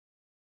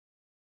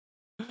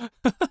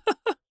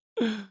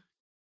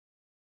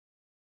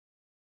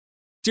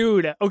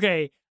 Dude,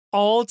 okay.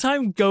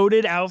 All-time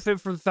goated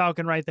outfit for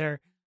Falcon right there.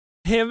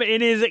 Him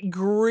in his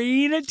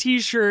green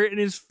t-shirt and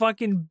his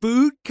fucking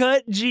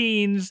boot-cut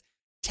jeans,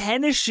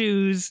 tennis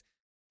shoes,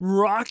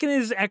 rocking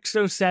his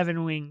Exo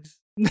 7 wings.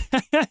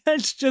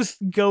 It's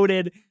just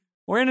goated.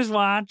 Wearing his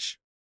watch.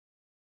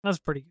 That's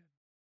pretty good.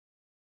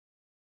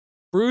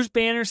 Bruce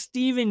Banner,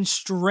 Stephen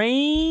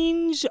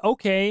Strange.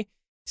 Okay.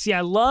 See,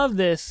 I love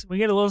this. We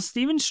get a little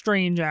Stephen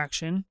Strange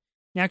action.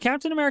 Now,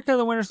 Captain America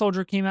the Winter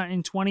Soldier came out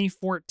in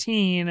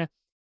 2014.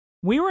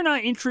 We were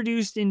not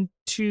introduced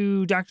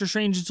into Doctor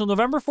Strange until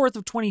November 4th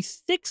of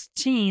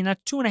 2016.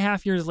 That's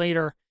 2.5 years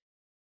later.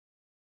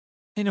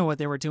 They know what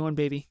they were doing,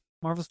 baby.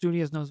 Marvel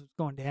Studios knows what's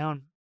going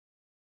down.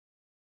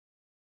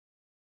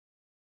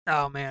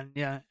 Oh, man.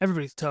 Yeah.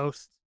 Everybody's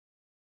toast.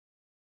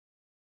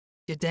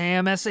 Your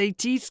damn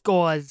SAT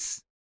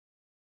scores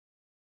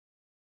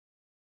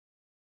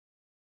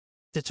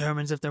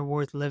determines if they're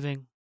worth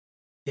living.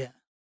 Yeah.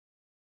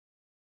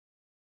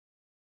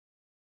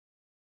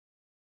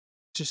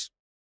 Just,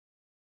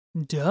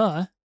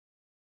 duh.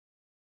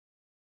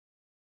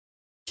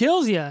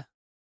 Kills ya.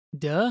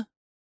 Duh.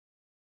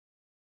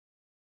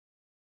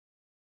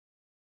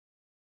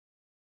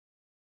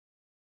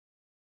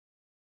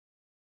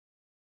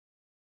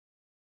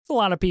 It's a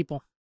lot of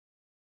people.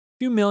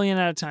 Few million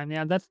at a time.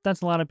 Yeah,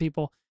 that's a lot of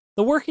people.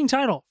 The working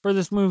title for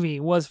this movie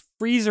was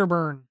Freezer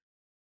Burn.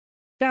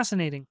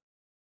 Fascinating.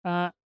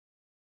 I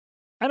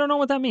don't know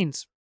what that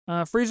means.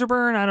 Freezer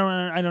Burn.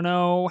 I don't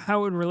know how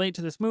it would relate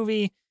to this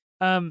movie.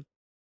 But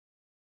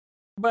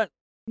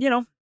you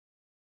know.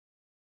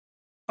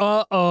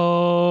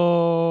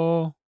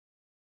 Oh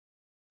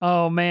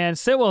man,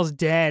 Sitwell's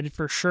dead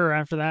for sure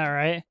after that,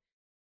 right?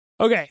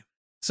 Okay,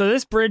 so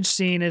this bridge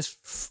scene is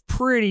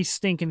pretty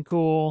stinking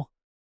cool.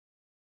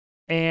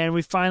 And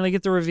we finally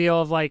get the reveal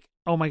of like,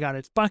 oh my god,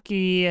 it's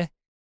Bucky.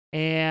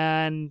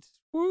 And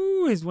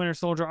woo, his Winter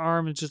Soldier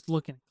arm is just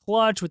looking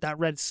clutch with that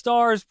red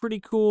star is pretty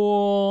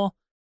cool.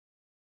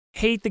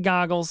 Hate the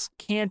goggles.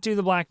 Can't do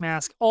the black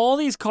mask. All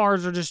these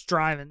cars are just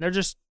driving. They're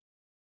just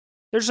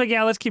like,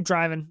 yeah, let's keep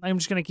driving. I'm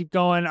just going to keep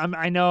going.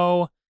 I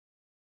know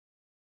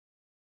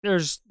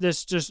there's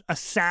this just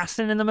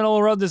assassin in the middle of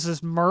the road. This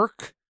is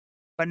Merc.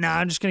 But nah,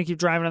 I'm just going to keep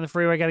driving on the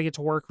freeway. I got to get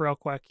to work real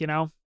quick, you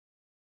know?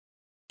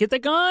 Get the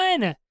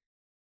gun!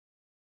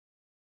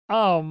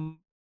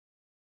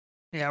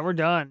 Yeah, we're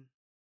done.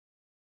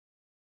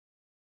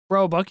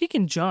 Bro, Bucky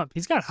can jump.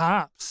 He's got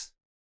hops.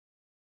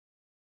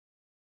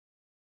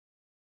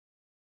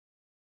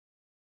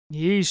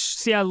 Yeesh.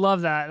 See, I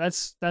love that.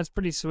 That's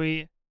pretty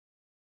sweet.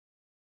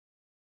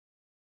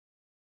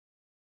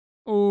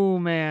 Oh,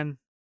 man.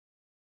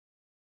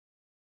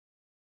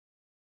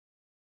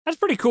 That's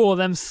pretty cool,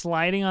 them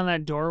sliding on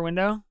that door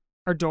window.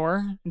 Or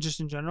door,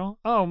 just in general.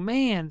 Oh,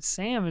 man.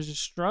 Sam is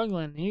just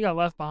struggling. He got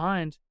left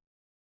behind.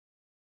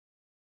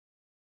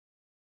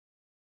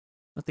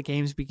 Let the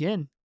games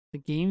begin. The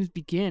games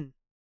begin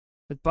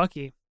with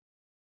Bucky.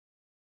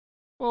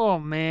 Oh,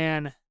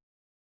 man.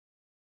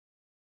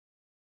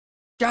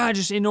 God,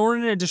 just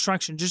inordinate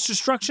destruction. Just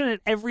destruction at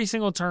every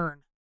single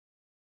turn.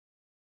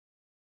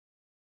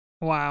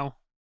 Wow.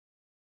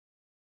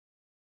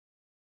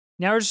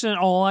 Now we're just in an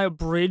all-out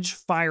bridge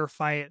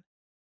firefight.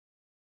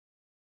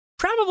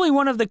 Probably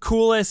one of the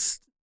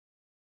coolest.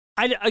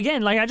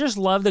 I just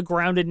love the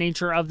grounded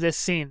nature of this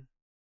scene.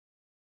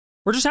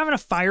 We're just having a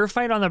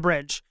firefight on the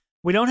bridge.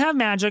 We don't have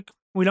magic.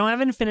 We don't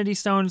have Infinity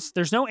Stones.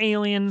 There's no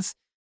aliens.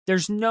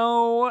 There's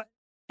no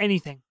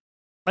anything.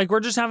 Like, we're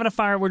just having a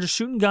fire. We're just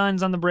shooting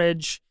guns on the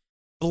bridge,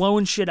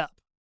 blowing shit up.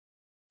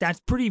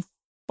 That's pretty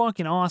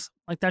fucking awesome.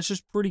 Like, that's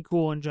just pretty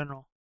cool in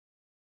general.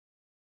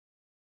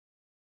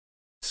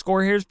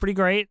 Score here is pretty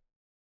great.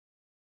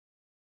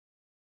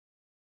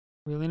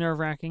 Really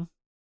nerve-wracking.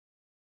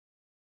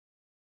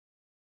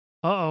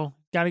 Uh-oh.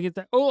 Gotta get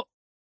that. Oh!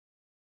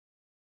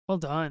 Well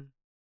done.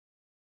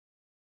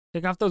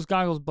 Take off those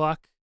goggles,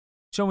 Buck.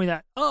 Show me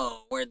that.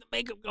 Oh, where'd the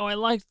makeup go? I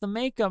liked the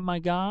makeup, my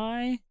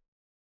guy.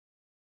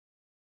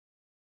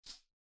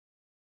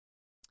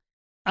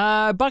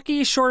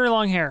 Bucky, short or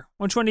long hair?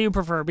 Which one do you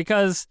prefer?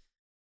 Because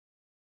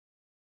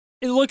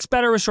it looks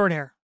better with short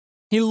hair.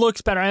 He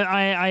looks better.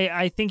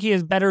 I think he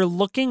is better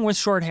looking with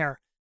short hair.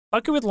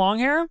 Bucky with long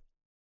hair,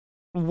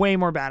 way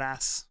more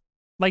badass.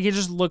 Like, it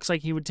just looks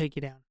like he would take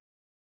you down.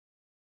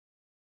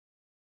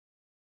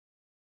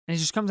 And he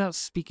just comes out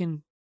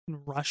speaking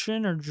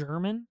Russian or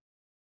German.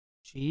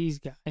 Jeez,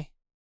 guy.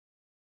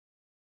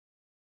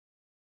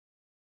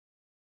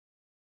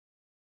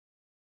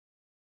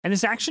 And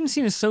this action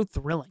scene is so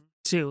thrilling,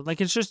 too. Like,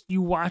 it's just,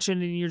 you watch it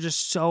and you're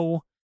just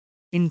so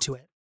into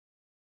it.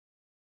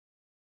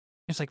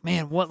 It's like,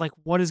 man,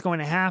 what is going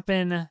to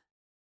happen?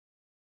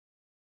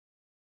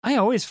 I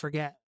always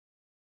forget.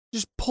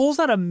 Just pulls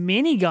out a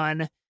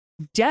minigun,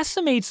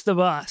 decimates the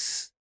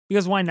bus.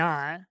 Because why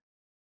not?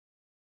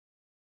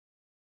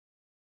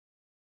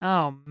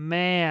 Oh,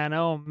 man.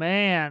 Oh,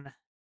 man.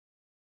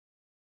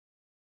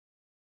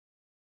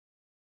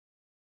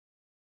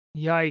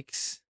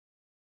 Yikes.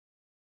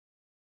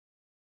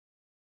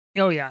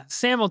 Oh, yeah.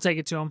 Sam will take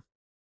it to him.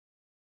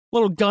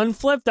 Little gun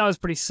flip. That was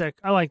pretty sick.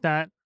 I like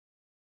that.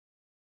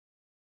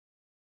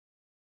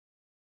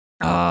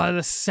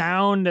 The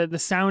sound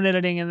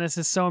editing in this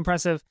is so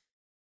impressive.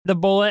 The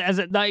bullet, as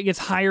it gets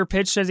higher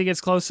pitched as he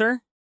gets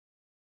closer.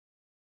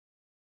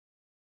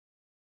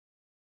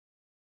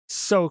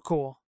 So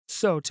cool.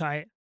 So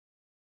tight.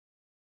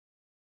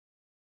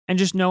 And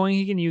just knowing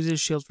he can use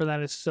his shield for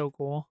that is so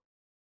cool.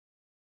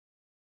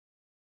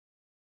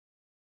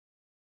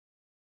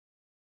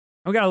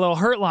 We got a little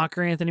Hurt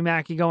Locker Anthony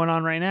Mackie going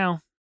on right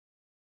now.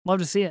 Love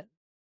to see it.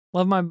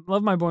 Love my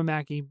boy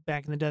Mackie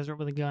back in the desert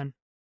with a gun.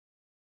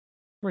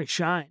 Where he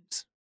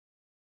shines.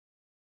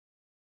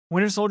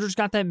 Winter Soldier's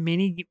got that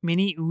mini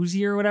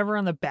Uzi or whatever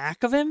on the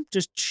back of him,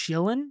 just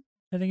chilling.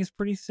 I think it's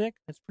pretty sick.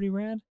 That's pretty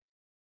rad.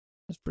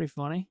 That's pretty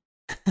funny.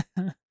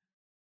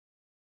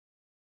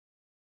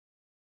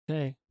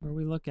 Okay, where are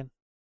we looking?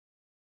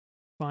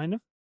 Find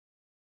him?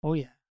 Oh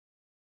yeah.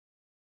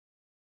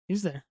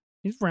 He's there.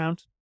 He's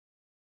round.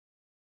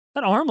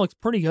 That arm looks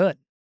pretty good.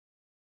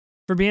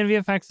 For being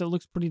VFX, it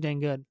looks pretty dang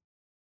good.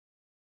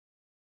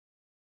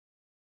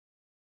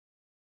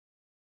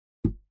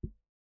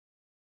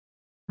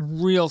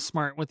 Real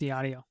smart with the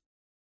audio.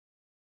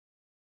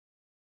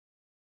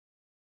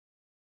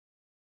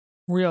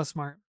 Real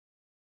smart.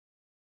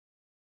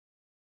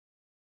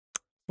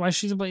 Why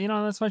she's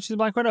that's why she's a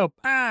Black Widow.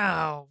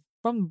 Pow!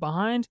 From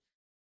behind.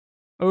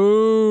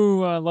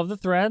 Oh, love the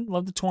thread.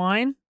 Love the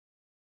twine.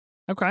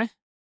 Okay.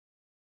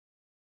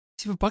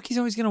 See, but Bucky's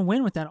always going to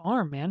win with that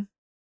arm, man.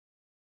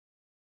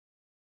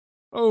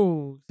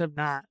 Oh, except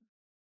not.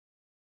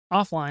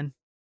 Offline.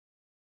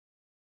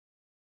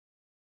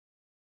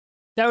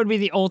 That would be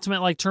the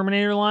ultimate, like,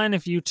 Terminator line.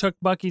 If you took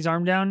Bucky's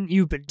arm down,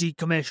 you've been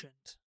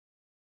decommissioned.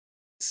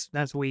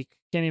 That's weak.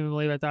 Can't even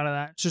believe I thought of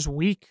that. It's just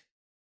weak.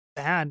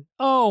 Bad.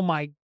 Oh,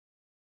 my.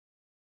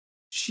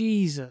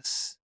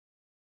 Jesus.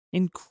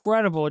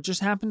 Incredible. It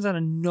just happens out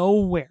of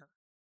nowhere.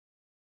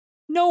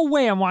 No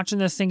way I'm watching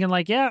this thinking,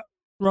 like, yeah,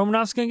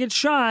 Romanoff's going to get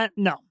shot.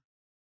 No.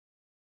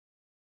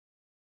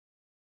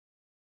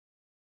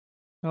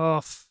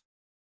 Oh,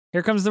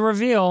 here comes the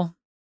reveal.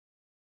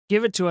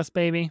 Give it to us,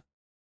 baby.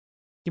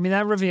 Give me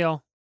that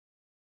reveal.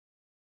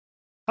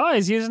 Oh,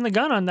 he's using the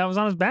gun that was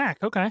on his back.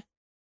 Okay.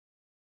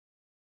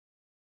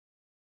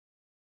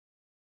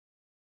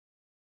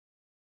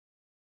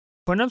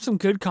 Putting up some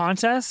good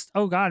contest.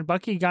 Oh God,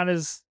 Bucky got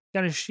his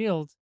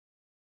shield.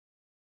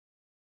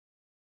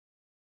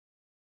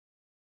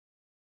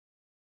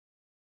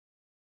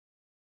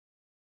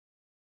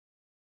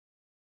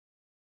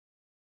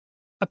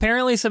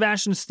 Apparently,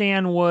 Sebastian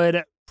Stan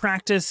would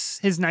practice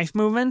his knife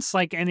movements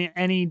like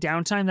any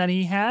downtime that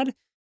he had,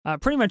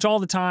 pretty much all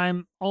the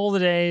time, all the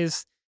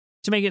days,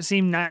 to make it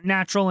seem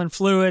natural and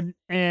fluid.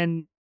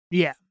 And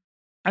yeah,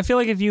 I feel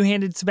like if you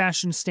handed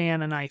Sebastian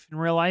Stan a knife in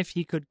real life,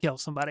 he could kill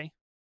somebody.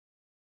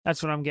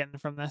 That's what I'm getting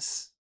from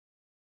this.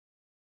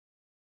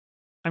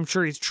 I'm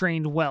sure he's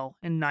trained well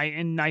in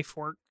knife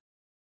work.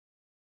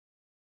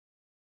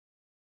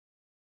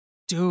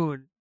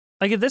 Dude.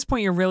 Like, at this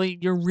point, you're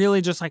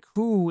really just like,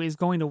 who is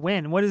going to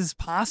win? What is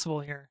possible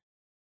here?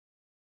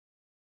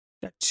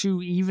 Got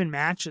two even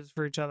matches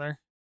for each other.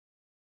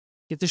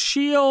 Get the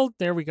shield.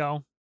 There we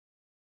go.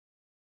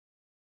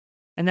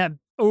 And that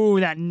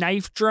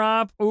knife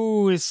drop.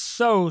 Ooh, is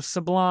so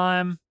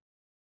sublime.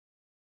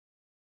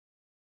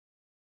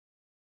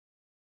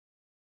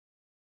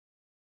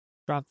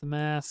 Drop the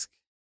mask.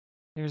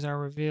 Here's our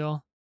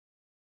reveal.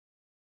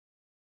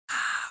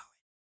 Ow,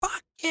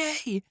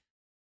 Bucky!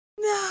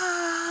 No!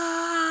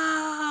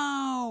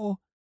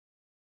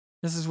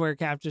 This is where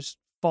Cap just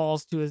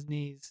falls to his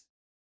knees.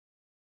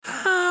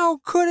 How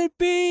could it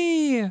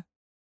be?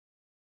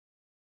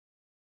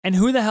 And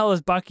who the hell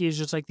is Bucky is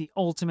just like the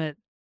ultimate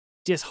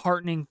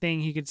disheartening thing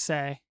he could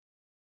say.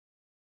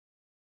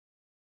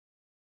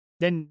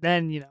 Then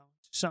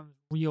something's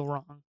real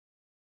wrong.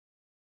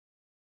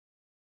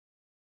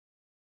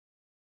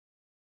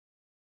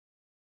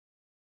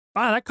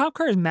 Wow, that cop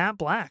car is matte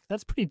black.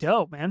 That's pretty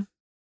dope, man.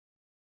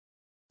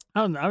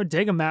 I would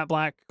dig a matte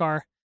black car.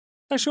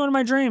 It's actually one of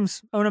my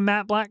dreams. Own a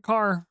matte black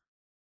car.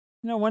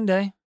 One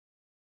day.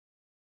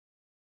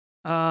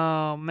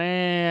 Oh,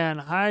 man.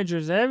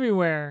 Hydras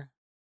everywhere.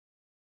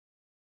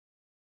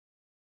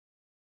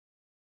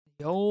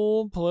 The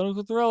old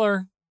political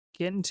thriller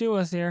getting to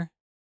us here.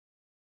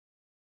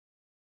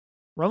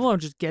 Rumlow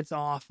just gets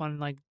off on,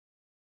 like,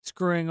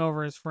 screwing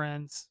over his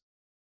friends.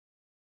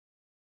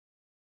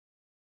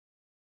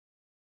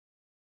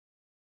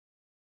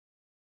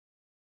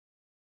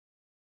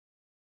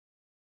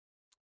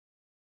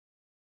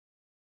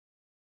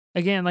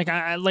 Again, like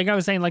I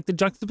was saying, like the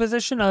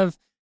juxtaposition of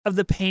of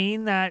the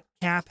pain that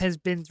Cap has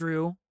been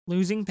through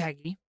losing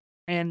Peggy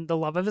and the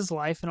love of his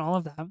life and all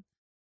of that.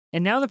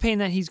 And now the pain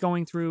that he's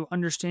going through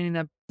understanding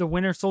that the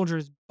Winter Soldier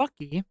is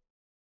Bucky,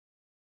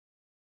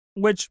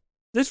 which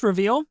this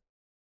reveal,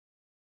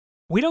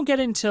 we don't get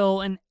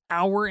until an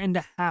hour and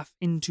a half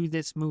into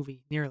this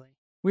movie, nearly.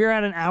 We are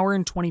at an hour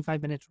and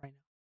 25 minutes right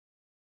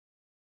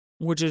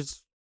now, which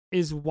is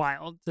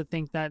wild to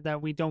think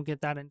that we don't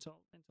get that until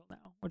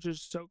now, which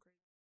is so crazy.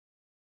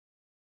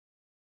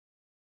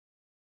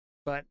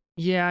 But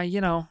yeah,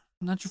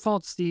 not your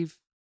fault, Steve.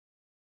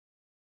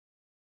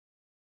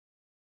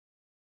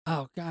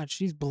 Oh God,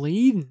 she's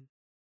bleeding.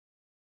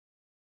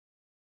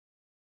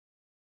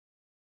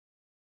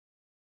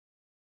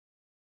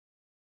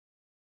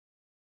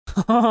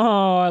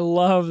 Oh, I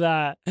love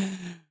that.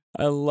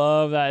 I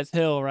love that. It's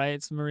Hill, right?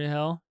 It's Maria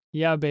Hill.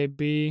 Yeah,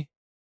 baby.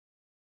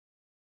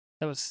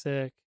 That was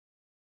sick.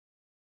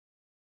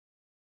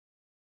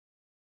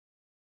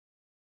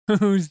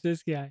 Who's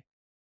this guy?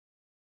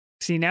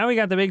 See, now we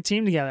got the big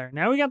team together.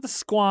 Now we got the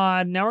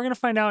squad. Now we're going to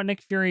find out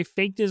Nick Fury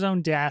faked his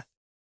own death.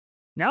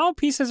 Now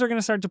pieces are going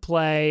to start to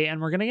play,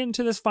 and we're going to get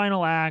into this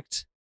final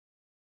act.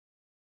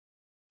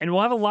 And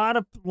we'll have a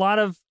lot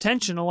of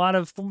tension, a lot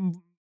of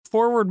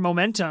forward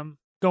momentum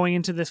going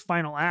into this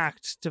final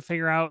act to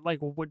figure out like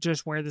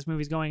where this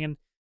movie's going. And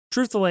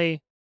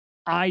truthfully,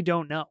 I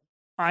don't know.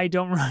 I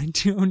do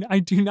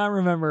not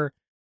remember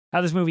how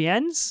this movie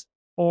ends,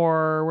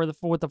 or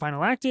what the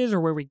final act is,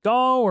 or where we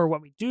go, or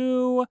what we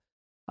do.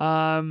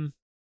 I'm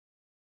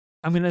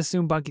gonna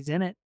assume Bucky's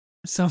in it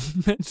at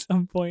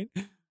some point.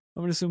 I'm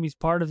gonna assume he's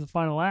part of the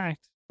final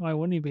act. Why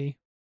wouldn't he be?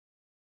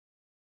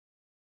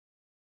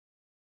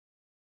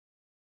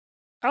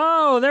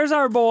 Oh, there's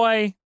our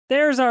boy.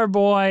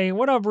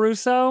 What up,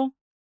 Russo?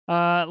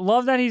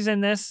 Love that he's in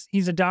this.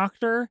 He's a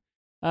doctor.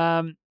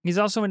 He's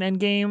also in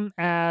Endgame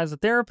as a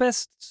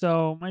therapist.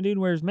 So my dude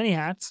wears many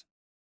hats.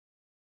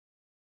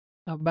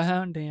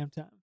 About damn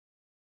time.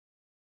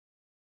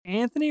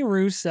 Anthony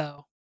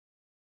Russo.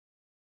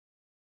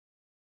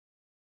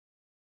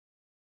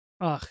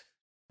 Ugh,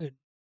 dude.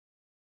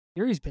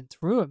 Fury's been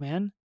through it,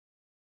 man.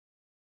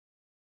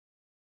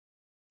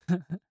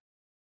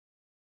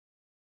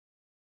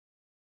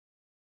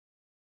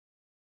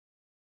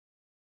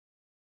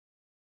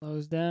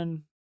 Slows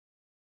down.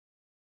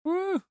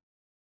 Woo!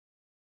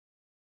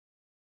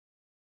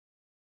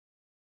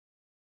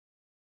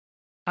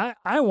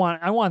 I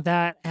want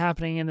that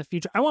happening in the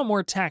future. I want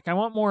more tech. I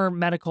want more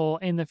medical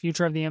in the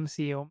future of the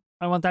MCU.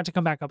 I want that to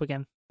come back up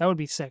again. That would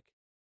be sick.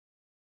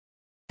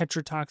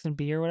 Tetrodotoxin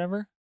B or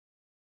whatever.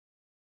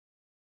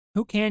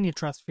 Who can you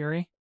trust,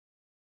 Fury?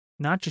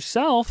 Not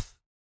yourself.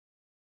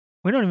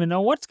 We don't even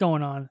know what's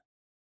going on.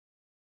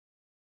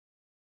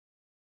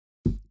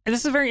 And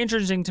this is very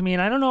interesting to me,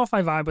 and I don't know if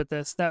I vibe with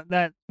this,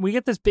 that we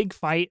get this big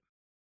fight,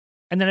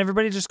 and then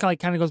everybody just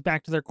kind of goes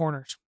back to their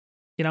corners.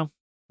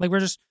 Like we're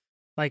just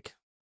like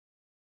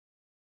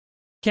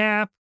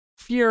Cap,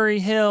 Fury,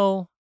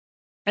 Hill,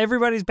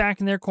 everybody's back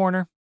in their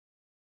corner.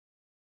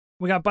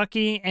 We got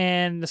Bucky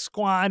and the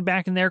squad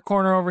back in their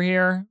corner over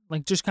here.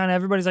 Like just kind of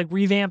everybody's like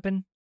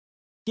revamping,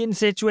 getting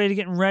situated,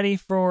 getting ready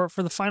for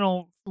the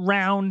final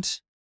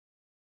round.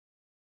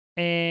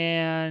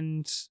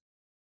 And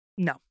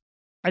no,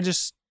 I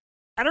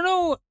don't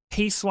know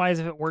pace-wise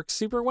if it works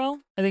super well.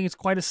 I think it's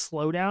quite a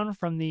slowdown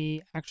from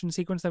the action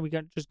sequence that we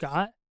just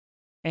got.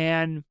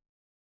 And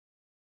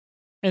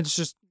it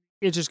just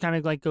kind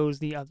of like goes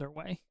the other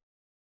way.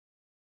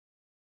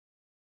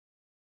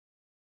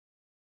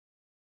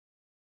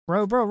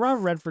 Robert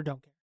Redford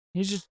don't care.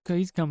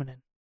 He's coming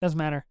in. Doesn't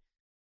matter.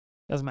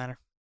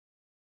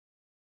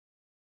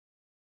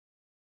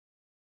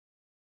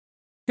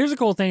 Here's a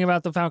cool thing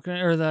about the Falcon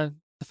or the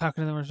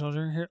Falcon and the Winter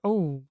Soldier. Here,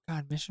 oh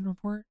God, mission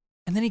report.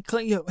 And then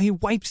he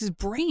wipes his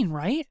brain,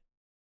 right?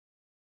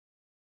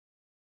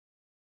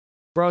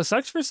 Bro, it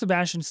sucks for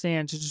Sebastian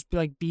Stan to just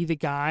be the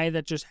guy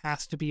that just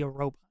has to be a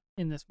robot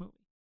in this movie.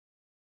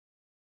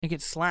 And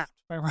get slapped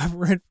by Robert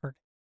Redford.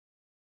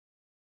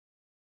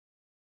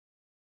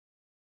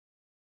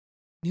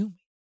 Knew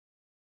me.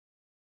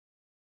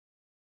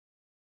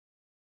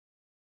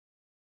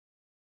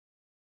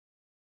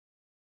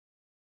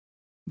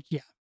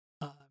 Yeah.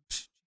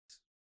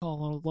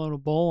 Call a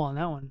loadable on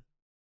that one.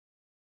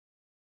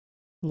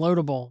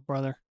 Loadable,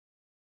 brother.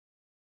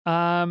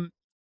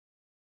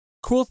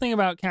 Cool thing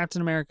about Captain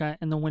America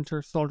and the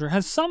Winter Soldier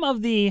has some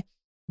of the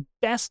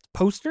best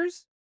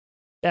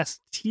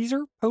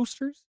teaser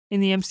posters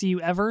in the MCU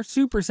ever.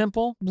 Super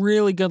simple,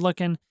 really good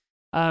looking.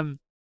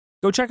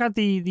 Go check out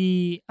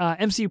the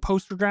MCU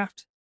poster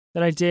draft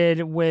that I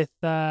did with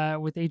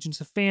Agents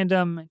of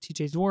Fandom,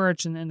 TJ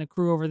Zwarich, and the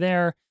crew over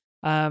there.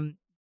 And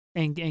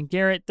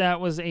Garrett.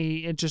 That was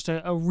just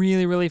a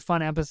really, really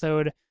fun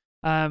episode.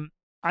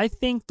 I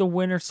think the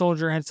Winter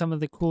Soldier had some of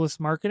the coolest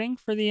marketing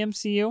for the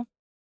MCU.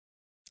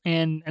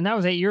 And that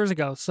was 8 years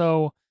ago.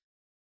 So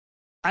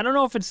I don't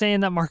know if it's saying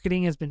that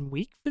marketing has been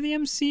weak for the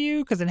MCU,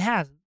 because it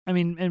hasn't. I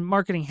mean, and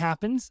marketing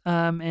happens,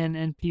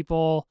 and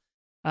people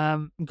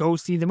go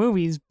see the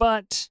movies,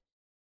 but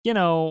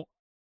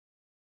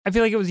I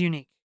feel like it was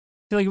unique.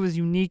 I feel like it was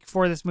unique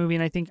for this movie,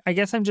 and I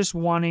guess I'm just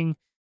wanting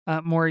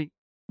more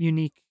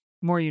unique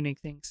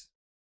things.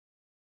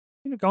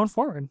 Going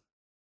forward.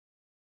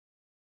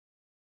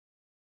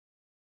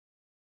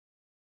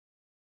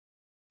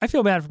 I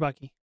feel bad for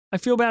Bucky.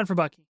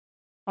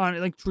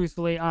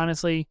 Truthfully,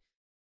 honestly,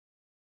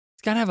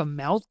 he's gotta have a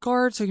mouth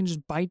guard so he can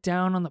just bite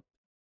down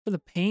for the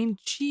pain.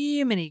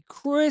 Jiminy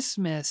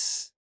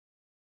Christmas.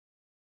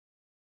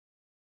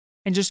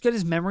 And just get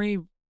his memory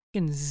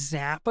fucking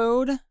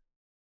zappoed.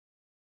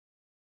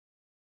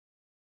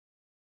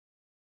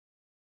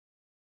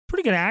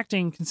 Pretty good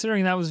acting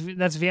considering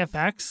that's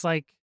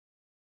VFX,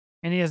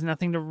 and he has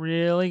nothing to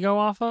really go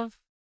off of.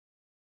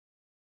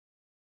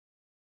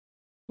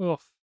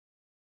 Oof.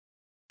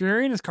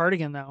 Fury in his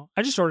cardigan, though.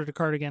 I just ordered a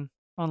cardigan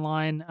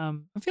online.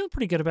 I'm feeling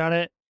pretty good about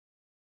it.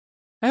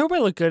 I hope I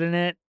look good in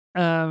it.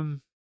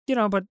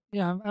 But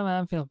yeah,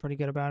 I'm feeling pretty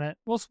good about it.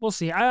 We'll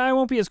see. I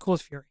won't be as cool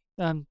as Fury.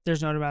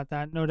 There's no doubt about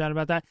that. No doubt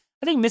about that.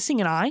 I think missing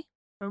an eye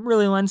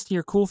really lends to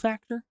your cool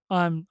factor.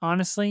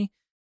 Honestly,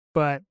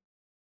 but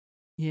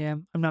yeah,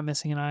 I'm not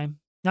missing an eye.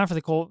 Not for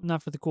the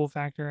cool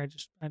factor.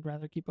 I'd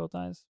rather keep both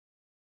eyes.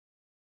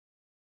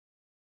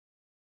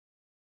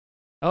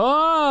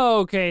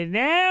 Oh, okay.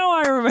 Now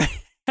I remember.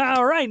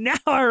 All right, now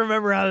I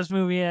remember how this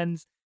movie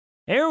ends.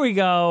 There we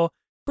go.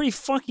 Pretty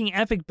fucking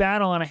epic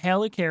battle on a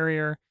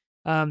helicarrier.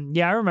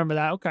 Yeah, I remember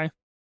that. Okay.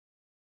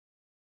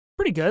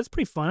 Pretty good. It's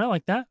pretty fun. I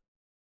like that.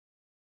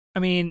 I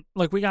mean,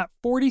 look, we got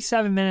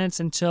 47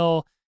 minutes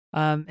until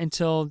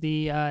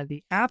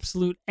the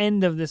absolute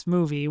end of this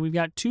movie. We've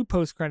got 2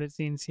 post-credit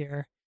scenes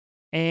here.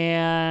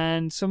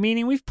 And so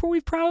meaning we've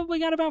probably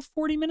got about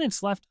 40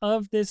 minutes left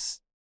of this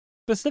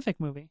specific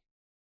movie.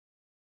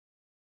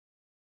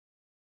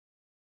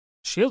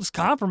 Shield's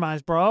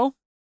compromised, bro.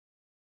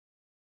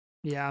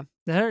 Yeah,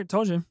 there, I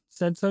told you.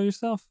 Said so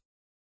yourself.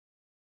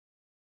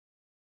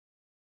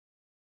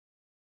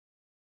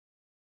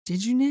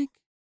 Did you, Nick?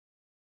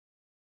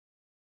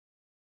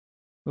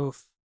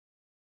 Oof.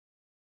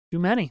 Too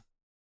many.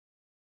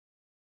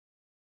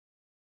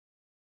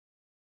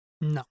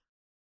 No.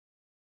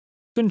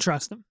 Couldn't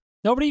trust him.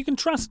 Nobody you can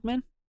trust, man.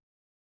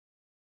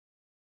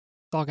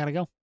 It's all gotta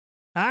go.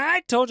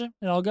 I told you.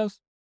 It all goes.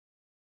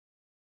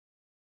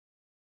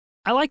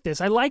 I like this.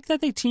 I like that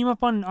they team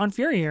up on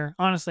Fury here,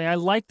 honestly. I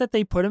like that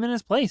they put him in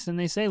his place and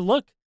they say,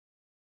 look,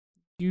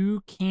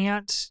 you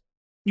can't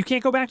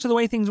go back to the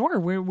way things were.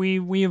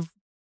 We have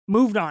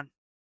moved on.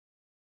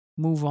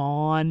 Move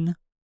on.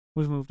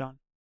 We've moved on.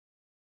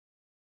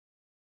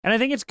 And I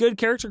think it's good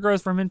character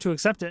growth for him to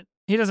accept it.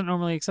 He doesn't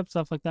normally accept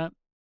stuff like that.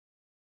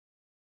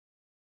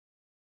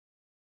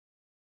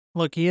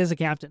 Look, he is a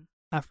captain,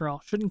 after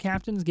all. Shouldn't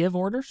captains give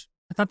orders?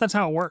 I thought that's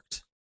how it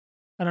worked.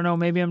 I don't know.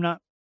 Maybe I'm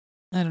not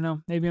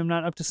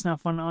up to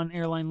snuff on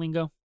airline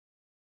lingo. I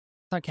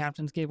thought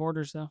captains gave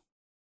orders, though.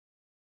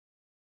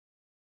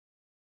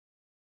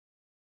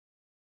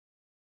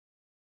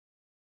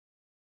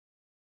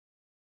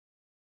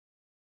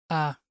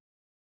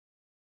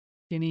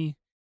 Skinny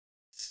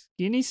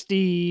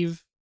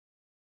Steve.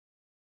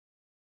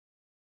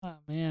 Oh,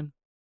 man.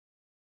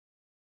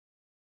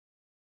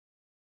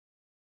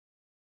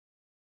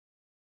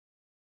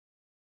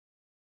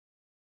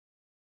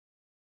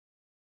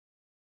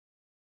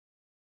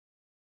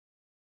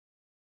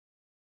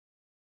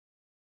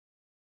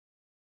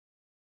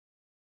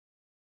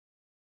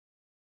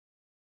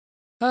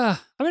 I'm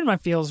in my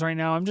feels right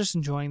now. I'm just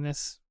enjoying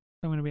this.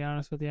 I'm going to be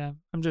honest with you.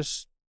 I'm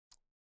just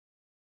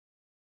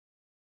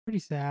pretty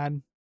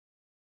sad.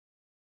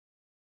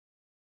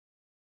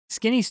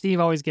 Skinny Steve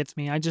always gets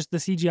me. The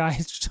CGI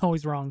is just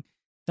always wrong.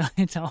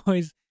 I'm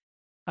always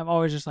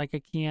just like,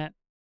 I can't.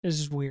 This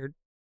is weird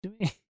to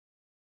me.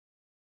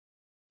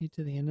 Get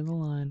to the end of the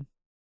line.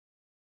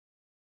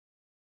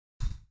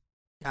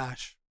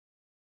 Gosh.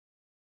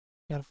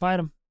 Gotta fight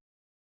him.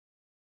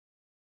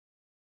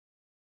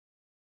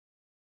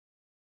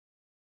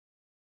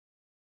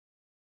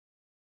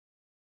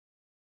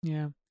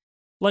 Yeah.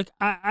 Like,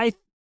 I'm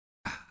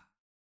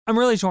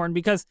really torn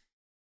because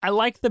I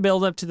like the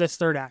build up to this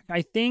third act.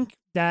 I think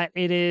that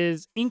it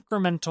is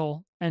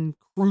incremental and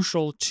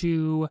crucial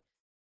to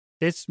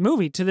this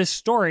movie, to this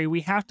story.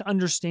 We have to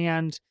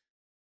understand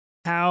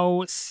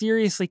how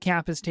seriously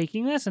Cap is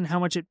taking this and how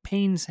much it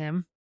pains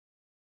him.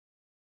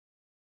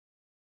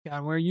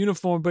 Gotta wear a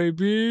uniform,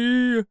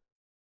 baby.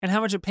 And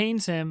how much it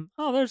pains him.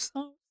 Oh,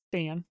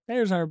 Dan.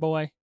 There's our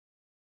boy.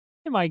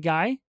 Hey, my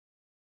guy.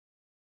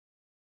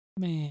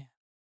 Man.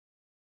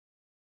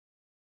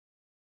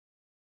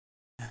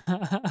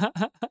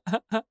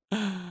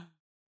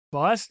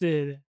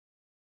 Busted.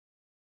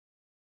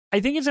 I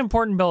think it's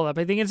important build-up.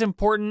 I think it's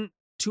important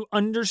to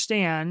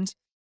understand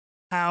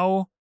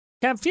how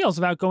Cap feels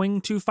about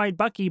going to fight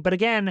Bucky. But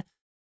again,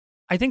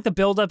 I think the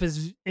build-up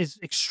is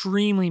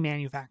extremely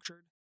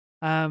manufactured.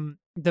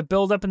 The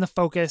build-up and the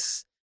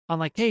focus on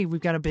like, hey,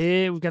 we've got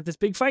this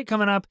big fight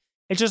coming up.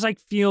 It just like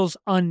feels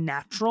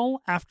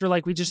unnatural after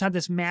like we just had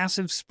this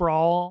massive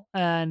sprawl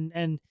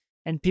and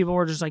and people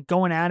were just like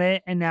going at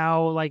it, and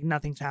now like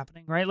nothing's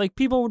happening, right? Like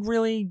people would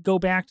really go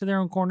back to their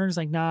own corners.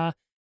 Like, nah,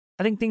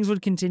 I think things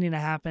would continue to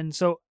happen.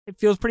 So it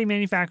feels pretty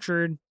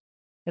manufactured.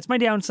 That's my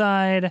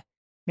downside.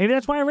 Maybe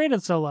that's why I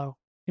rated so low.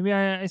 Maybe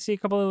I see a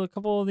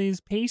couple of these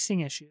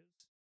pacing issues.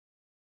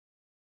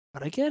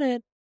 But I get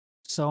it.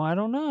 So I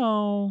don't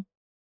know.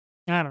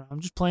 I'm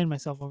just playing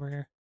myself over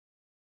here.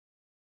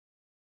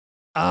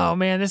 Oh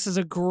man, this is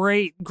a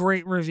great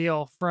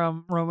reveal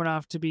from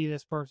Romanoff to be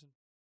this person.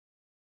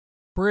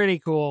 Pretty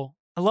cool.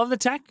 I love the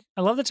tech.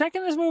 I love the tech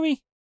in this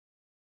movie.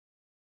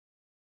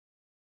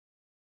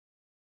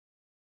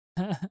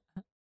 I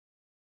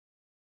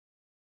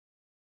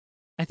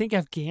think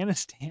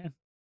Afghanistan.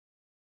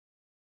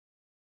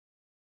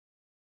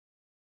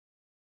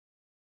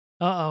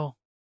 Uh-oh.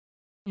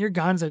 You're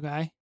Gonzo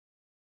guy.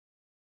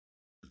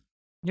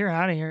 You're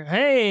out of here.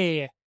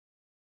 Hey!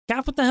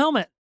 Cap with the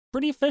helmet.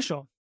 Pretty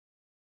official.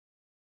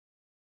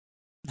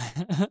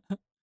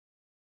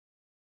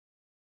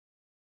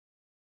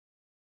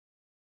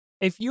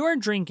 If you are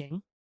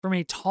drinking from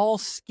a tall,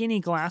 skinny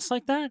glass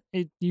like that,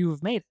 you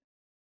have made it.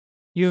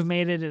 You have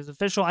made it as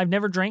official. I've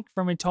never drank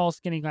from a tall,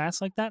 skinny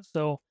glass like that,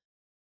 so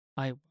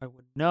I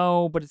wouldn't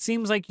know. But it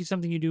seems like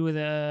something you do with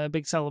a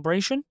big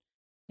celebration,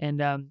 and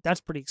that's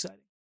pretty exciting.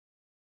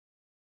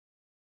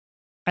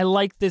 I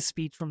like this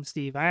speech from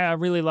Steve. I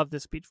really love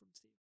this speech from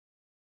Steve.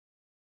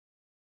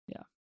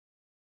 Yeah.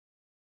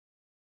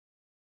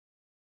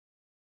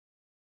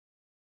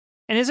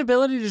 And his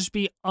ability to just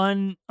be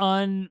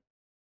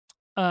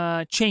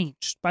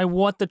changed by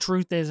what the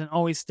truth is and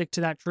always stick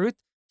to that truth.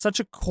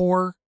 Such a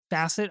core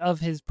facet of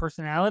his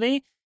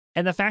personality.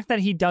 And the fact that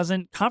he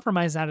doesn't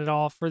compromise that at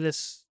all for this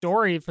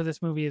story, for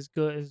this movie is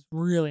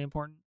really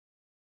important.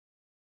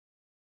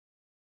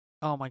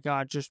 Oh my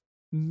God, just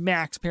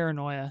max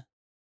paranoia.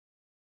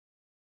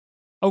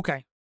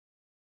 Okay.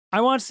 I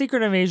want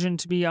Secret Invasion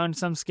to be on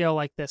some scale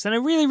like this. And I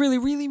really, really,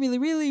 really, really,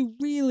 really,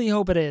 really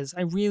hope it is.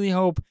 I really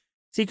hope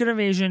Secret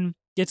Invasion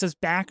gets us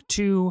back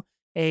to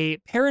a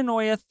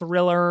paranoia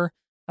thriller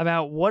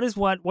about what is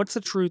what's the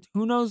truth,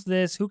 who knows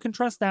this, who can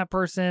trust that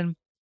person.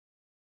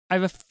 I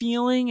have a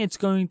feeling it's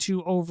going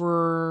to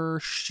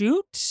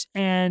overshoot.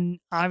 And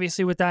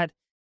obviously with that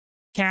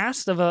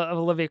cast of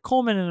Olivia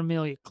Colman and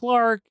Emilia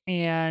Clarke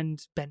and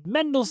Ben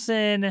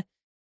Mendelsohn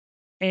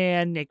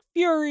and Nick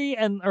Fury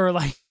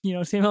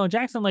Samuel L.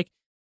 Jackson, like,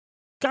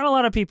 got a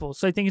lot of people.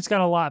 So I think it's got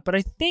a lot. But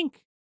I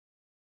think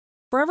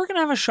we're ever going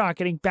to have a shot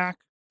getting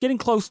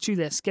close to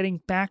this,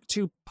 getting back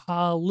to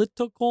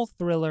political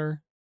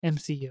thriller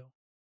MCU.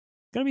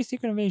 It's going to be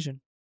Secret Invasion.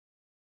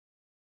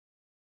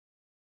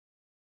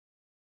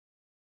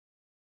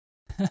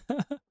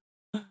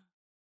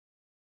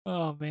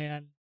 Oh,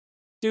 man.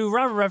 Dude,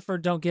 Robert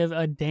Redford don't give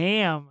a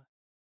damn.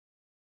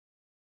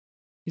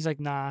 He's like,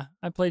 nah,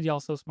 I played y'all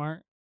so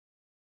smart.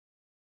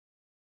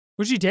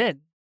 Which he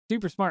did.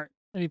 Super smart.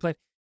 And he played.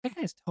 That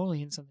guy's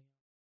totally in something.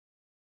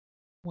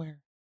 Where?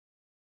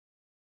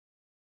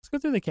 Let's go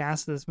through the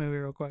cast of this movie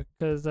real quick.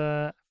 Because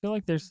I feel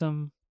like there's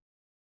some.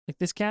 Like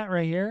this cat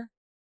right here.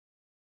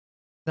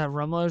 That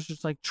Rumlow's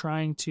just like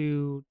trying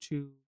to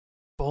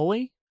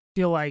bully. I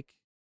feel like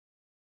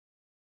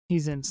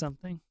he's in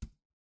something.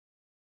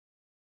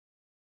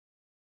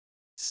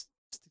 Stick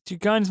to your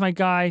guns, my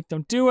guy.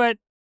 Don't do it.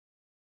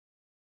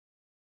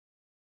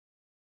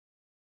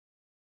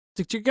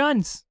 Stick to your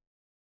guns.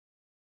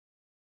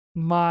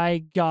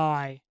 My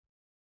guy.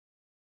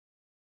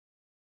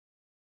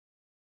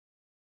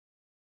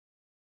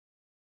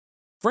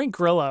 Frank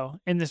Grillo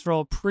in this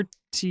role,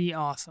 pretty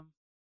awesome.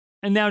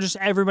 And now just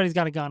everybody's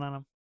got a gun on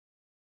him.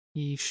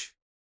 Yeesh.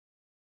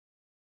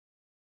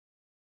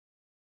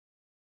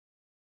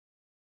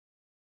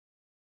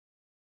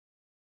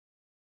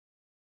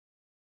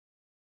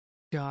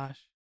 Gosh.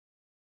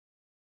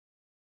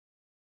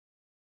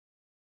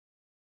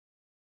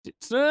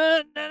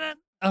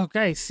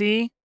 Okay,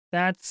 see?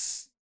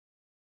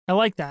 I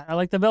like that. I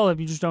like the build-up.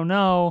 You just don't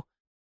know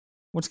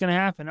what's going to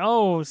happen.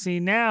 Oh, see,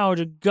 now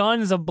the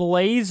guns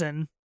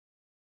ablazing.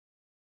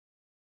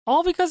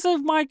 All because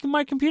of my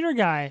computer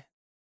guy.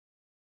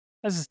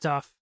 This is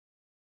tough.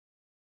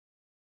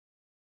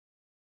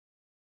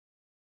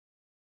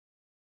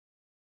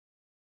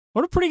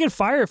 What a pretty good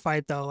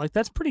firefight, though. Like,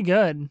 that's pretty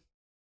good.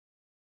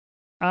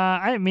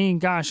 I mean,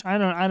 gosh, I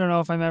don't know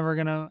if I'm ever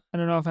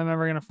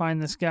gonna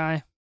find this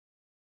guy.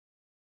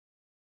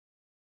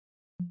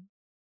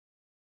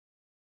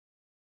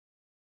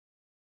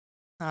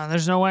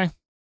 There's no way.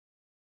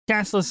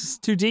 Cast list is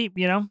too deep,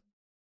 you know?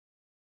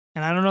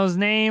 And I don't know his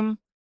name.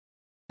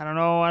 I don't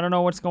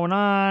know what's going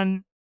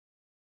on.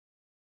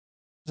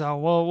 So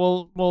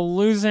we'll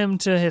lose him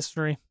to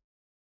history.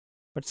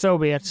 But so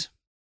be it.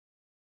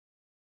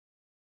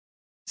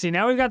 See,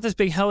 now we've got this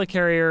big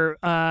helicarrier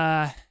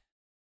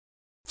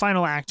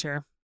final act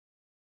here.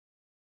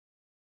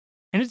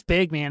 And it's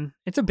big, man.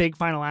 It's a big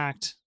final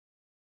act.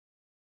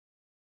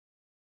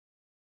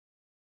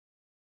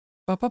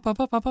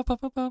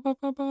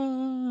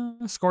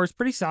 Score's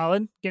pretty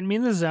solid. Getting me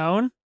in the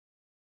zone.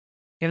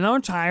 Even though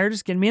I'm tired,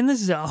 just getting me in the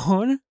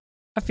zone.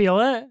 I feel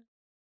it.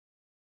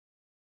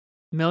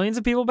 Millions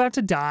of people about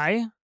to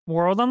die.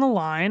 World on the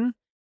line.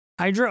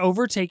 Hydra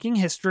overtaking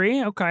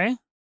history. Okay.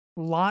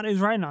 A lot is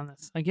writing on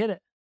this. I get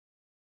it.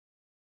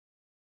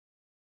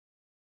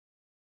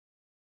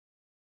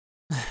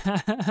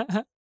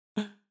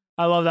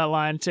 I love that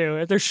line too.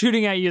 If they're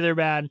shooting at you, they're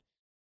bad.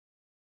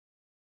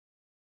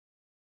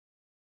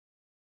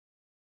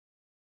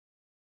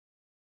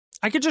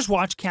 I could just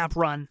watch Cap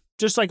run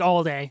just like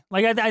all day.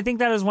 Like I think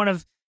that is one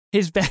of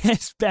his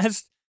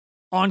best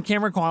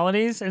on-camera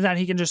qualities is that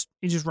he just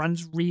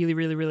runs really,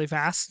 really, really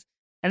fast,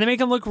 and they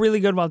make him look really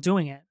good while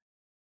doing it.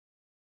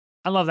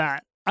 I love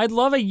that. I'd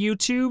love a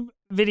YouTube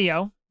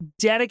video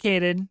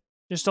dedicated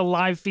just a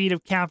live feed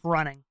of Cap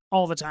running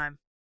all the time,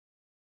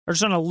 or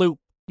just on a loop.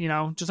 You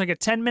know, just like a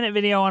 10-minute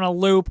video on a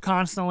loop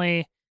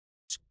constantly.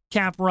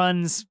 Cap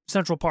runs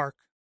Central Park.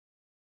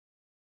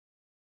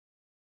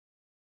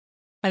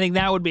 I think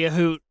that would be a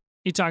hoot.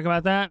 You talk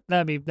about that?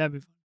 That'd be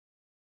fun.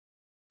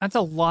 That's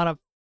a lot of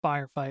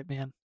firefight,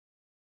 man.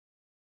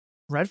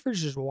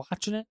 Redford's just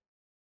watching it.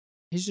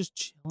 He's just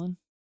chilling.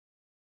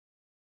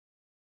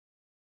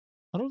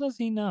 Little does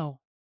he know.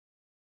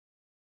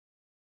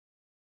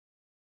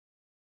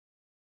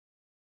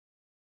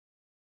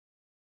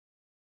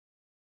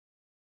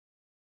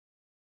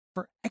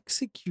 For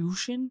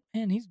execution?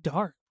 Man, he's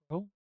dark,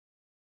 bro.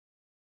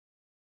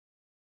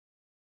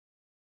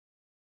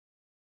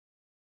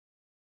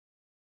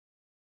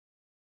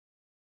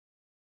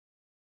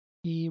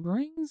 He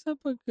brings up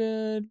a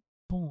good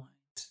point.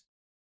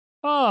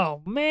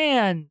 Oh,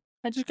 man.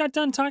 I just got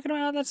done talking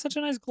about how that's such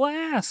a nice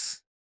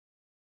glass.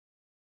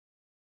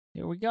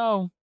 Here we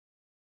go.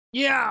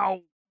 Yeah,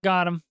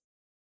 got him.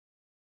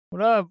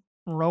 What up,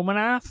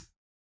 Romanoff?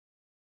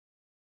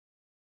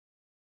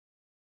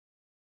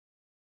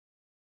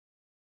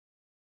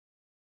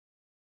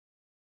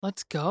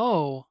 Let's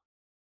go.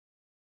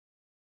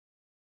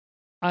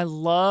 I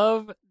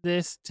love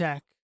this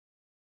tech.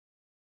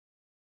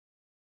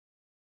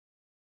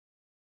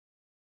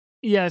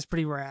 Yeah, it's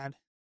pretty rad.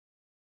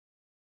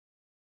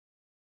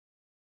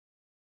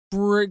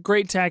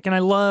 Great tech, and I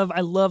love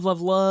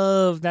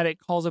that it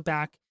calls it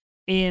back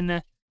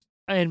in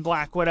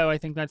Black Widow. I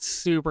think that's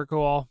super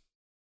cool.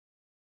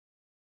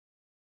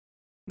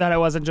 That it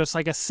wasn't just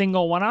like a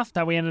single one-off,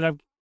 that we ended up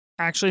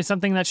actually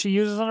something that she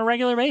uses on a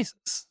regular basis.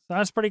 So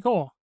that's pretty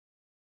cool.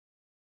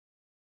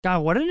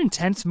 God, what an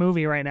intense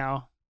movie right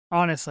now.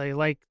 Honestly,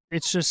 like,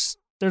 it's just,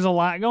 there's a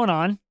lot going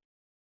on.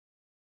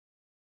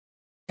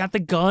 Got the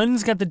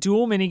guns, got the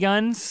dual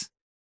miniguns.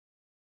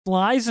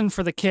 Flies in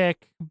for the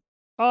kick.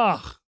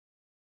 Ugh.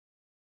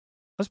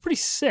 That's pretty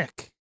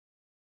sick.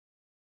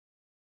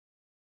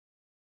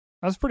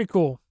 That was pretty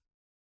cool.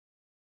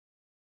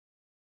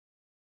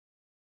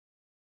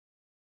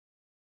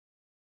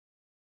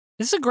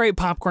 This is a great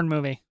popcorn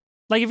movie.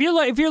 Like, if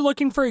you're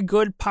looking for a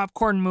good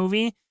popcorn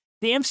movie,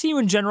 the MCU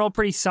in general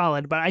pretty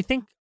solid, but I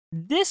think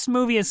this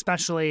movie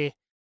especially,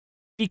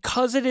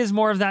 because it is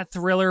more of that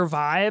thriller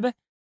vibe,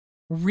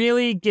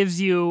 really gives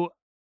you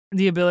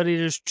the ability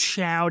to just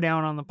chow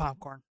down on the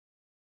popcorn.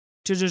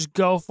 To just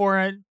go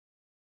for it,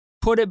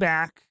 put it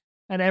back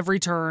at every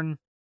turn.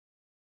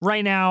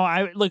 Right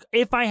now,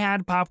 if I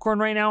had popcorn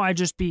right now, I'd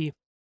just be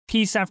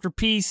piece after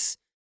piece,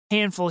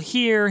 handful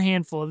here,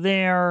 handful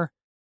there.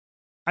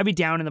 I'd be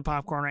down in the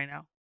popcorn right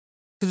now.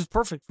 Because it's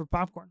perfect for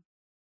popcorn.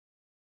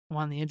 I'm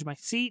on the edge of my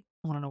seat.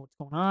 I want to know what's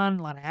going on.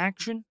 A lot of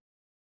action.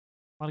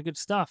 A lot of good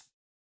stuff.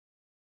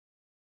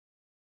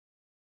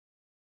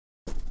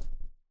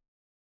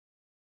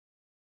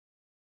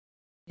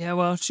 Yeah,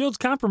 well, Shield's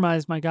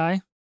compromised, my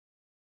guy.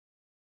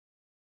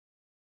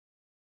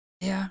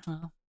 Yeah,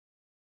 well,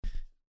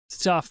 it's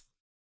tough.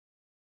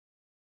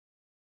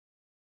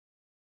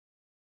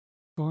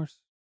 Of course.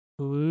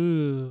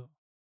 Ooh.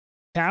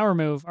 Power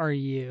move, are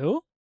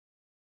you?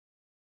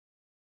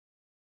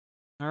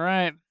 All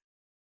right.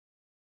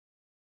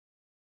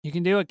 You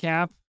can do it,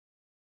 Cap.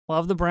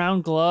 Love the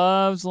brown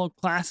gloves, a little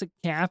classic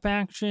Cap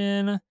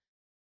action.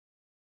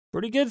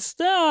 Pretty good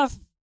stuff.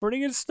 Pretty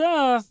good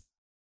stuff.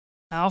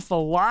 Alpha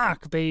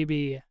lock,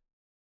 baby.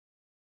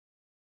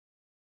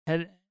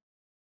 Head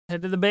to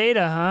the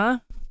beta, huh?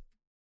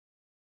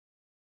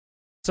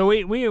 So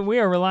we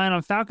are relying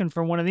on Falcon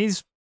for one of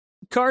these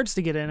cards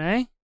to get in,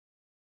 eh?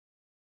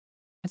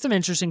 That's some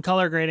interesting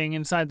color grading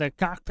inside the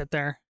cockpit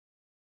there.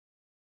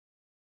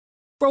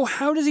 Bro,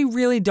 how does he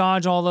really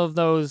dodge all of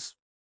those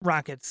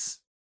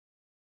rockets?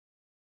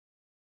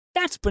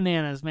 That's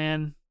bananas,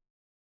 man.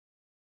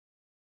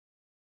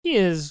 He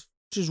is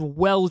just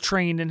well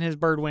trained in his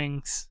bird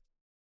wings.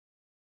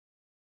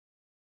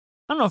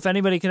 I don't know if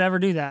anybody could ever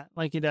do that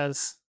like he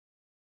does.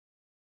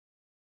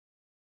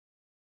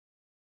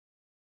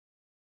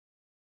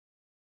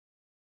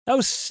 That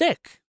was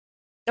sick.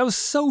 That was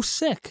so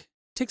sick.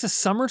 Takes a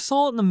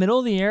somersault in the middle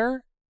of the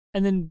air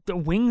and then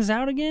wings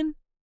out again.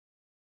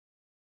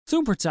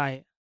 Super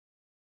tight.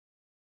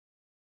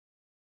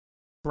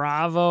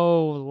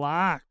 Bravo,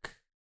 lock.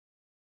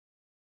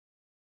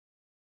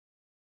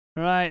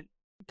 All right,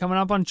 coming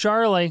up on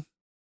Charlie.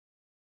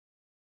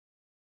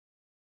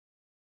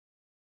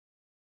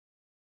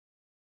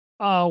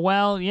 Oh,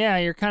 well, yeah,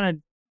 you're kind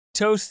of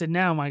toasted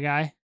now, my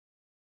guy.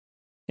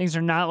 Things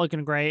are not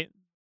looking great.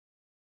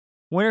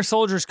 Winter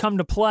Soldiers come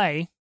to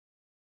play,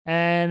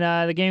 and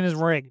the game is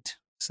rigged.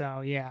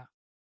 So, yeah.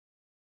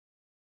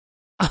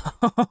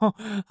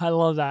 I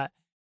love that.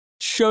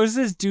 Shows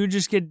this dude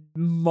just get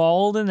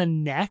mauled in the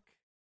neck.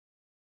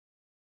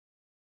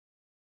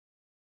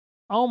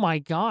 Oh my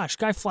gosh,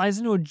 guy flies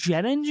into a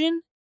jet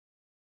engine?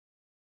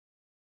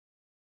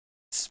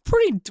 It's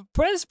pretty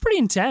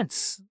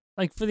intense.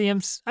 Like for the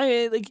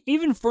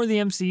even for the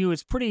MCU,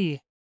 it's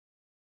pretty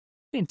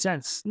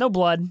intense. No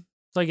blood,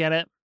 so I get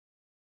it.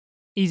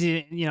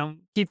 Easy,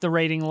 keep the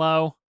rating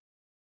low.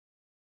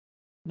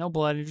 No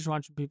blood, you're just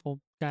watching people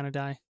kind of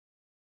die.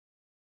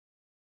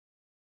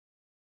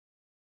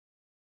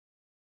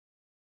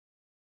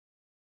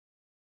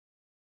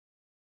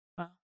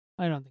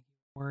 I don't think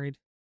he's worried.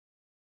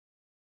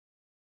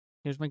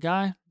 Here's my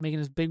guy making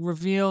his big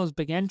reveal, his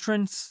big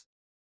entrance.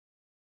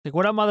 Like,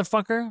 what up,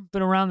 motherfucker?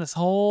 Been around this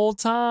whole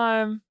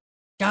time.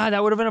 God,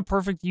 that would have been a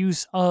perfect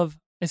use of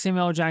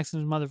Samuel L.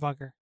 Jackson's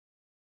motherfucker.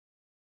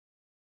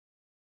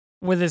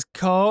 With his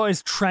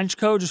trench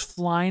coat just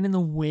flying in the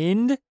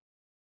wind.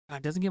 God,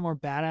 it doesn't get more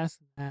badass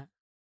than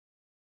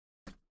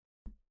that.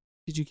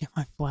 Did you get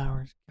my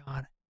flowers?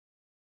 God.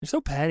 You're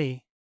so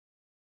petty.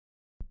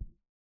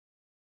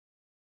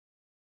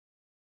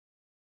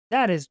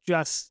 That is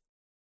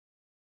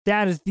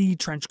the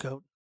trench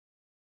coat.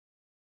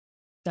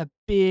 That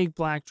big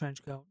black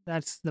trench coat.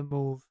 That's the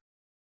move.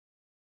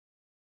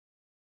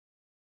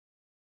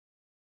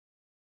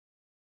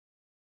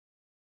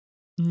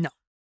 No.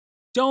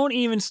 Don't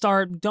even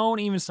start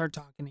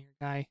talking here,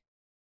 guy.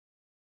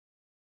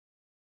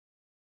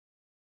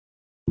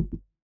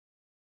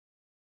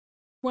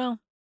 Well,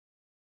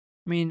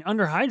 I mean,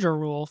 under Hydra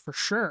rule, for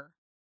sure.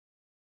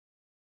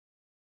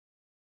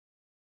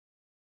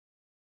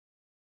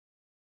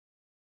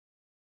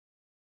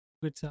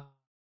 But, Samuel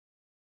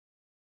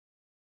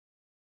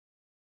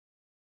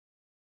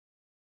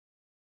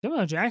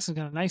L. Jackson's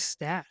got a nice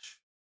stash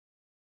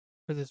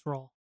for this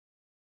role.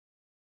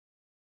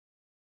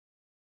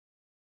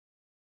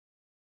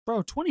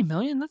 Bro, 20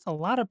 million? That's a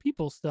lot of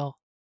people still.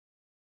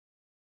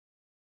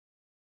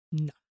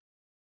 No.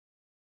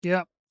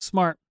 Yep,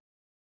 smart.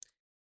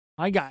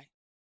 My guy,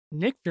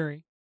 Nick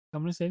Fury,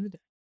 coming to save the day.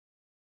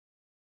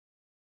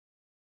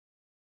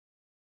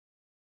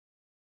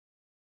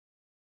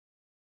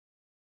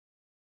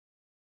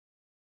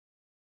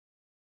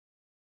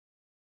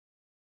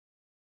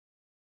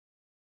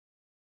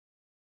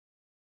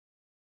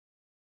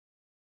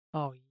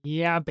 Oh,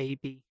 yeah,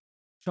 baby.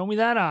 Show me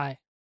that eye.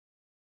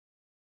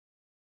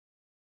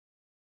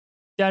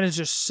 That is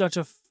just such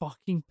a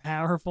fucking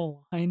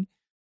powerful line.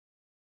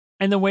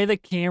 And the way the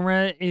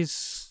camera is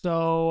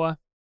so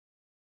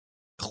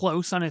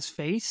close on his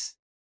face.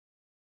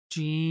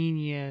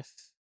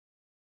 Genius.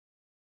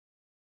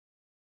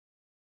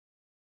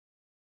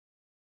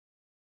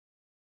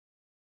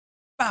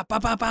 Bop,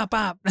 bop, bop, bop,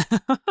 bop.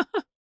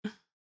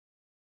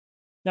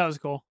 That was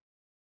cool.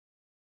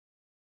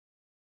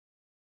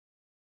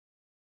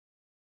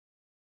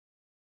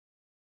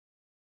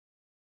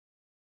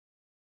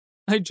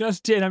 I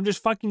just did. I'm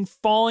just fucking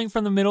falling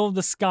from the middle of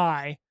the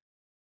sky.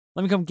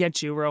 Let me come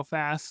get you real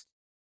fast.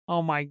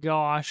 Oh my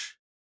gosh.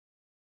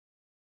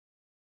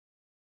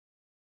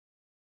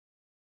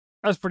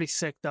 That was pretty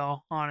sick,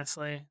 though,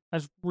 honestly.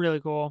 That's really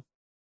cool.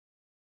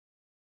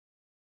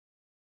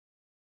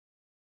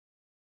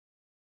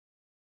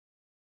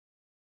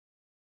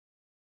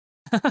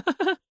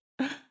 I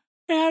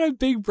had a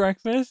big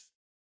breakfast.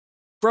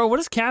 Bro, what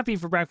does Cap eat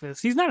for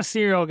breakfast? He's not a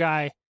cereal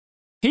guy.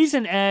 He's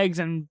an eggs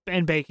and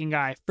bacon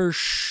guy. For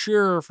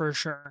sure, for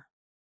sure.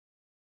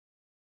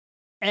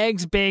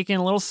 Eggs, bacon,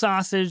 a little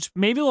sausage,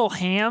 maybe a little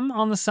ham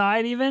on the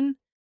side even.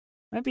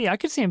 I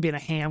could see him being a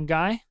ham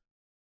guy.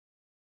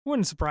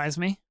 Wouldn't surprise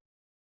me.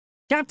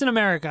 Captain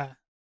America,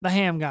 the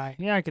ham guy.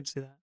 Yeah, I could see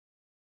that.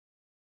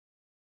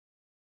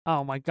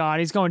 Oh my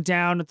god, he's going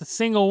down with the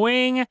single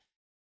wing.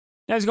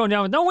 Now he's going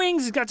down with no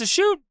wings. He's got to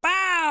shoot.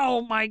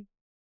 Bow! My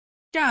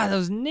god,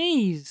 those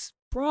knees.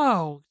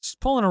 Bro, just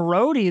pulling a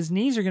roadie. His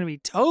knees are going to be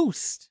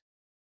toast.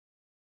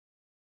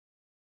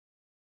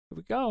 Here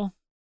we go.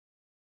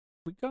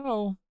 Here we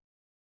go.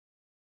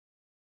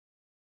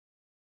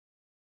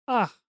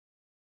 Ah.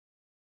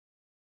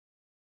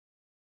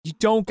 You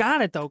don't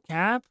got it, though,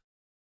 Cap.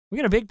 We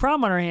got a big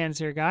problem on our hands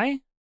here, guy.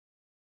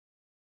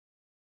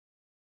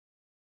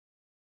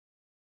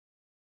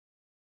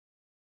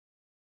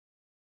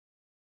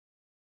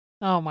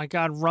 Oh my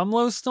god,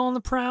 Rumlow's still on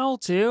the prowl,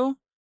 too?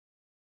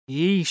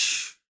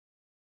 Yeesh.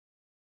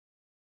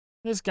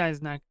 This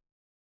guy's not...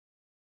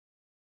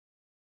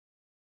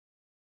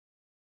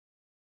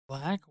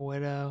 Black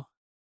Widow.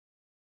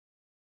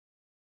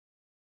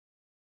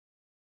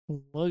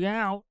 Look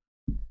out.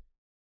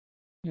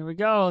 Here we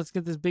go. Let's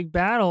get this big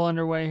battle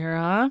underway here,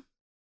 huh?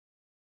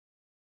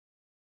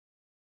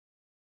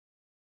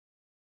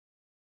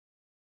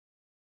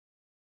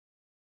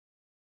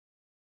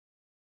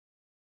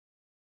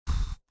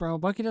 Bro,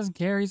 Bucky doesn't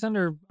care. He's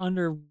under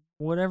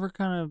whatever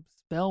kind of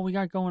spell we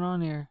got going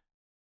on here.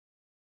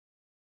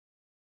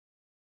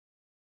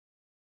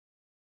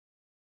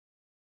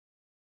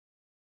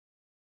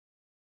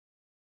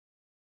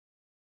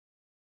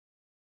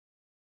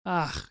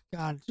 Ah,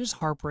 God, just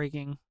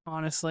heartbreaking,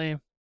 honestly.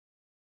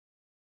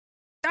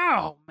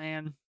 Oh,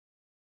 man.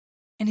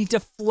 And he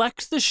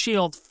deflects the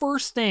shield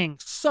first thing.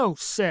 So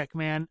sick,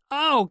 man.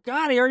 Oh,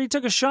 God, he already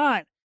took a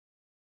shot.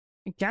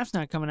 Cap's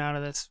not coming out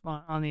of this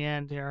on the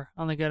end here,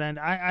 on the good end.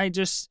 I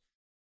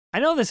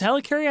know this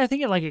helicarrier, I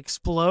think it like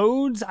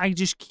explodes. I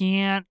just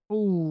can't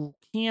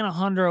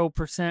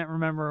 100%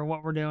 remember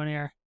what we're doing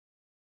here.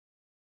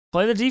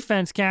 Play the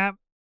defense, Cap.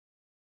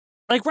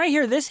 Like right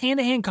here, this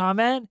hand-to-hand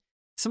combat,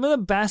 some of the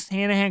best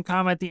hand-to-hand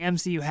combat the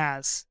MCU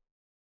has.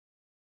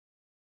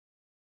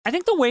 I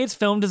think the way it's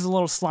filmed is a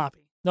little sloppy.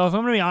 Though, if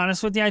I'm going to be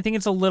honest with you, I think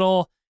it's a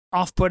little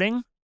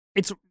off-putting.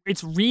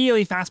 It's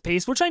really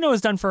fast-paced, which I know is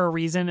done for a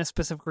reason, a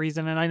specific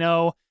reason, and I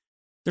know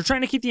they're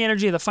trying to keep the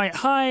energy of the fight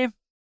high.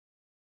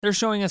 They're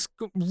showing us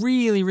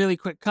really, really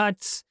quick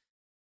cuts,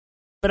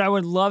 but I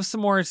would love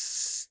some more,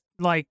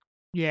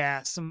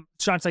 some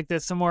shots like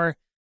this, some more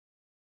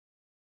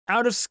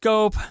out of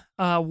scope,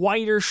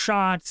 wider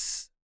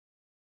shots,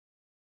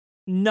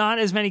 not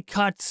as many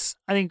cuts.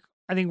 I think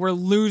we're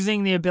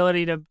losing the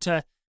ability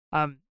to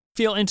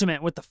feel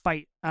intimate with the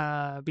fight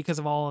because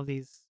of all of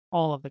the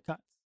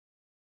cuts.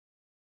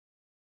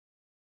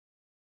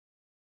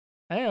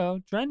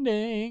 Heyo,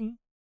 trending.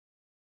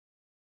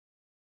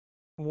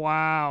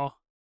 Wow.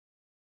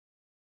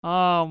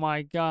 Oh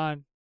my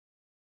God.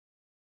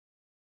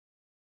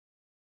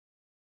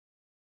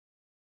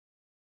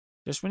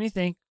 Just when you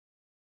think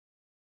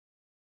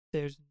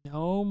there's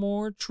no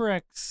more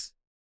tricks.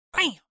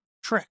 Bam!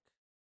 Trick.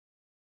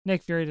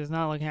 Nick Fury does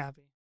not look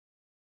happy.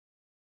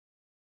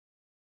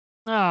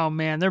 Oh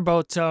man, they're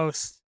both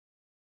toast.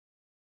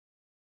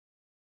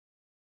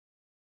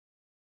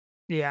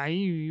 Yeah,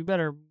 you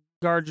better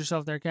guard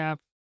yourself there, Cap.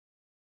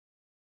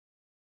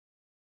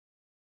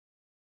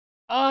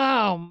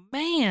 Oh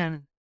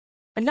man.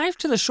 A knife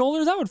to the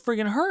shoulder? That would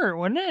friggin' hurt,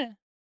 wouldn't it?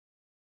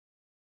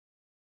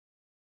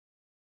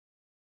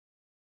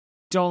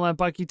 Don't let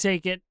Bucky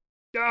take it.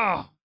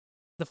 Oh.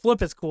 The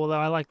flip is cool, though.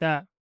 I like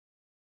that.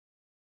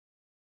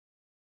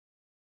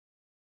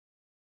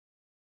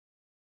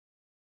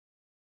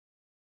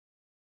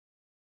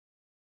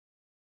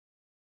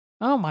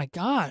 Oh my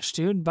gosh,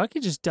 dude. Bucky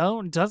just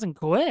doesn't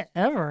quit,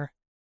 ever.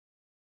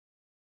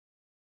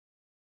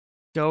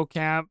 Go,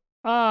 Cap.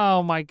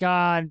 Oh my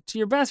God. To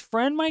your best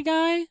friend, my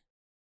guy?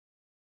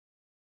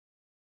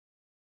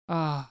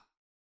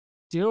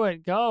 Do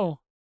it. Go.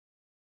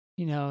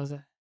 He knows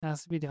it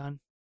has to be done.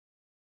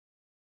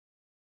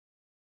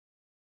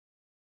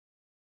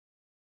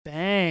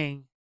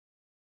 Bang.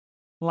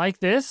 Like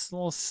this?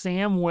 Little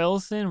Sam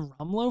Wilson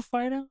Rumlow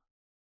fight out?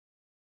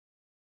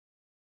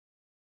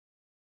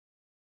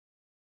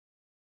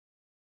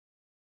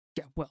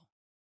 Yeah, well.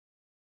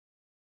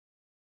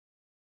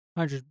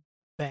 I'm just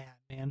bad,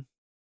 man.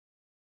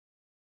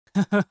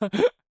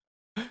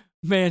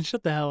 Man,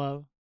 shut the hell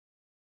up.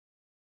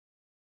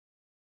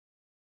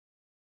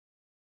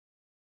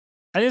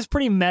 I think it's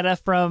pretty meta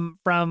from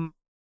the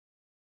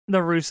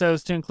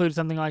Russos to include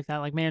something like that.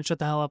 Like, man, shut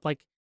the hell up.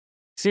 Like,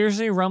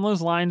 seriously,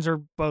 Rumlow's lines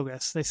are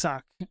bogus. They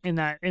suck in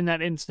that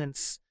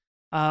instance.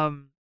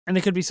 And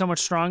they could be so much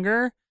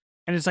stronger.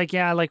 And it's like,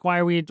 yeah, like why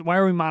are we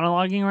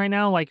monologuing right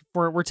now? Like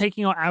we're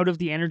taking out of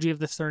the energy of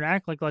this third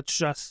act. Like let's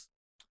just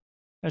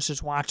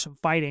watch some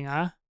fighting,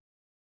 huh?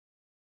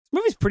 This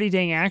movie's pretty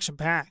dang action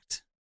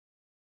packed.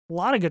 A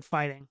lot of good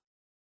fighting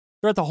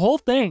throughout the whole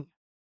thing.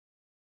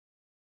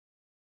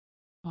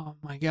 Oh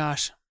my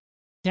gosh.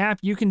 Cap,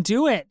 you can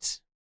do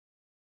it.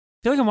 I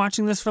feel like I'm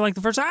watching this for like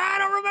the first time. I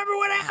don't remember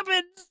what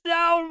happened.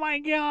 Oh my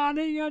God,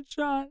 he got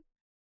shot.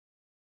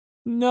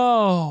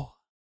 No.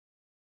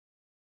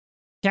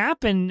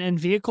 Cap and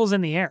vehicles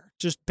in the air.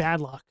 Just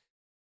bad luck.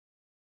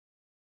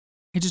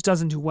 He just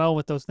doesn't do well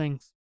with those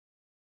things.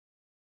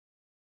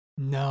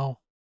 No.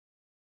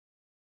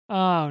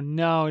 Oh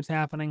no, it's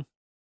happening.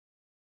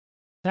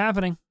 It's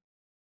happening.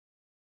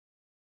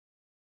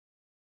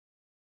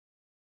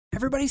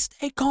 Everybody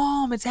stay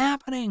calm. It's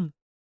happening.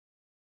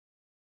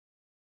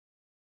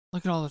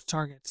 Look at all those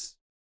targets.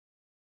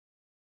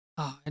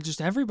 Oh, and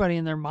just everybody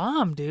and their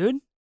mom, dude,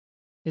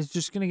 is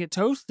just going to get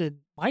toasted.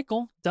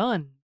 Michael,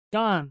 done.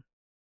 Gone.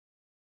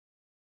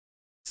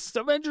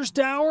 Avengers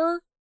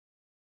Tower?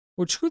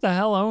 Which, who the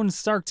hell owns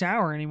Stark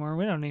Tower anymore?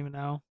 We don't even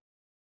know.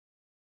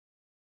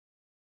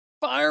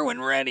 Fire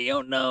when ready.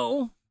 Oh,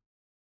 no.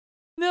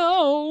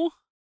 No.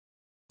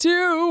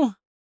 2.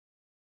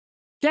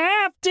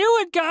 Cap, do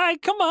it, guy.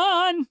 Come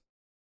on.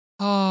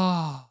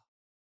 Oh.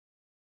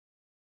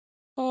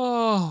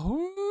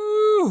 Oh,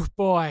 woo,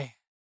 boy.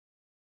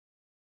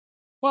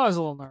 Well, I was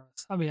a little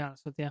nervous. I'll be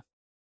honest with you.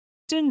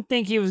 Didn't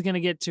think he was going to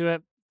get to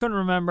it. Couldn't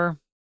remember.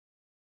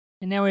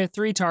 And now we have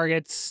 3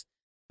 targets,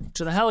 which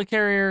are the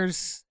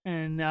helicarriers.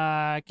 And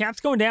Cap's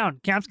going down.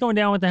 Cap's going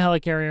down with the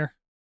helicarrier.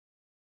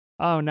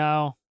 Oh,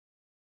 no.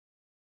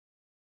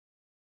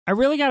 I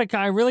really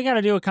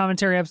gotta do a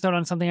commentary episode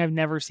on something I've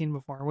never seen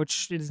before,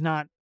 which is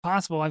not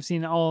possible. I've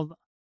seen all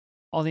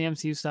the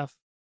MCU stuff.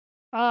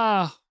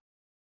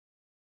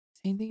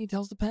 Same thing he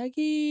tells to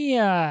Peggy.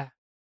 But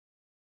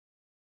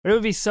it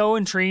would be so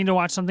intriguing to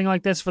watch something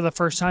like this for the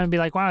first time and be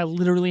like, wow, I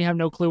literally have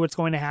no clue what's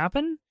going to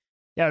happen.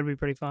 That would be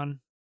pretty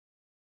fun.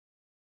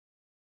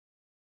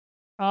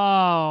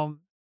 Oh,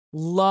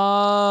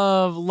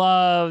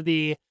 love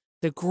the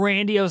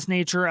grandiose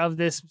nature of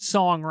this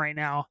song right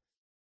now.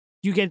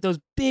 You get those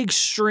big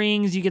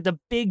strings, you get the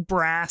big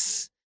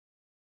brass,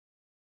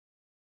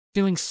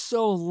 feeling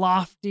so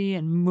lofty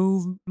and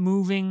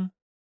moving.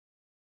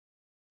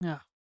 Yeah.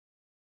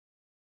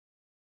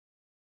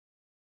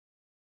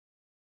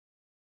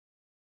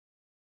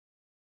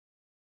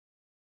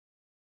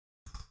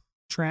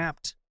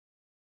 Trapped.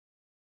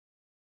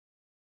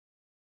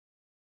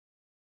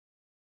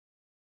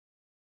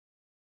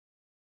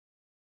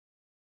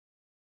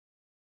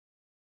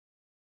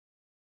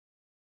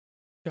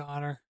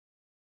 Got her.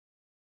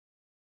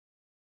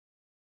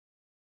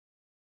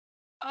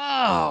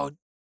 Oh,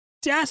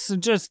 Des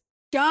just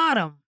got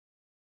him.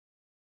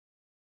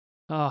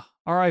 Oh,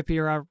 R.I.P.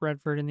 Robert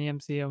Redford in the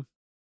MCU.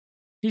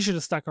 He should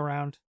have stuck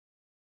around.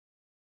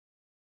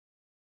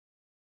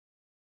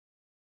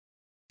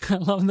 I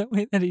love the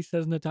way that he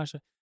says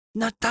Natasha.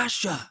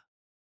 Natasha!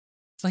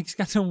 It's like he's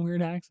got some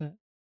weird accent.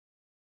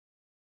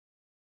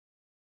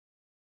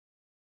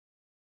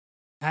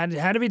 Had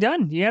to be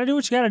done. You gotta do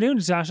what you gotta do,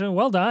 Natasha.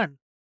 Well done.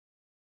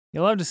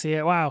 You love to see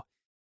it. Wow.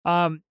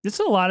 This is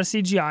a lot of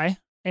CGI,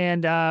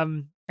 and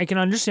I can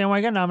understand why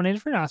I got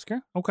nominated for an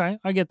Oscar. Okay,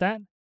 I get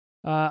that.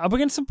 Up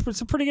against some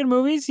pretty good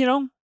movies, you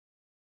know.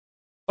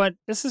 But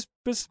this is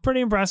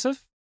pretty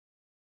impressive.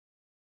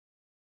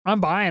 I'm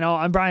buying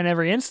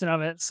every instant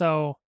of it.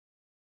 So,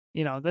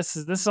 you know, this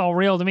is all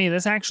real to me.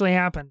 This actually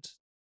happened.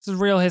 This is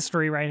real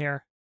history right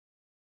here.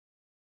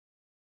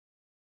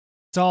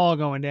 It's all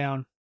going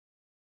down.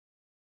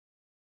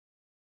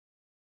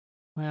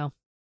 Well.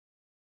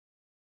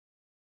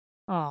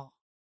 Oh.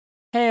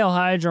 Hail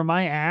Hydra,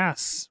 my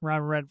ass,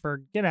 Robert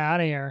Redford. Get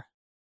out of here.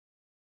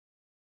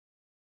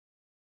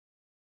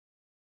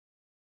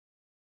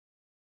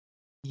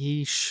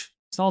 Yeesh.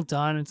 It's all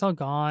done. It's all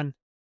gone.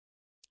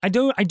 I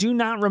do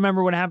not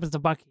remember what happens to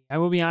Bucky. I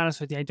will be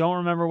honest with you. I don't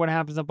remember what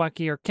happens to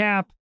Bucky or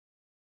Cap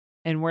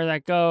and where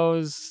that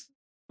goes.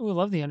 Ooh, I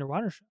love the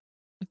underwater show.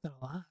 I like that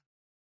a lot.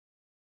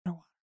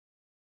 Underwater.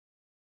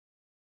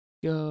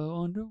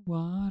 Go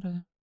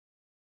underwater.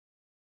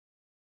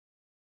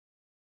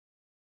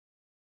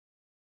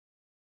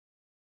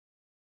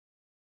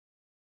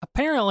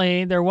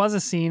 Apparently, there was a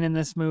scene in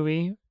this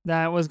movie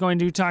that was going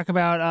to talk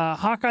about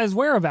Hawkeye's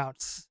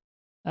whereabouts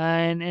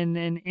and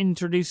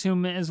introduce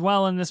him as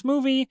well in this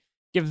movie.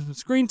 Give him some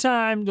screen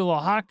time, do a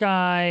little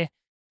Hawkeye.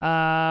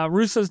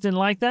 Russos didn't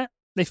like that.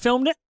 They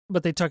filmed it,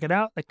 but they took it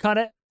out. They cut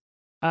it.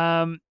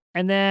 And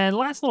then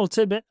last little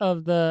tidbit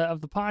of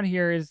the pod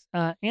here is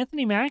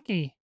Anthony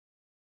Mackie.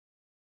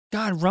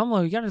 God,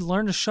 Rumlow, you got to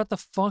learn to shut the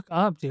fuck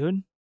up,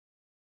 dude.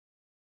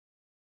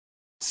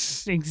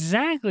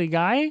 Exactly,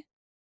 guy.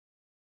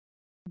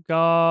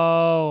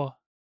 Go.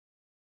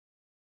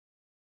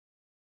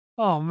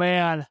 Oh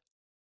man.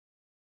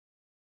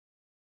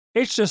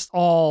 It's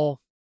all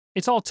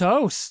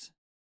toast.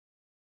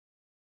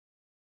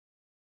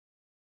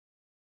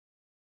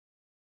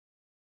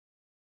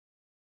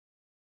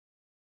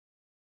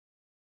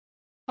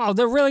 Oh,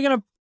 they're really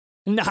gonna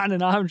not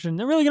an option.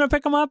 They're really gonna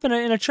pick him up in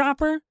a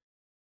chopper?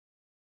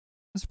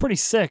 That's pretty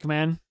sick,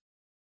 man.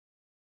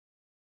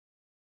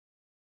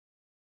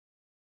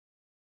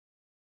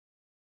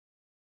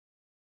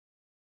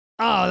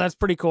 Oh, that's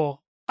pretty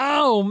cool.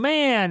 Oh,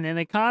 man. And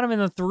they caught him in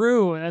the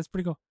through. That's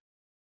pretty cool.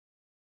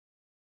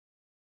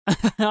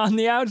 On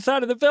the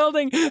outside of the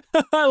building.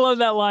 I love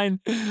that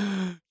line.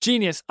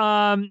 Genius.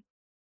 Anthony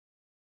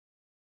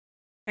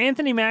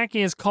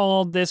Mackie has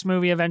called this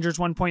movie Avengers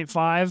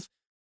 1.5.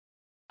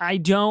 I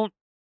don't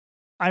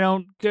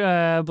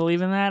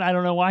believe in that. I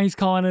don't know why he's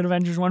calling it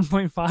Avengers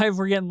 1.5.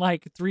 We're getting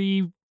like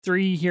three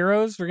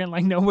heroes. We're getting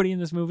like nobody in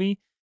this movie.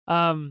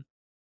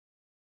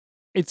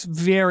 It's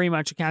very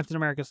much a Captain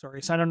America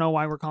story, so I don't know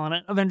why we're calling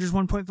it Avengers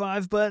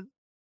 1.5, but,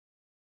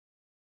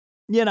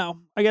 you know,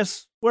 I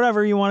guess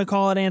whatever you want to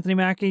call it, Anthony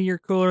Mackie, you're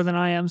cooler than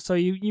I am, so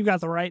you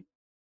got the right.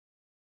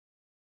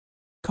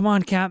 Come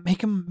on, Cap,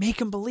 make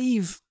him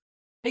believe.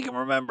 Make him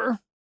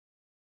remember.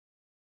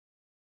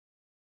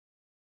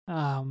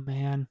 Oh,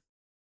 man.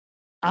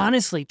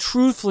 Honestly,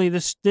 truthfully,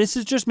 this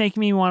is just making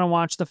me want to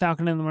watch The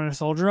Falcon and the Winter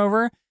Soldier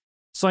over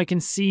so I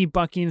can see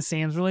Bucky and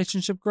Sam's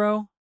relationship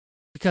grow,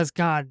 because,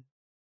 God,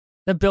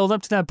 the build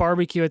up to that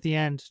barbecue at the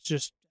end,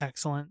 just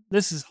excellent.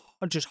 This is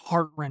just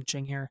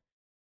heart-wrenching here.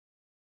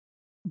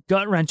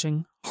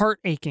 Gut-wrenching,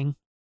 heart-aching.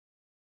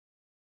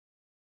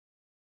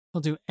 He'll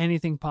do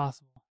anything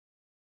possible.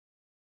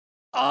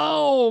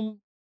 Oh,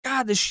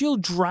 God, the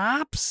shield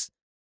drops?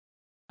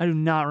 I do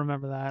not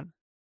remember that.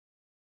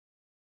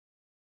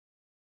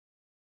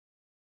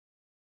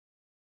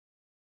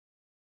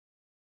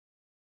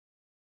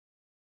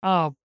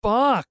 Oh,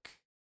 Buck.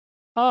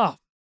 Oh,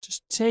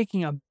 Just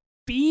taking a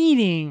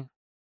beating.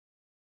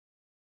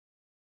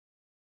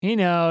 He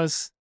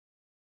knows.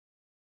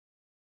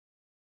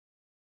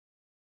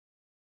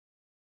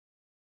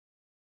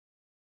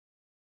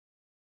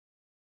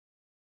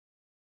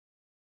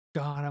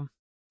 Got him.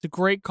 It's a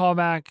great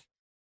callback.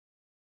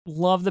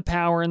 Love the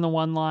power in the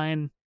one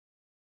line.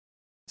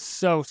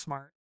 So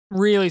smart.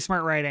 Really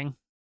smart writing.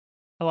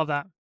 I love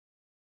that.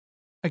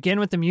 Again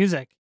with the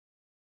music.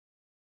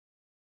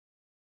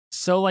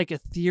 So like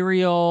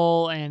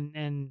ethereal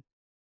and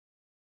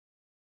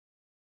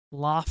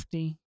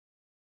lofty.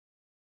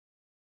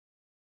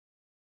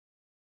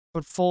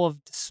 But full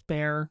of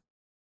despair.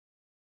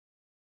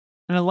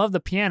 And I love the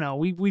piano.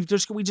 We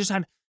just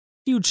had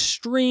huge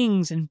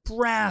strings and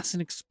brass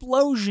and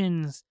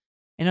explosions.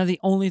 And now the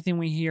only thing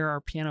we hear are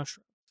piano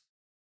strokes.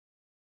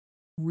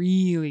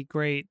 Really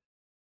great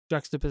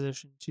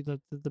juxtaposition to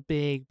the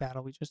big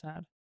battle we just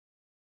had.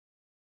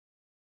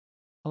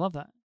 I love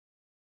that.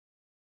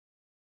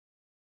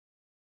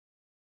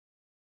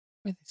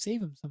 Wait, they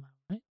save him somehow,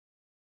 right?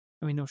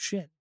 I mean, no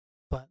shit.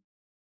 But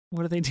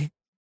what do they do? How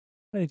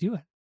do they do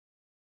it?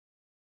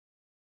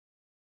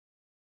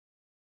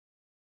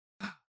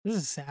 This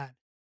is sad.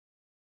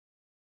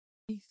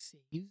 He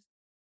saves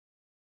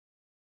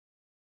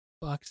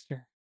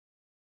Buckster.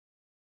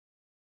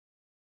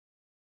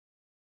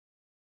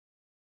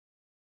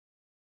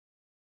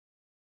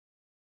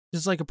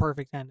 Just like a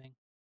perfect ending.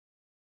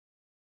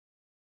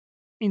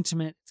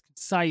 Intimate, it's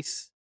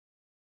concise.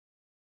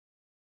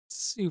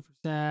 Super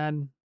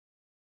sad.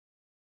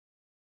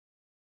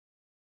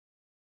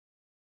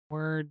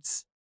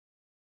 Words.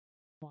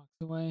 Walks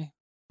away.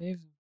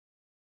 Saves him.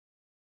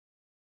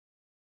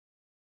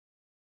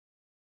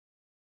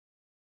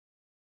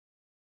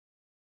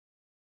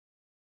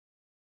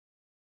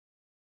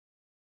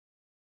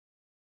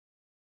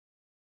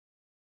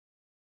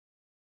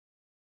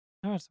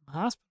 Now it's some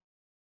hospital.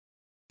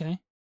 Okay.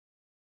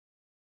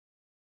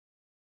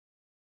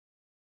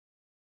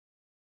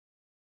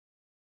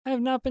 I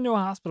have not been to a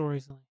hospital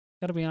recently.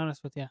 Gotta be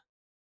honest with you.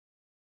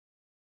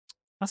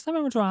 Last time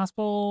I went to a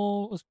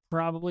hospital was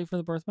probably for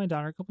the birth of my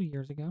daughter a couple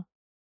years ago.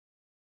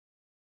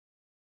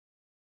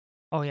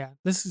 Oh yeah,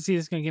 this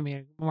is gonna give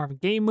me more of a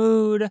gay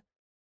mood.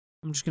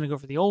 I'm just gonna go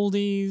for the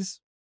oldies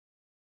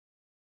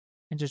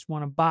and just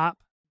want to bop,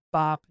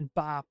 bop, and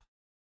bop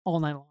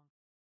all night long.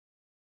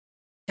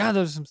 God,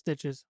 those are some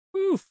stitches.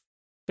 Oof,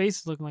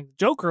 face is looking like the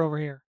Joker over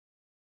here.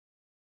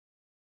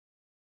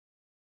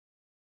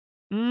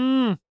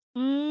 Mwah.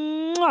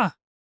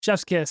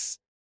 Chef's kiss.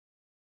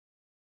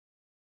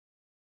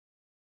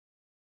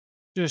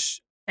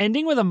 Just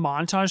ending with a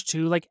montage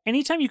too. Like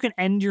anytime you can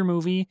end your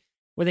movie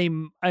with a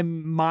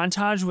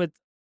montage with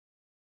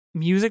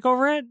music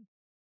over it,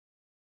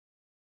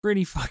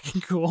 pretty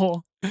fucking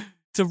cool.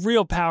 It's a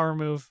real power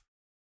move.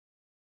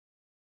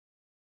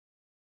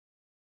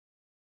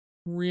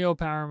 Real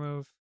power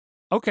move.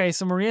 Okay,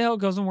 so Maria Hill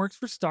goes and works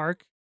for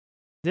Stark.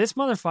 This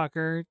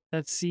motherfucker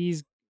that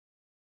sees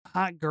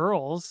hot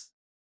girls.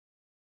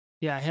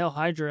 Yeah, Hail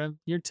Hydra,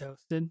 you're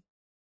toasted.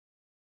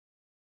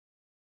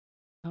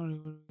 I don't know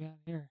what we got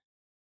here.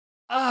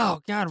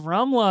 Oh, God,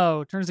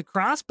 Rumlow turns to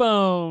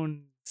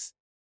Crossbones.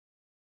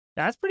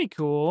 That's pretty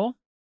cool.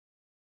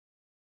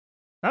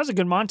 That was a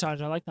good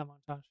montage. I like that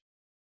montage.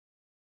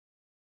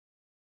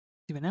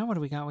 See, but now what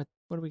do we got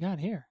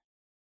here?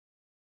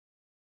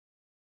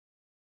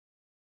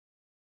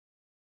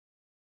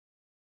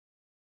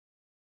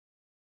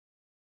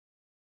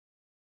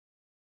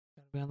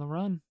 Gotta be on the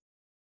run.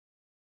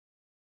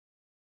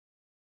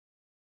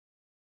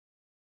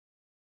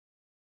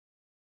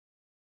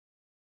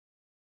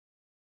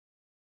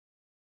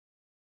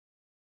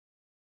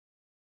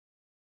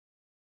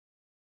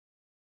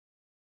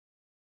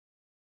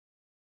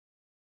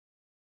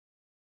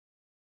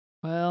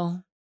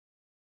 Well,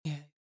 yeah.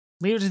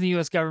 Leave it to the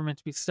U.S. government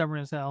to be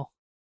stubborn as hell.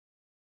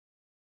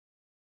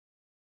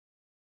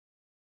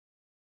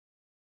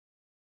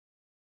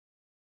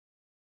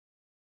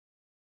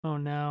 Oh,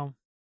 no.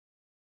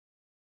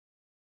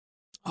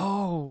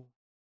 Oh.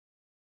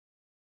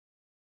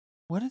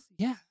 What is...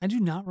 Yeah, I do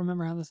not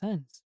remember how this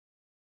ends.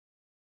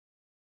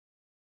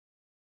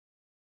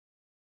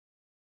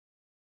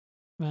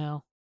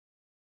 Well.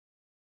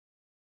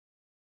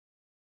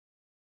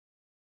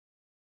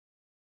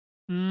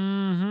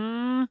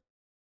 Mm-hmm.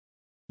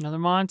 Another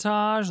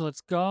montage.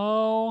 Let's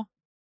go.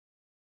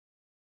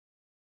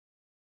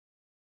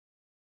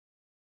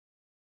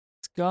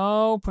 Let's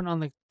go. Putting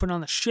on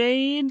the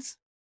shades.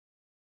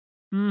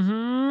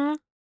 Mm-hmm.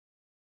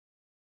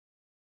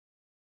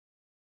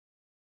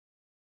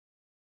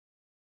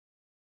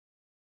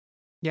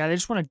 Yeah, they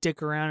just want to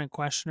dick around and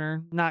question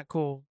her. Not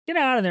cool. Get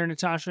out of there,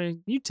 Natasha.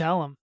 You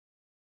tell him.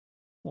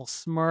 Little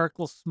smirk,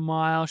 little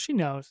smile. She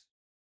knows.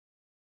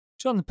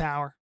 She's on the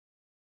power.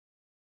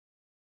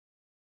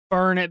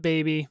 Burn it,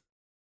 baby.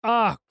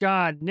 Oh,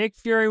 God. Nick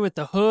Fury with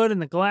the hood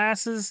and the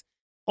glasses.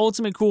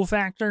 Ultimate cool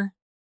factor.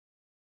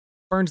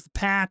 Burns the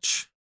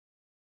patch.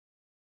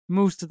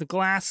 Moves to the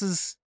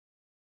glasses.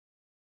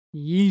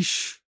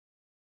 Yeesh.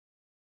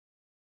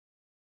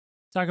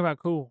 Talk about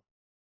cool.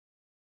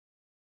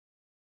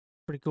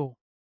 Pretty cool.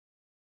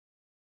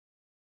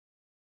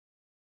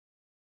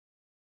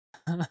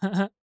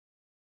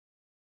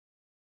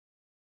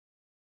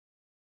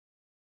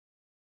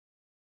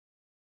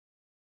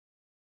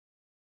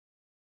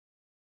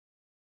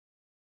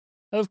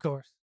 Of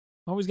course.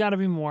 Always got to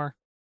be more.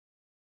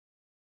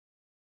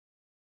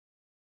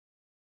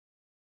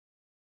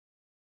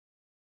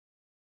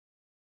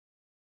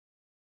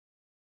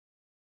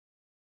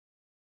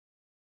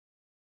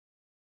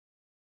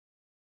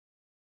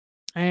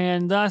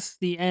 And thus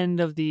the end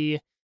of the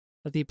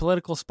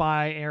political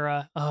spy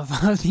era of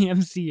the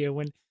MCU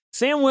when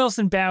Sam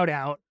Wilson bowed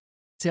out.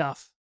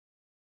 Tough.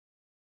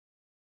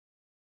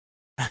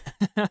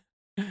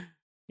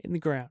 In the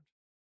ground.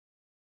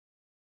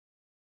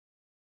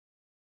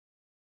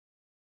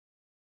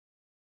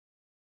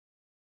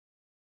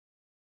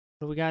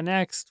 What do we got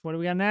next? What do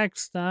we got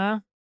next, huh?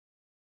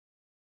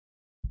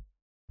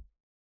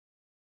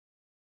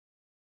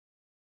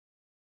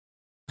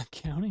 I'm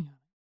counting on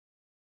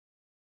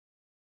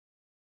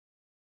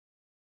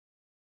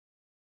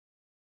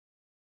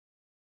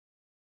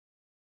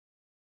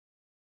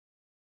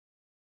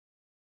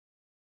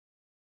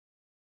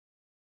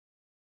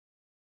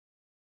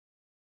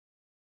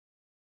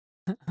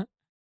it.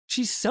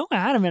 She's so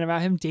adamant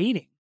about him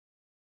dating.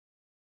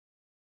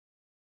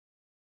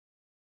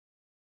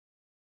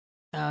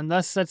 And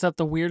thus sets up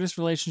the weirdest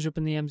relationship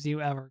in the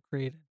MCU ever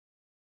created.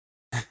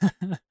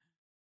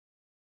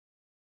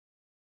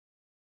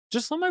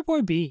 Just let my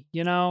boy be,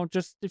 you know?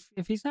 Just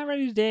if he's not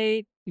ready to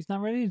date, he's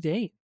not ready to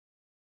date.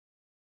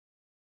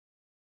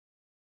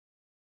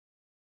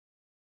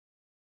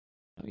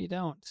 No, you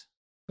don't.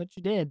 But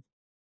you did.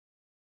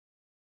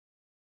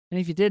 And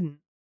if you didn't,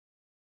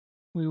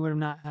 we would have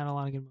not had a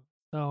lot of good movies.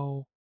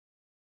 So,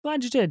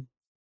 glad you did.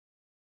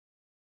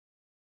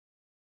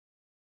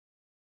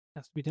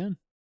 Has to be done.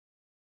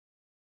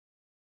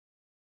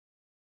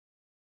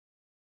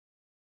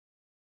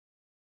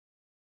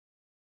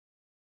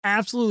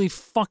 Absolutely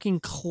fucking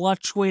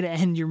clutch way to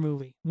end your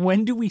movie.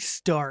 When do we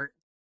start?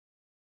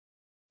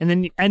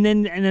 And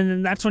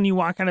then that's when you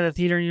walk out of the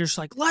theater and you're just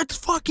like, let's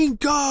fucking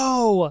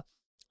go.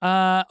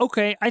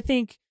 Okay, I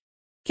think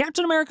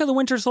Captain America: The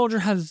Winter Soldier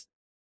has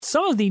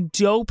some of the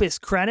dopest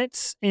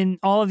credits in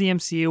all of the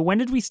MCU. When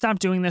did we stop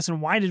doing this,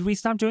 and why did we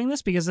stop doing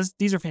this? Because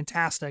these are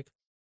fantastic.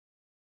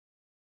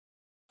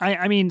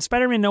 I mean,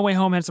 Spider-Man: No Way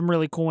Home had some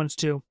really cool ones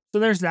too. So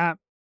there's that.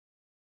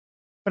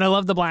 But I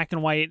love the black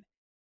and white.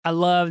 I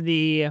love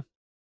the,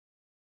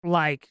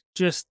 like,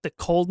 just the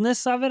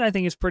coldness of it. I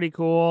think it's pretty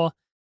cool.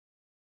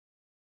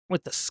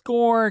 With the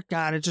score,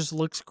 God, it just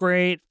looks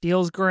great,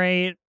 feels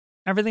great.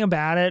 Everything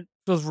about it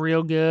feels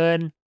real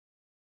good.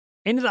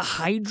 Into the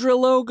Hydra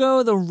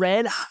logo, the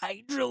red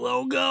Hydra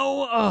logo.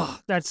 Oh,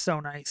 that's so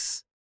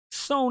nice.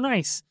 So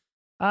nice.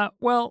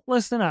 Well,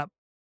 listen up.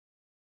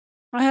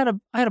 I had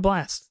a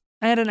blast.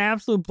 I had an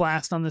absolute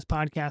blast on this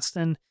podcast,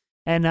 and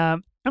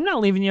I'm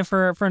not leaving you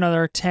for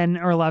another 10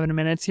 or 11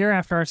 minutes here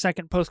after our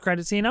second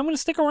post-credit scene. I'm going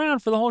to stick around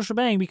for the whole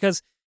shebang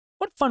because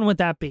what fun would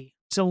that be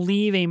to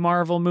leave a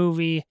Marvel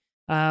movie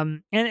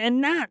and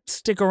not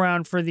stick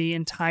around for the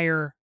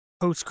entire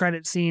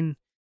post-credit scene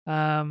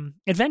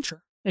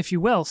adventure, if you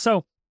will.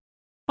 So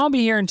I'll be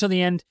here until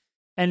the end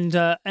and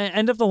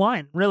end of the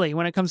line, really,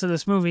 when it comes to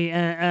this movie.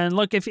 And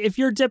look, if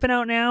you're dipping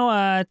out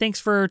now, thanks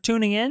for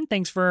tuning in.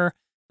 Thanks for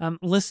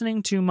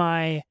listening to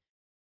my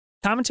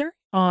commentary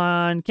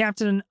on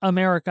Captain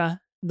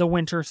America: The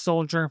Winter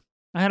Soldier.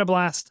 I had a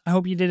blast. I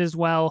hope you did as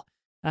well.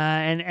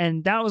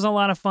 And that was a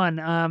lot of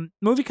fun.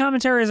 Movie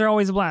commentaries are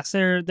always a blast.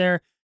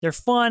 They're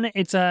fun.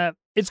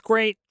 It's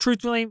great.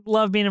 Truthfully,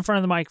 love being in front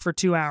of the mic for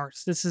 2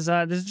 hours. This is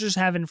just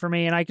heaven for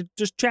me, and I could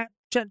just chat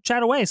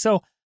away.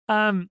 So,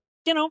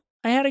 you know,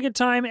 I had a good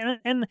time.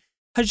 And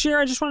Hajir,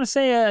 I just want to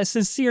say a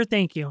sincere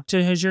thank you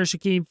to Hajir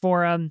Shakib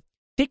for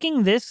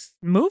picking this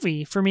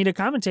movie for me to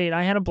commentate.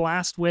 I had a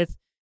blast with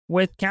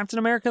Captain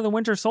America: The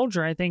Winter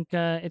Soldier. I think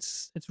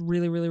it's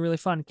really, really, really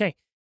fun. Okay,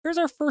 here's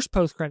our first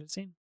post-credit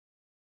scene.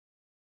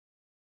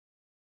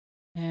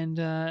 And,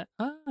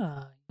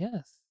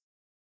 yes.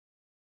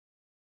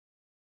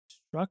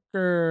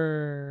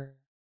 Strucker.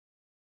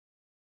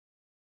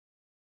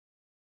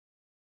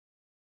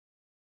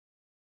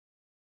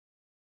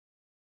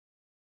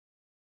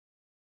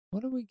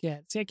 What do we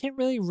get? See, I can't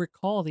really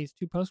recall these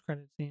two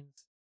post-credit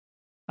scenes.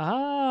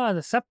 Ah,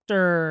 the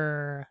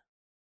scepter.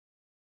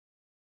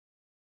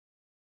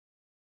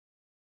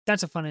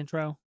 That's a fun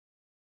intro.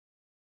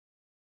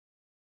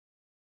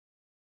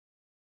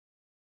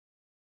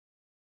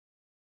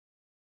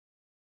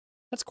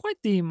 That's quite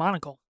the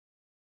monocle.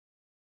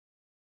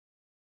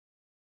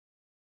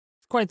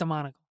 It's quite the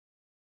monocle.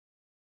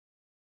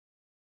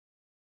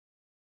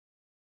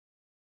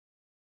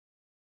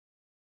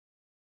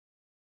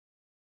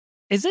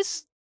 Is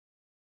this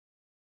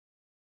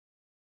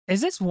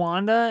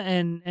Wanda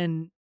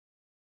and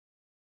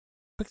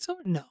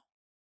Quicksilver? No.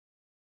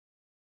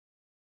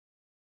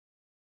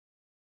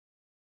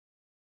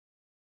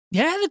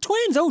 Yeah, the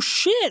twins. Oh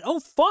shit. Oh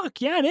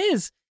fuck. Yeah, it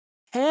is.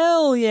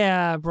 Hell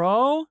yeah,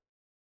 bro.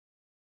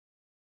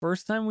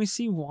 First time we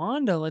see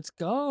Wanda. Let's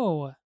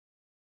go.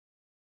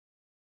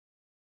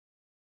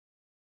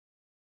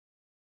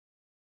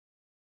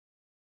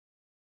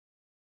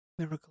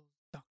 Miracle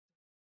Doctor.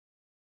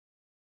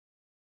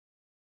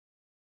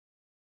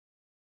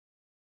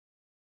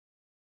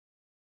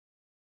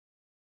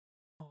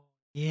 Oh,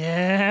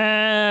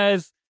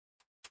 yes.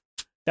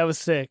 That was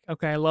sick.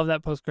 Okay, I love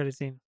that post-credit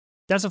scene.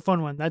 That's a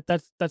fun one.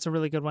 That's a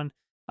really good one.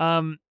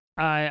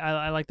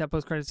 I like that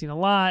post-credit scene a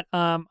lot.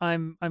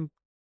 I'm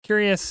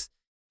curious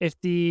if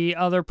the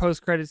other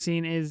post-credit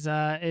scene is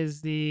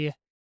the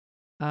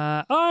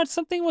it's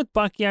something with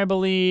Bucky, I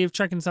believe,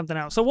 checking something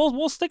out. So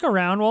we'll stick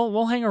around.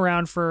 We'll hang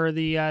around for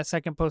the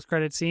second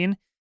post-credit scene.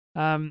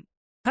 Had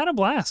a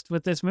blast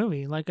with this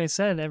movie. Like I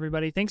said,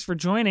 everybody, thanks for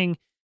joining.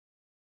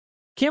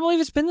 Can't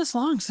believe it's been this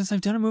long since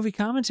I've done a movie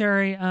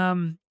commentary.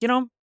 I'm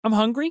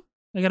hungry.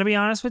 I gotta be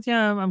honest with you.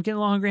 I'm getting a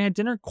little hungry. I had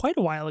dinner quite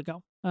a while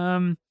ago.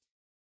 I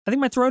think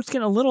my throat's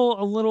getting a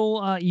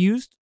little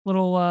used, a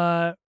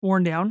little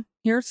worn down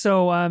here.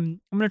 So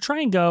I'm gonna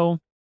try and go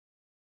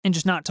and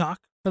just not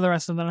talk for the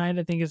rest of the night.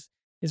 I think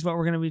is what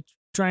we're gonna be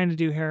trying to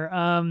do here.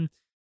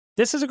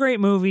 This is a great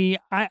movie.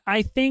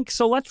 I think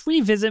so. Let's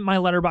revisit my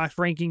Letterboxd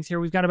rankings here.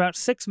 We've got about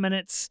 6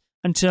 minutes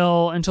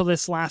until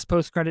this last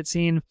post credit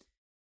scene.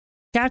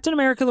 Captain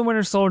America: The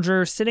Winter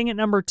Soldier sitting at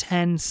number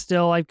 10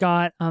 still. I've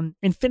got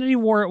Infinity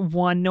War at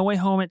 1, No Way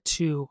Home at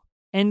 2,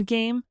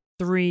 Endgame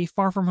 3,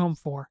 Far From Home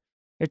 4,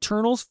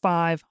 Eternals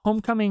 5,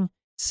 Homecoming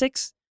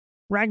 6,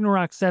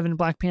 Ragnarok 7,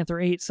 Black Panther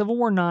 8, Civil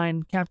War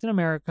 9, Captain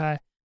America: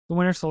 The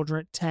Winter Soldier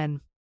at 10.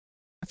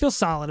 I feel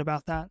solid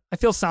about that. I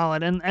feel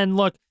solid. And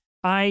look,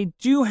 I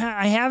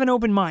have an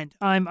open mind.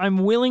 I'm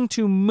willing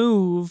to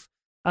move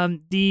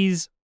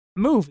these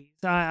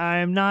movies.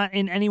 I'm not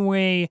in any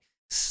way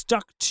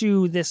stuck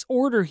to this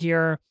order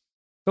here,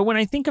 but when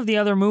I think of the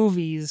other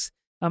movies,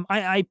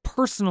 I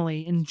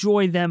personally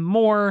enjoy them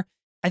more.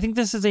 I think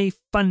this is a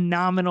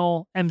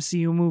phenomenal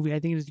MCU movie. I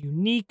think it is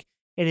unique.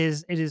 It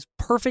is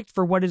perfect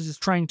for what it is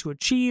trying to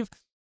achieve.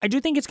 I do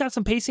think it's got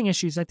some pacing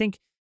issues. I think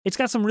it's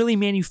got some really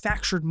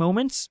manufactured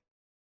moments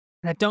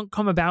that don't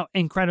come about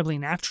incredibly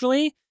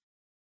naturally,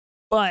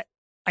 but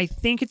I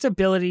think its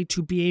ability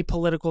to be a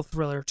political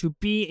thriller, to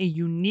be a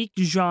unique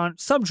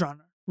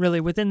subgenre,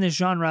 really, within this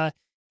genre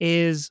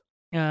is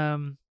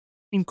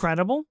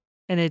incredible,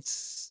 and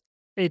it's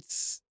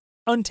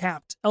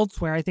untapped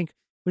elsewhere. I think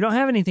we don't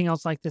have anything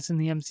else like this in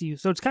the MCU,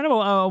 so it's kind of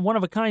a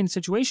one-of-a-kind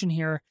situation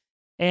here,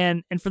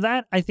 and for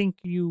that, I think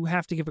you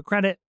have to give it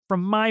credit.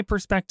 From my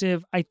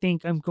perspective, I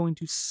think I'm going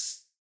to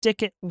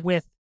stick it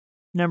with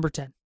number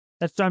 10.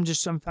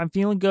 I'm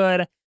feeling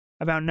good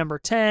about number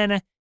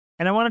 10,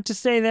 and I want it to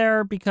stay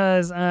there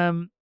because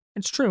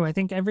it's true. I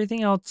think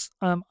everything else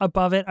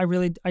above it,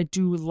 I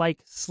do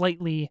like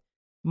slightly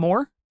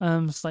more.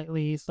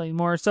 Slightly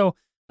more. So,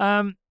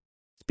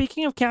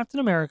 speaking of Captain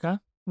America,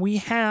 we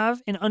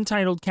have an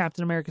untitled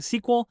Captain America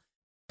sequel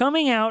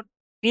coming out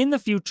in the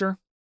future.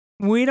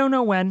 We don't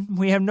know when.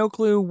 We have no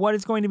clue what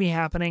is going to be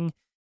happening.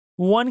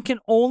 One can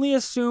only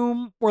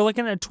assume we're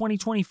looking at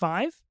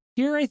 2025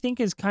 here, I think,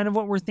 is kind of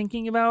what we're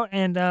thinking about.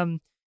 And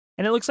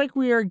it looks like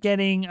we are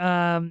getting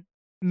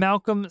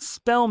Malcolm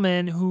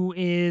Spellman, who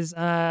is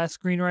a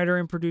screenwriter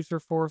and producer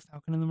for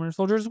Falcon and the Winter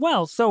Soldier as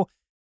well. So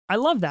I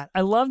love that.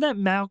 I love that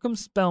Malcolm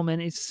Spellman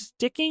is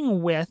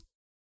sticking with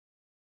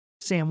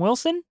Sam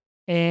Wilson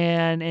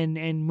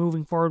and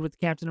moving forward with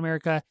Captain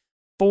America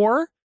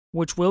 4,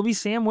 which will be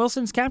Sam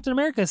Wilson's Captain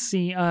America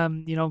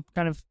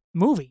kind of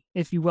movie,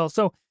 if you will.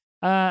 So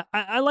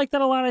I like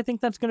that a lot. I think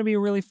that's going to be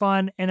really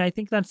fun, and I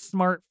think that's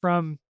smart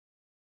from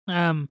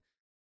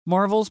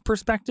Marvel's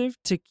perspective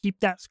to keep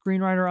that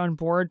screenwriter on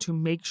board to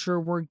make sure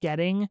we're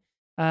getting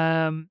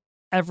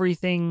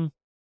everything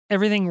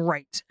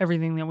right,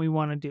 everything that we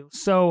want to do.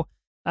 So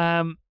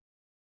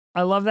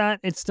I love that.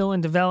 It's still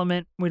in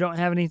development. We don't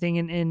have anything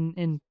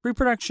in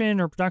pre-production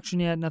or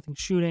production yet, nothing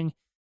shooting.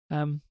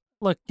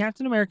 Look,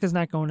 Captain America's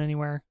not going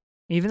anywhere.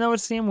 Even though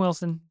it's Sam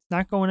Wilson, it's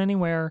not going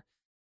anywhere.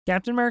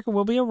 Captain America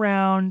will be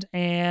around,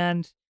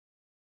 and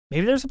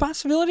maybe there's a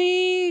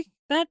possibility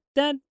that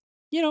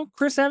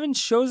Chris Evans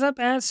shows up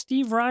as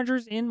Steve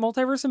Rogers in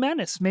Multiverse of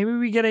Madness. Maybe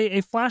we get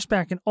a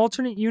flashback, an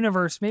alternate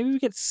universe. Maybe we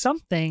get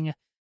something.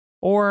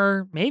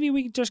 Or maybe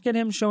we could just get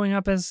him showing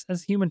up as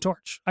Human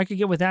Torch. I could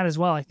get with that as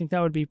well. I think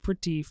that would be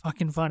pretty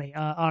fucking funny,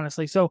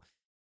 honestly. So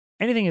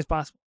anything is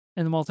possible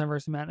in the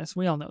Multiverse of Madness.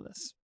 We all know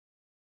this.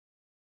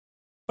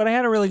 But I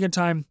had a really good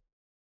time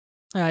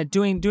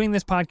doing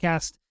this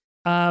podcast.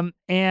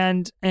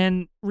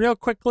 And real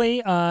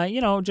quickly,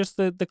 just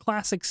the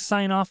classic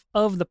sign off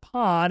of the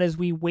pod as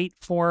we wait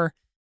for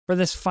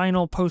this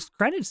final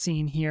post-credit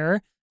scene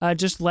here.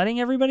 Just letting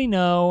everybody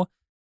know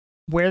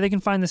where they can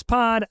find this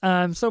pod.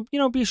 So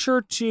be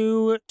sure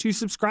to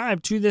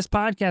subscribe to this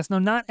podcast. Now,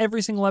 not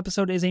every single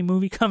episode is a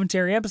movie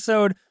commentary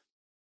episode.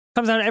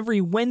 Comes out every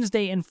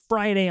Wednesday and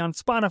Friday on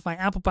Spotify,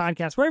 Apple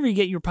Podcasts, wherever you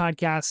get your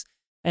podcasts,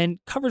 and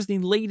covers the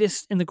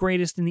latest and the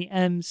greatest in the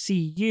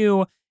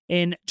MCU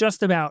in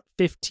just about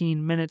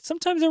 15 minutes.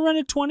 Sometimes I run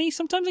at 20,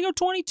 sometimes I go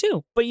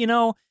 22. But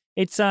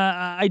It's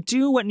I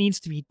do what needs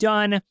to be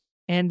done,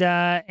 and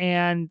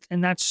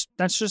that's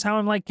just how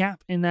I'm like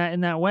Cap in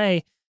that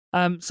way.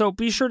 So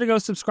be sure to go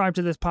subscribe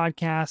to this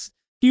podcast.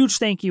 Huge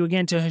thank you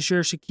again to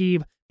Hashir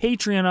Shakib,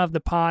 Patreon of the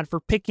pod, for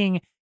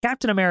picking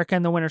Captain America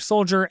and the Winter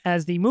Soldier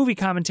as the movie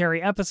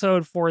commentary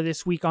episode for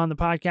this week on the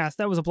podcast.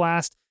 That was a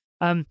blast.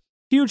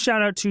 Huge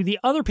shout out to the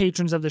other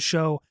patrons of the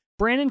show: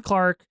 Brandon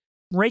Clark,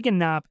 Reagan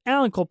Knopp,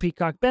 Alan Cole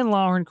Peacock, Ben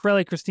Lawhorn,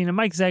 Corelli Christina,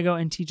 Mike Zago,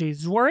 and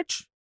TJ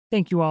Zwarich.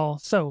 Thank you all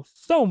so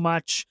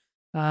much.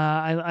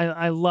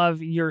 I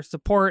love your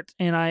support,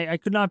 and I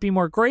could not be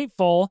more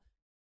grateful.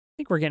 I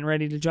think we're getting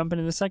ready to jump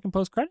into the second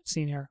post-credit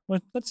scene here.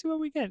 Let's see what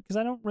we get, because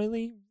I don't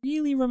really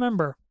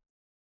remember.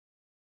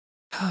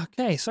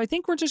 Okay, so I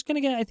think we just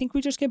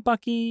get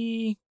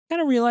Bucky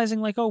kind of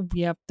realizing like, oh,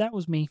 yep, that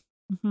was me.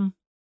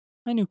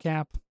 I knew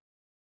Cap.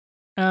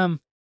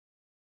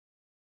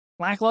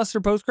 Lackluster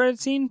post-credit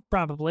scene?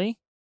 Probably.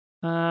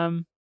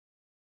 Like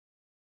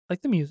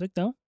the music,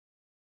 though.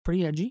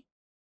 Pretty edgy.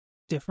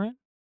 Different.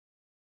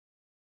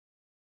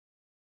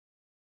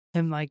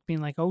 Him like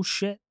being like, oh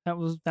shit, that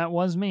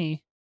was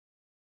me.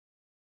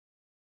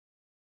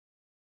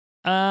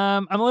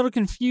 I'm a little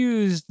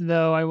confused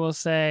though, I will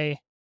say.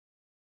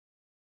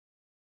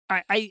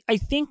 I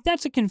think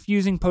that's a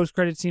confusing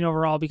post-credit scene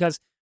overall, because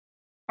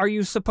are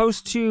you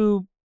supposed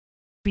to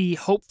be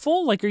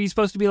hopeful? Like, are you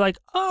supposed to be like,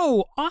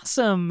 oh,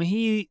 awesome,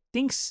 he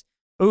thinks,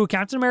 oh,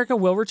 Captain America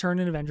will return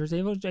in Avengers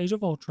Age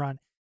of Ultron.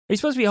 Are you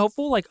supposed to be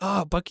hopeful? Like,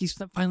 oh, Bucky's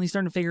finally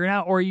starting to figure it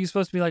out? Or are you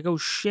supposed to be like, oh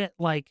shit,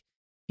 like,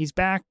 he's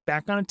back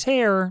on a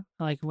tear?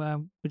 Like,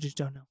 well, we just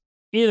don't know.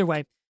 Either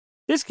way,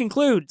 this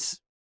concludes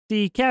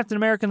the Captain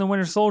America and the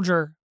Winter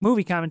Soldier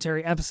movie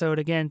commentary episode.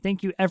 Again,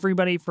 thank you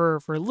everybody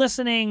for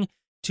listening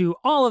to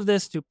all of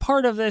this, to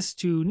part of this,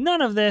 to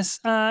none of this.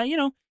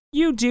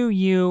 You do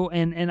you,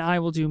 and I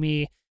will do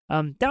me.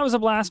 That was a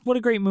blast. What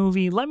a great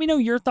movie. Let me know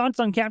your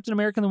thoughts on Captain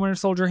America and the Winter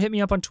Soldier. Hit me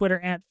up on Twitter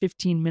at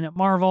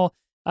 15MinuteMarvel.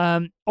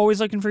 Always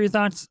looking for your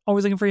thoughts,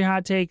 always looking for your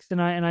hot takes,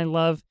 and I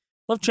love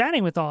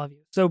chatting with all of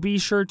you. So be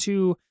sure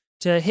to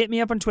hit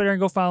me up on Twitter and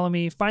go follow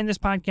me. Find this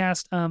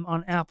podcast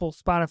on Apple,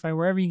 Spotify,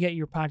 wherever you get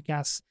your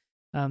podcasts.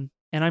 And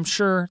I'm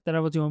sure that I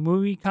will do a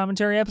movie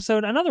commentary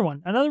episode, another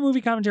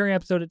movie commentary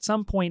episode at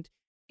some point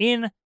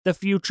in the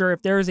future.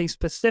 If there is a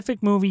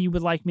specific movie you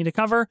would like me to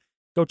cover,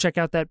 go check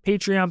out that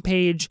Patreon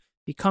page.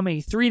 Become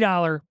a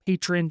 $3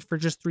 patron for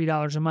just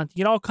 $3 a month.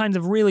 You get all kinds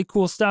of really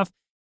cool stuff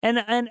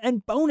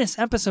and bonus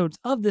episodes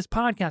of this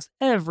podcast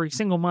every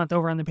single month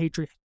over on the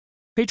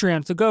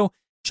Patreon. So go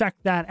check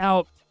that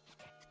out.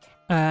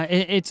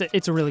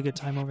 It's a really good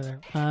time over there.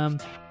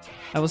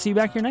 I will see you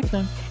back here next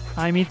time.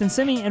 I'm Ethan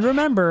Simi, and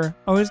remember,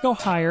 always go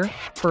higher,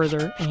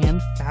 further,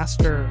 and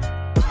faster.